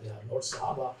Sahaba. They are not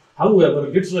Sahaba. However,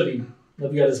 literally,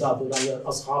 Nabi alayhi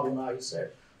Ashabuna, he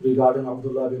said, regarding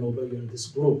Abdullah bin Ubay in this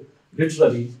group,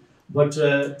 literally, but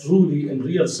truly, in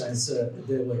real sense,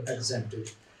 they were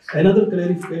exempted. Another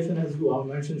clarification, as you have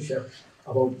mentioned, Sheikh,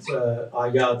 about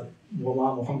ayat,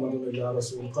 وَمَا مُحَمَّدٌ إِلَّا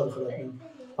رَسُولٌ قَدْ خَلَتْ مِنْ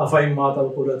أَفَإِنْ مَاتَ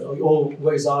وَقُلَتْ أَوْ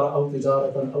وَإِزَارَ أَوْ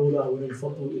تِجَارَةً أَوْ لَهْوٍ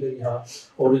انْفَضُّوا إِلَيْهَا,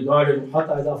 or regarding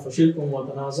حَتَّى إِذَا فَشِلْتُمْ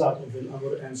وَتَنَازَعْتُمْ فِي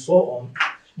الْأَمْرِ, and so on.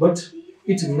 But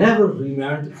it never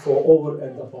remained for over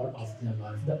at the part of their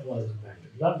life. That was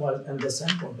abandoned. That was in the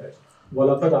same context.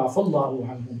 وَلَقَدْ عَفَى اللَّهُ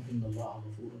عَنْهُمْ إِنَّ اللَّهَ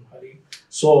غَفُورٌ حَلِيمٌ.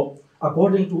 So,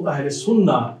 according to Ahl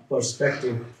Sunnah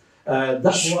perspective,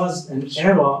 that was an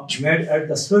error made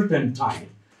at a certain time,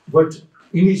 but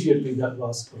immediately that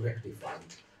was rectified.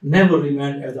 Never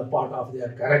remained as a part of their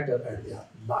character and their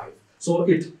life. So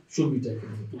it should be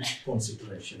taken into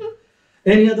consideration.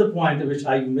 Any other point which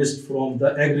I missed from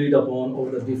the agreed upon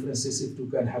or the differences, if you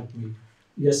can help me?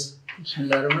 Yes?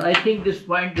 I think this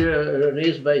point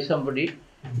raised by somebody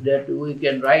that we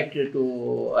can write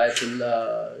to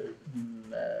Ayatollah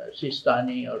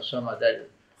Sistani or some other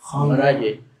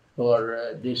Maharaji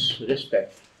for this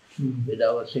respect with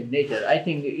our signature. I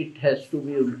think it has to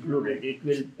be included. It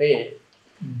will pay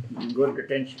good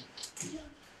attention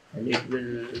and it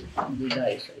will be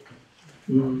nice, I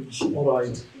think. All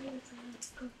right.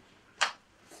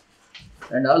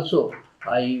 And also,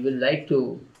 I will like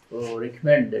to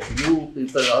recommend that you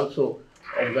people also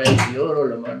advise your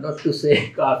ulama not to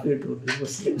say kafir to the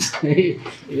Muslims.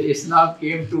 Islam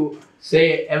came to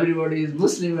say everybody is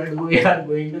Muslim and we are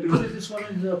going to. This one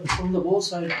is from the both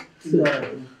sides.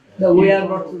 No, we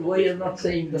are not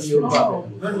saying that you are kafir.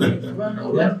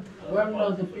 When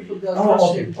the people they are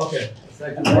okay.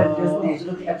 just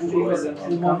look at people that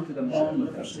come to the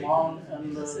Islam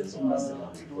and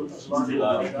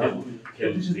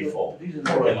Came before,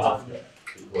 came after.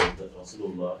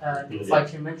 If I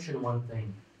can mention one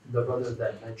thing, the brother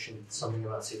that mentioned something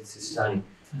about Sayyid Sistani.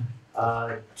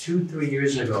 2-3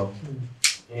 years ago,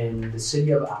 in the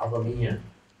city of A'zamiyya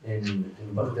in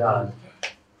Baghdad,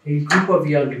 a group of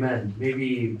young men,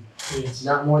 maybe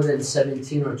not more than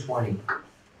 17 or 20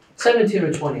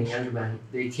 young men,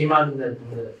 they came out in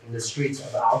the streets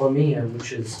of A'zamiyya,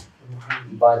 which is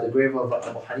by the grave of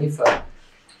Abu Hanifa,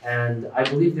 and I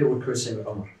believe they were cursing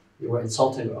Umar. They were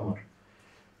insulting Umar.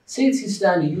 Sayyid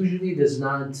Sistani usually does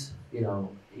not,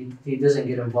 he doesn't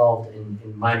get involved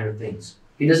in minor things.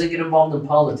 He doesn't get involved in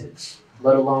politics,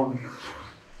 let alone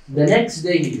the next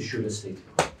day he issued a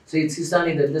statement. Sayyid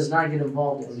Sistani that does not get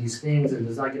involved in these things and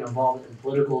does not get involved in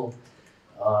political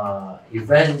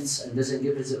events and doesn't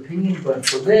give his opinion. But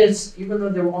for this, even though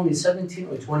there were only 17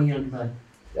 or 20 young men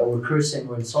that were cursing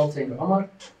or insulting Umar,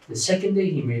 the second day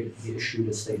he issued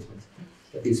a statement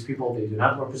that these people, they do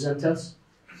not represent us.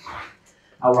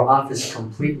 Our office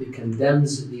completely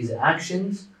condemns these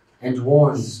actions and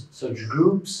warns such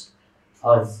groups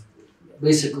of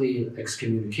basically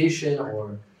excommunication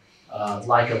or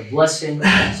lack of blessing,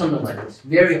 something like this.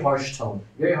 Very harsh tone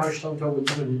toward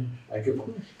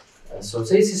so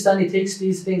Sayyid Sistani takes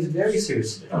these things very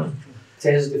seriously.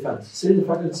 To his defense. Say the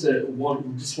fact it's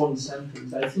just one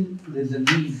sentence. I think there's a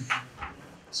need,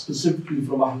 specifically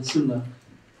from Ahl Sunnah,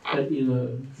 that,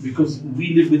 because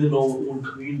we live within our own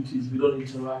communities, we don't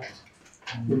interact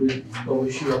with our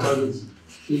Shia brothers.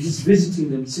 It's just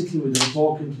visiting them, sitting with them,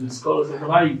 talking to the scholars. And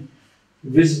when I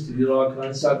visited Iraq and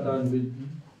I sat down with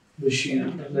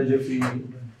Bashir Najafi,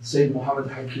 Sayyid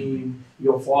Muhammad Hakim,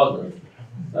 your father,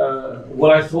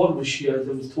 what I thought was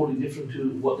Shiaism was totally different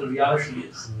to what the reality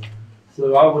is.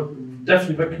 So I would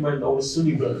definitely recommend our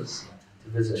Sunni brothers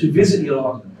to visit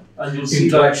Iraq, and you'll see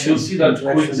that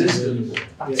coexistence.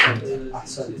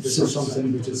 This is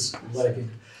something which is lacking.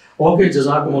 Okay,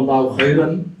 Jazakumullahu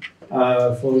khairan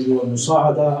for your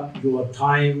musa'ada, your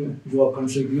time, your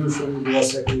contribution, your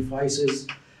sacrifices.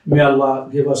 May Allah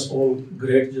give us all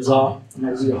great jaza.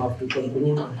 Now we have to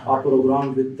conclude our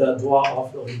program with the dua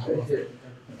of the Holy.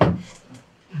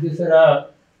 जिस तरह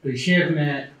शेख ने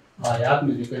आयात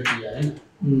में जिक्र किया है ना,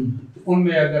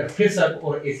 उनमें अगर फिस्क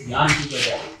और इस्यान की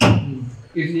वजह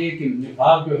इसलिए कि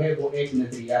निफाक जो है वो एक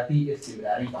नजरियाती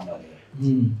इस्तिमरारी अमल है,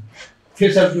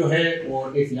 फिस्क जो है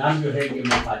और इस्यान जो है ये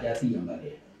मफाजाती अमल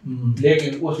है,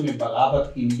 लेकिन उसमें बगावत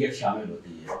की नीयत शामिल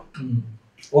होती है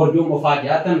और जो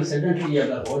मफाजातन सेकेंडरी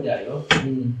अगर हो जाए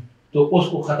तो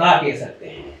उसको खता कह सकते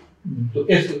हैं। तो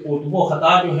इस वो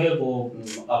खता जो है वो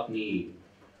अपनी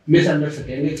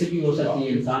मिसअंडरस्टैंडिंग से भी हो सकती है,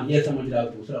 इंसान ये समझ रहा है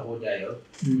दूसरा हो जाए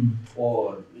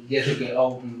और जैसे कि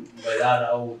बाजार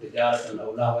आओ तिजारत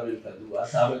हो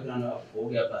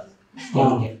गया बस क्या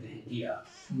कहते हैं किया,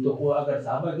 तो वो अगर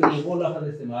साहबा के लिए वो लफ्ज़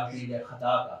इस्तेमाल किया जाए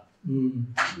खता का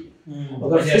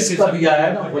अगर फिस्क का दिया है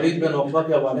ना वलीद बिन उक़बा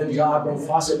के हवाले में जहाँ आप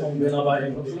फासिक़ुन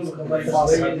बिनबाइन।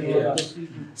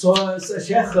 So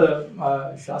Sheikh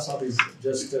Shah Sahib is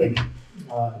just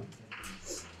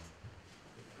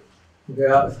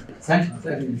thank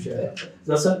you, Sheikh.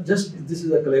 So just this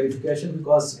is a clarification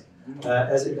because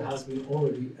as it has been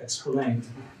already explained,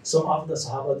 some of the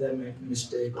Sahaba they made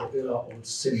mistake or error or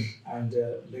sin and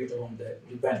later on they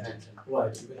repented,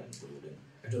 right? Even including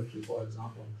adultery, for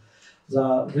example.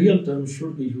 The real term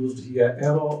should be used here,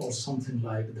 error or something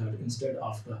like that, instead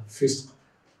of the fisq,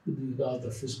 because the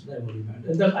fisq never remained.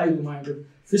 And then I reminded,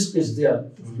 fisq is there,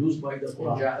 used by the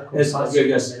Quran. Yes,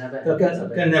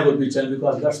 can never be changed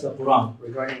because that's the Quran.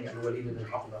 Regarding Al-Walid ibn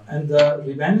Uqba. And the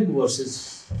remaining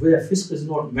verses where fisq is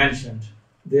not mentioned,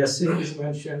 their sin is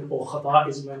mentioned or khata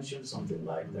is mentioned, something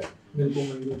like that.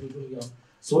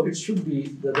 So it should be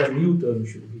the new term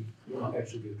should be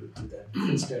attributed to them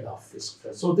instead of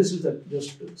fisq. So this is the just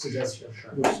suggestion.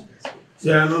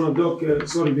 Yeah, no, Doc.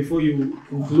 Sorry, before you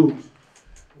conclude,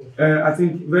 I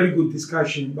think very good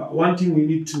discussion. But one thing we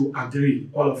need to agree,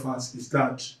 all of us, is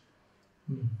that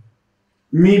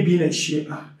me being a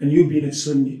Shia and you being a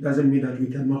Sunni doesn't mean that we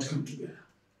cannot come together.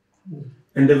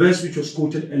 And the verse which was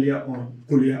quoted earlier on,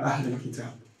 قُلْ يَا أَهْلَ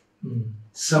الْكِتَابِ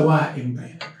سَوَاءٍ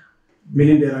بَيْنَنَا,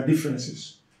 meaning there are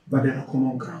differences, but there are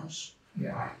common grounds.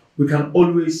 Yeah. We can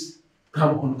always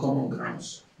come on common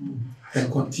grounds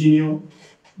and continue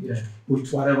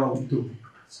with whatever we do.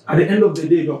 At the end of the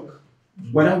day, Doc,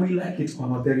 whether we like it or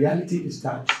not, the reality is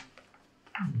that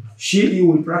Shi'i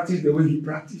will practice the way he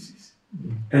practices,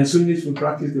 and Sunnis will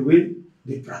practice the way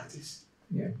they practice.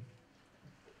 Yeah.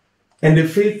 And the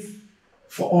faith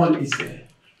for all is there.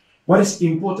 What is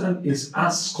important is,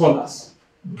 as scholars,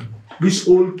 this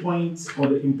whole point or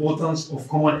the importance of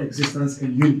common existence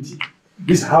and unity.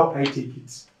 This is how I take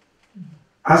it.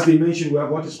 As they mentioned, we have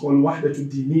what is called Wahdatul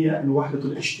Diniyya and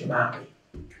Wahdatul Ijtima'i.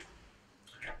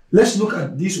 Let's look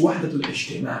at this Wahdatul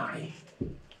Ijtima'i.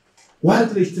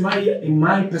 Wahdatul Ijtima'i, in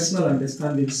my personal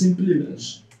understanding, simply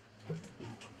means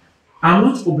I'm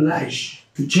not obliged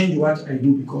to change what I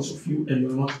do because of you, and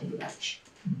you're not obliged.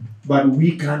 But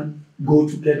we can go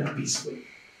together peacefully.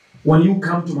 When you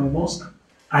come to my mosque,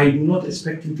 I do not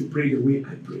expect you to pray the way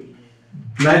I pray.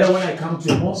 Neither when I come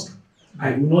to a mosque,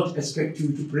 I do not expect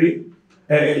you to pray,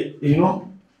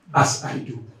 as I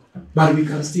do. But we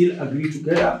can still agree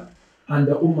together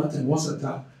under Ummat and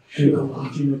Wasata, and we can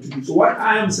continue to do so. What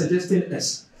I am suggesting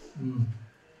is,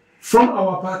 from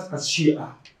our part as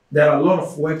Shia, there are a lot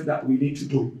of work that we need to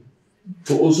do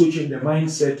to also change the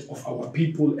mindset of our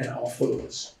people and our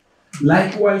followers.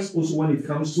 Likewise, also when it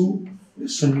comes to the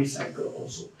Sunni cycle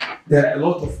also, there are a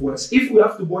lot of works. If we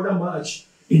have to bother much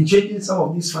in changing some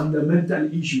of these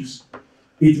fundamental issues,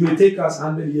 it may take us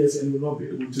 100 years and we'll not be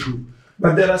able to do.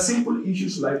 But there are simple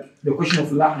issues like the question of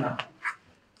la'na,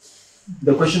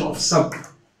 the question of sabr,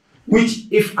 which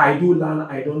if I do la'na,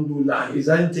 I don't do la'na. It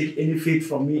doesn't take any faith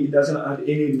from me, it doesn't add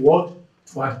any reward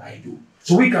to what I do.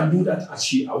 So we can do that as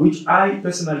Shia, which I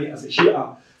personally as a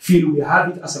Shia feel we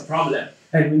have it as a problem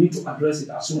and we need to address it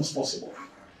as soon as possible.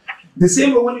 The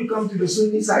same way when you come to the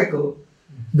Sunni cycle,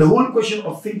 the whole question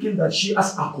of thinking that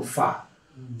Shias are kuffar,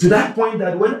 to that point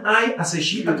that when I as a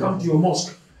Shia come to your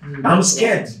mosque, I'm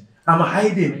scared, I'm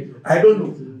hiding, I don't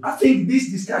know. I think this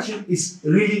discussion is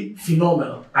really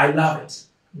phenomenal. I love it.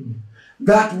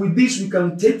 That with this we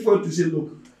can take forward to say,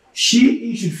 look,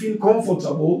 Shia should feel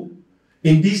comfortable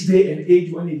in this day and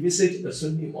age when he visits a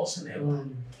Sunni mosque.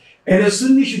 And a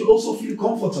Sunni should also feel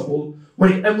comfortable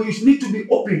and we need to be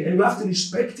open and we have to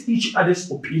respect each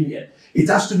other's opinion. It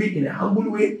has to be in a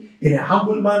humble way, in a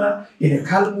humble manner, in a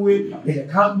calm way, in a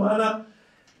calm manner.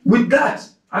 With that,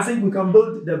 I think we can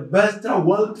build the better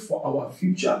world for our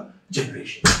future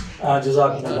generation.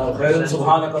 جزاكم الله خيرا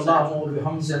سبحانك اللهم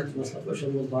وبحمدك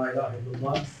نشهد أن لا إله إلا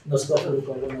الله نستغفرك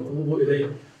ونتوب إليك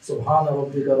سبحان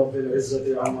ربك رب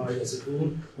العزة عما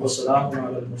يصفون وسلام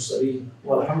على المرسلين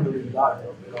والحمد لله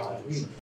رب العالمين.